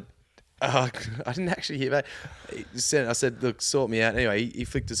 I didn't actually hear back. I said, look, sort me out. Anyway, he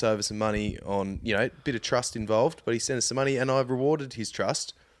flicked us over some money on, a bit of trust involved, but he sent us some money, and I've rewarded his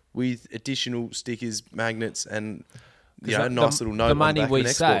trust with additional stickers, magnets, and a nice little note the on money the back we of an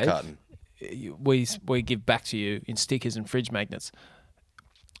export save, carton. we give back to you in stickers and fridge magnets.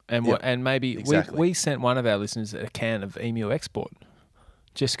 And Yep, and maybe exactly. we sent one of our listeners a can of Emu Export,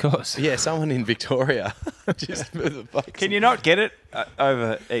 just cause. Yeah, someone in Victoria. Just for the fucks. Can you not get it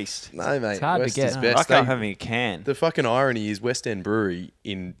over east? No, mate. It's hard to West get. is No, best. Like I'm They- having a can. The fucking irony is West End Brewery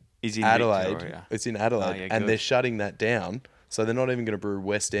Is in Adelaide. Victoria. It's in Adelaide, Oh, yeah, and good. they're shutting that down. So they're not even going to brew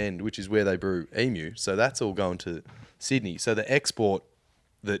West End, which is where they brew Emu. So that's all going to Sydney. So the export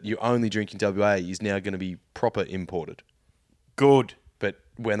that you only drink in WA is now going to be proper imported. Good. But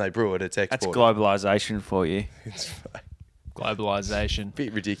when they brew it, it's That's exported. globalisation for you. It's a Globalisation,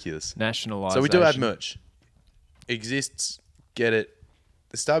 bit ridiculous. nationalisation. So we do have merch. Exists. Get it.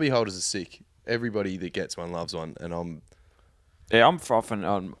 The stubby holders are sick. Everybody that gets one loves one, and I'm frothing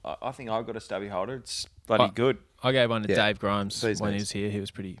on. I think I've got a stubby holder. It's bloody Oh. good. I gave one to Yeah. Dave Grimes Please, when he mates. was here. He was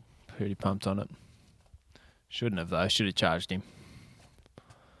pretty pumped on it. Shouldn't have though. Should have charged him.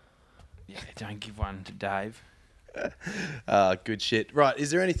 Yeah, don't give one to Dave. good shit. Right,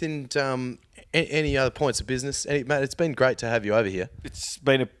 is there anything, any other points of business? Matt, it's been great to have you over here. It's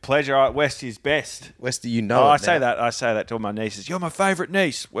been a pleasure. West is best. Westy, you know I it say now. that. I say that to all my nieces. You're my favourite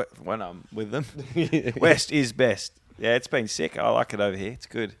niece when I'm with them. West is best. Yeah, it's been sick. I like it over here. It's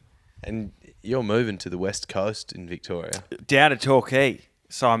good. And you're moving to the West Coast in Victoria. Down to Torquay.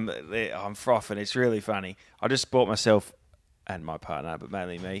 So I'm frothing. It's really funny. I just bought myself and my partner, but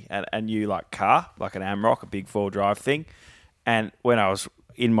mainly me, a new car, like an Amrock, a big 4-drive thing. And when I was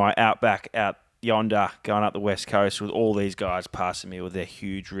in my outback out yonder, going up the West Coast with all these guys passing me with their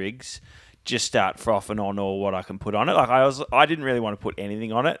huge rigs, just start frothing on all what I can put on it. Like I didn't really want to put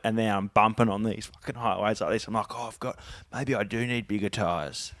anything on it, and now I'm bumping on these fucking highways like this. I'm like, maybe I do need bigger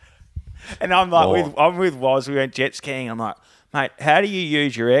tyres. And I'm like, I'm with Woz. We went jet skiing. I'm like, mate, how do you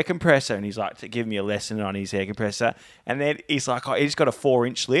use your air compressor? And he's like, to give me a lesson on his air compressor. And then he's like, he's got a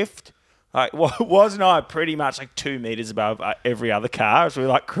 4-inch lift. Like, Woz and I are pretty much like 2 meters above every other car as we're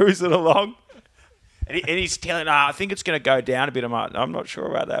like cruising along. And he's telling, I think it's going to go down a bit. I'm like, I'm not sure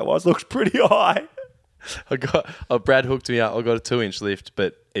about that. Woz looks pretty high. Brad hooked me up. I got a 2-inch lift,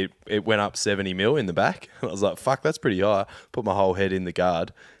 but it went up 70 mil in the back. I was like, fuck, that's pretty high. Put my whole head in the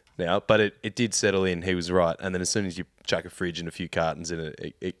guard now, but it did settle in. He was right. And then as soon as you chuck a fridge and a few cartons in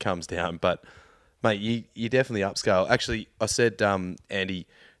it, it comes down. But mate, you definitely upscale. Actually, I said, Andy,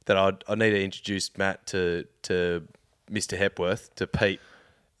 that I need to introduce Matt to Mr. Hepworth, to Pete,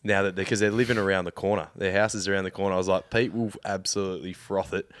 now that because they're living around the corner. Their house is around the corner. I was like, Pete will absolutely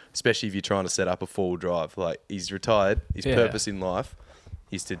froth it, especially if you're trying to set up a 4-wheel drive. Like, he's retired. His purpose in life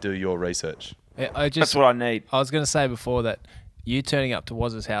is to do your research. Yeah, That's what I need. I was going to say before that you turning up to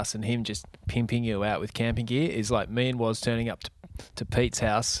Woz's house and him just pimping you out with camping gear is like me and Woz turning up to Pete's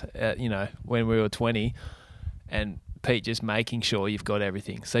house, when we were 20, and Pete just making sure you've got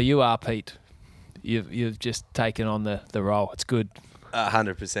everything. So you are Pete. You've just taken on the role. It's good.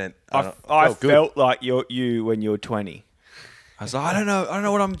 100%. I felt like you when you were 20. I was like, I don't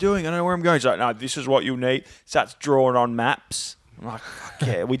know what I'm doing. I don't know where I'm going. He's like, no, this is what you'll need. Starts drawing on maps. I'm like, fuck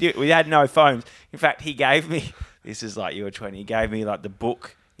yeah. We had no phones. In fact, he gave me, this is like you were 20, he gave me like the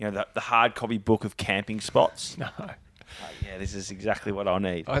book, the hard copy book of camping spots. No. Like, yeah, this is exactly what I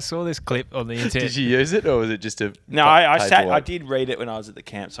need. I saw this clip on the internet. Did you use it, or was it just a No, I paperweight? did read it when I was at the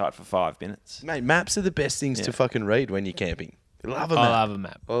campsite for 5 minutes. Mate, maps are the best things to fucking read when you're camping. Love a map. I love a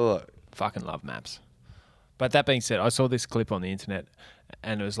map. Oh, Fucking love maps. But that being said, I saw this clip on the internet,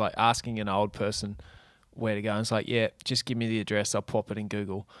 and it was like asking an old person where to go. And it's like, yeah, just give me the address. I'll pop it in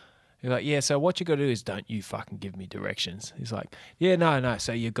Google. You're like, yeah, so what you got to do is don't you fucking give me directions. He's like, yeah, no.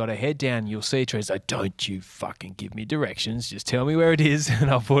 So you got to head down. You'll see a tree. He's like, don't you fucking give me directions. Just tell me where it is and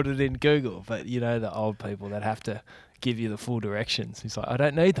I'll put it in Google. But, you know, the old people that have to give you the full directions. He's like, I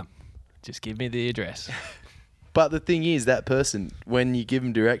don't need them. Just give me the address. But the thing is, that person, when you give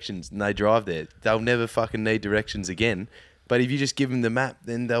them directions and they drive there, they'll never fucking need directions again. But if you just give them the map,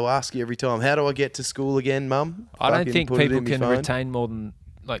 then they'll ask you every time, how do I get to school again, Mum? I don't Fucking think put it people in my can phone. retain more than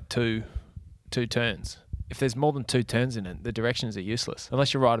like two turns. If there's more than 2 turns in it, the directions are useless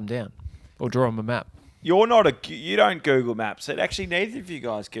unless you write them down or draw them a map. You don't Google Maps. It actually neither of you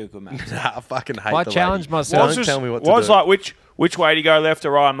guys Google Maps. Nah, I fucking hate I the challenge lady. myself. Don't tell me what to What's do. like, which way do you go, left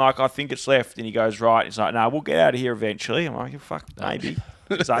or right? I'm like, I think it's left. And he goes right. He's like, no, we'll get out of here eventually. I'm like, fuck, maybe.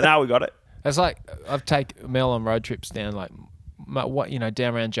 He's like, no, we got it. It's like I've taken Mel on road trips down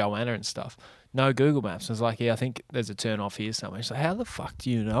down around Joanna and stuff. No Google Maps. I was like, yeah, I think there's a turn off here somewhere. She's like, how the fuck do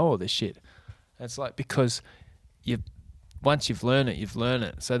you know all this shit? And it's like, because once you've learned it, you've learned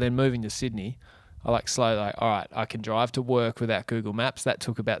it. So then moving to Sydney, I all right, I can drive to work without Google Maps. That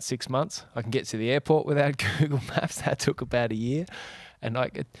took about 6 months. I can get to the airport without Google Maps. That took about a year. And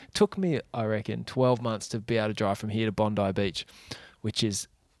it took me, I reckon, 12 months to be able to drive from here to Bondi Beach, which is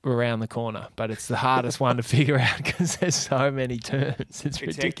around the corner. But it's the hardest one to figure out because there's so many turns. It's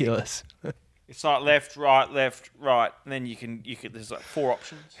ridiculous. It's like left, right, and then you can. There's like 4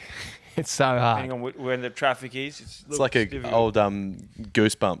 options It's so hard. depending on when the traffic is. It's like a difficult. old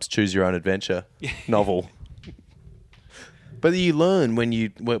Goosebumps, Choose Your Own Adventure novel. But you learn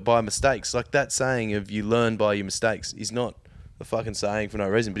by mistakes. Like that saying of you learn by your mistakes is not a fucking saying for no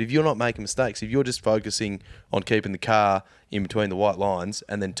reason. But if you're not making mistakes, if you're just focusing on keeping the car in between the white lines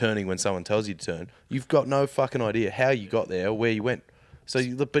and then turning when someone tells you to turn, you've got no fucking idea how you got there or where you went. So,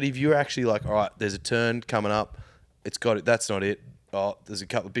 but if you're actually like, all right, there's a turn coming up, it's got it. That's not it. Oh, there's a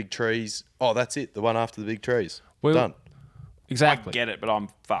couple of big trees. Oh, that's it. The one after the big trees. Done. Exactly. I get it, but I'm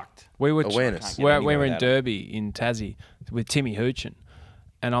fucked. We were Awareness. We were anywhere in without Derby in Tassie with Timmy Hoochin,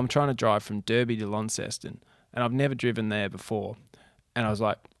 and I'm trying to drive from Derby to Launceston, and I've never driven there before, and I was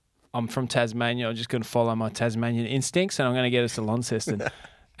like, I'm from Tasmania. I'm just going to follow my Tasmanian instincts, and I'm going to get us to Launceston.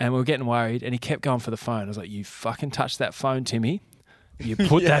 And we were getting worried, and he kept going for the phone. I was like, you fucking touch that phone, Timmy. You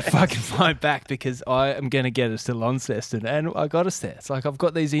put that fucking phone back because I am going to get us to Launceston. And I got us there. It's like I've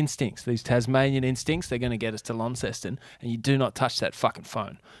got these instincts, these Tasmanian instincts. They're going to get us to Launceston. And you do not touch that fucking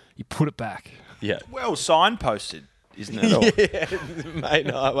phone. You put it back. Yeah. Well signposted, isn't it? All? Yeah, mate,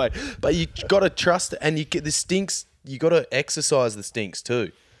 no way. But you got to trust it, and you get the stinks. You got to exercise the stinks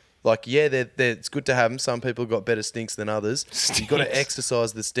too. Like, yeah, it's good to have them. Some people got better stinks than others. You got to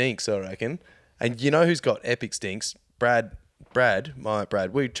exercise the stinks, I reckon. And you know who's got epic stinks? Brad.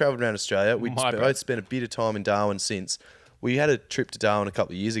 We travelled around Australia. We both spent a bit of time in Darwin since. We had a trip to Darwin a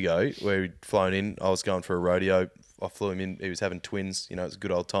couple of years ago where we'd flown in. I was going for a rodeo. I flew him in. He was having twins. You know, it was a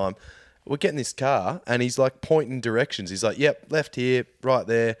good old time. We're getting this car, and he's like pointing directions. He's like, yep, left here, right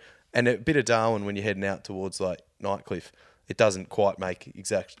there. And a bit of Darwin when you're heading out towards like Nightcliff. It doesn't quite make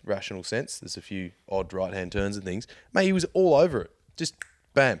exact rational sense. There's a few odd right-hand turns and things. Mate, he was all over it. Just,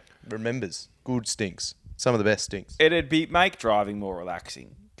 bam, remembers. Good stinks. Some of the best stinks. It'd make driving more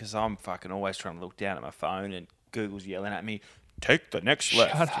relaxing because I'm fucking always trying to look down at my phone and Google's yelling at me, take the next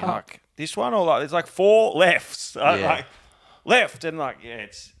left. Shut And up. like, this one or like, there's like 4 lefts. Yeah. Like, left and like, yeah,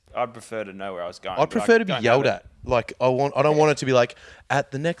 I'd prefer to know where I was going. I'd but I prefer to be don't yelled have it. at. Like, I don't want it to be like, at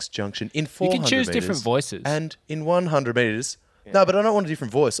the next junction in 400 You can choose meters different voices. And in 100 metres. No, but I don't want a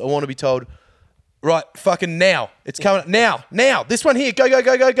different voice. I want to be told, right, fucking now. It's coming up. Now. This one here. Go.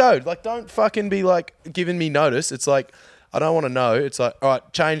 Like, don't fucking be like giving me notice. It's like, I don't want to know. It's like, all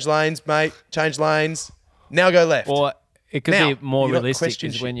right, change lanes, mate. Change lanes. Now go left. Or it could Now, be more you're not realistic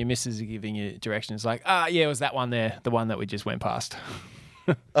questioning is when your missus are giving you directions like, yeah, it was that one there, the one that we just went past.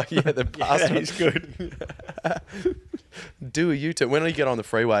 Oh, yeah, the past That one's is good. Do a U-turn. When you get on the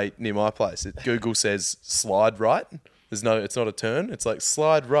freeway near my place, Google says slide right. It's not a turn. It's like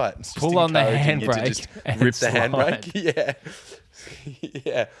slide right. It's just Pull on the encouraging you to handbrake just and rip the handbrake. slide. Yeah.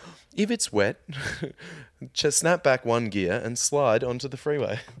 Yeah. If it's wet, just snap back one gear and slide onto the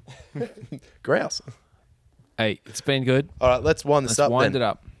freeway. Grouse. Hey, it's been good. All right, let's wind this Let's up wind then. it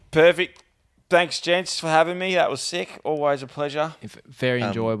up. Perfect. Thanks, gents, for having me. That was sick. Always a pleasure. Very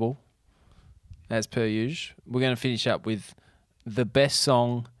enjoyable, as per usual. We're going to finish up with the best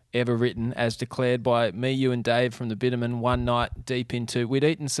song ever written, as declared by me, you, and Dave from the Bitterman one night deep into. We'd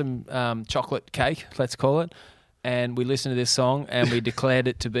eaten some chocolate cake, let's call it, and we listened to this song and we declared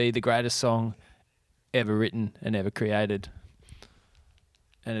it to be the greatest song ever written and ever created.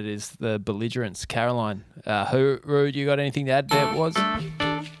 and it is the belligerents. Caroline, Hooroo, you got anything to add there, Was?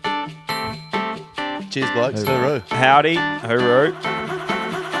 Cheers, blokes. Hooroo. Howdy, hooroo.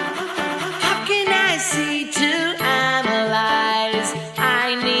 How can I say to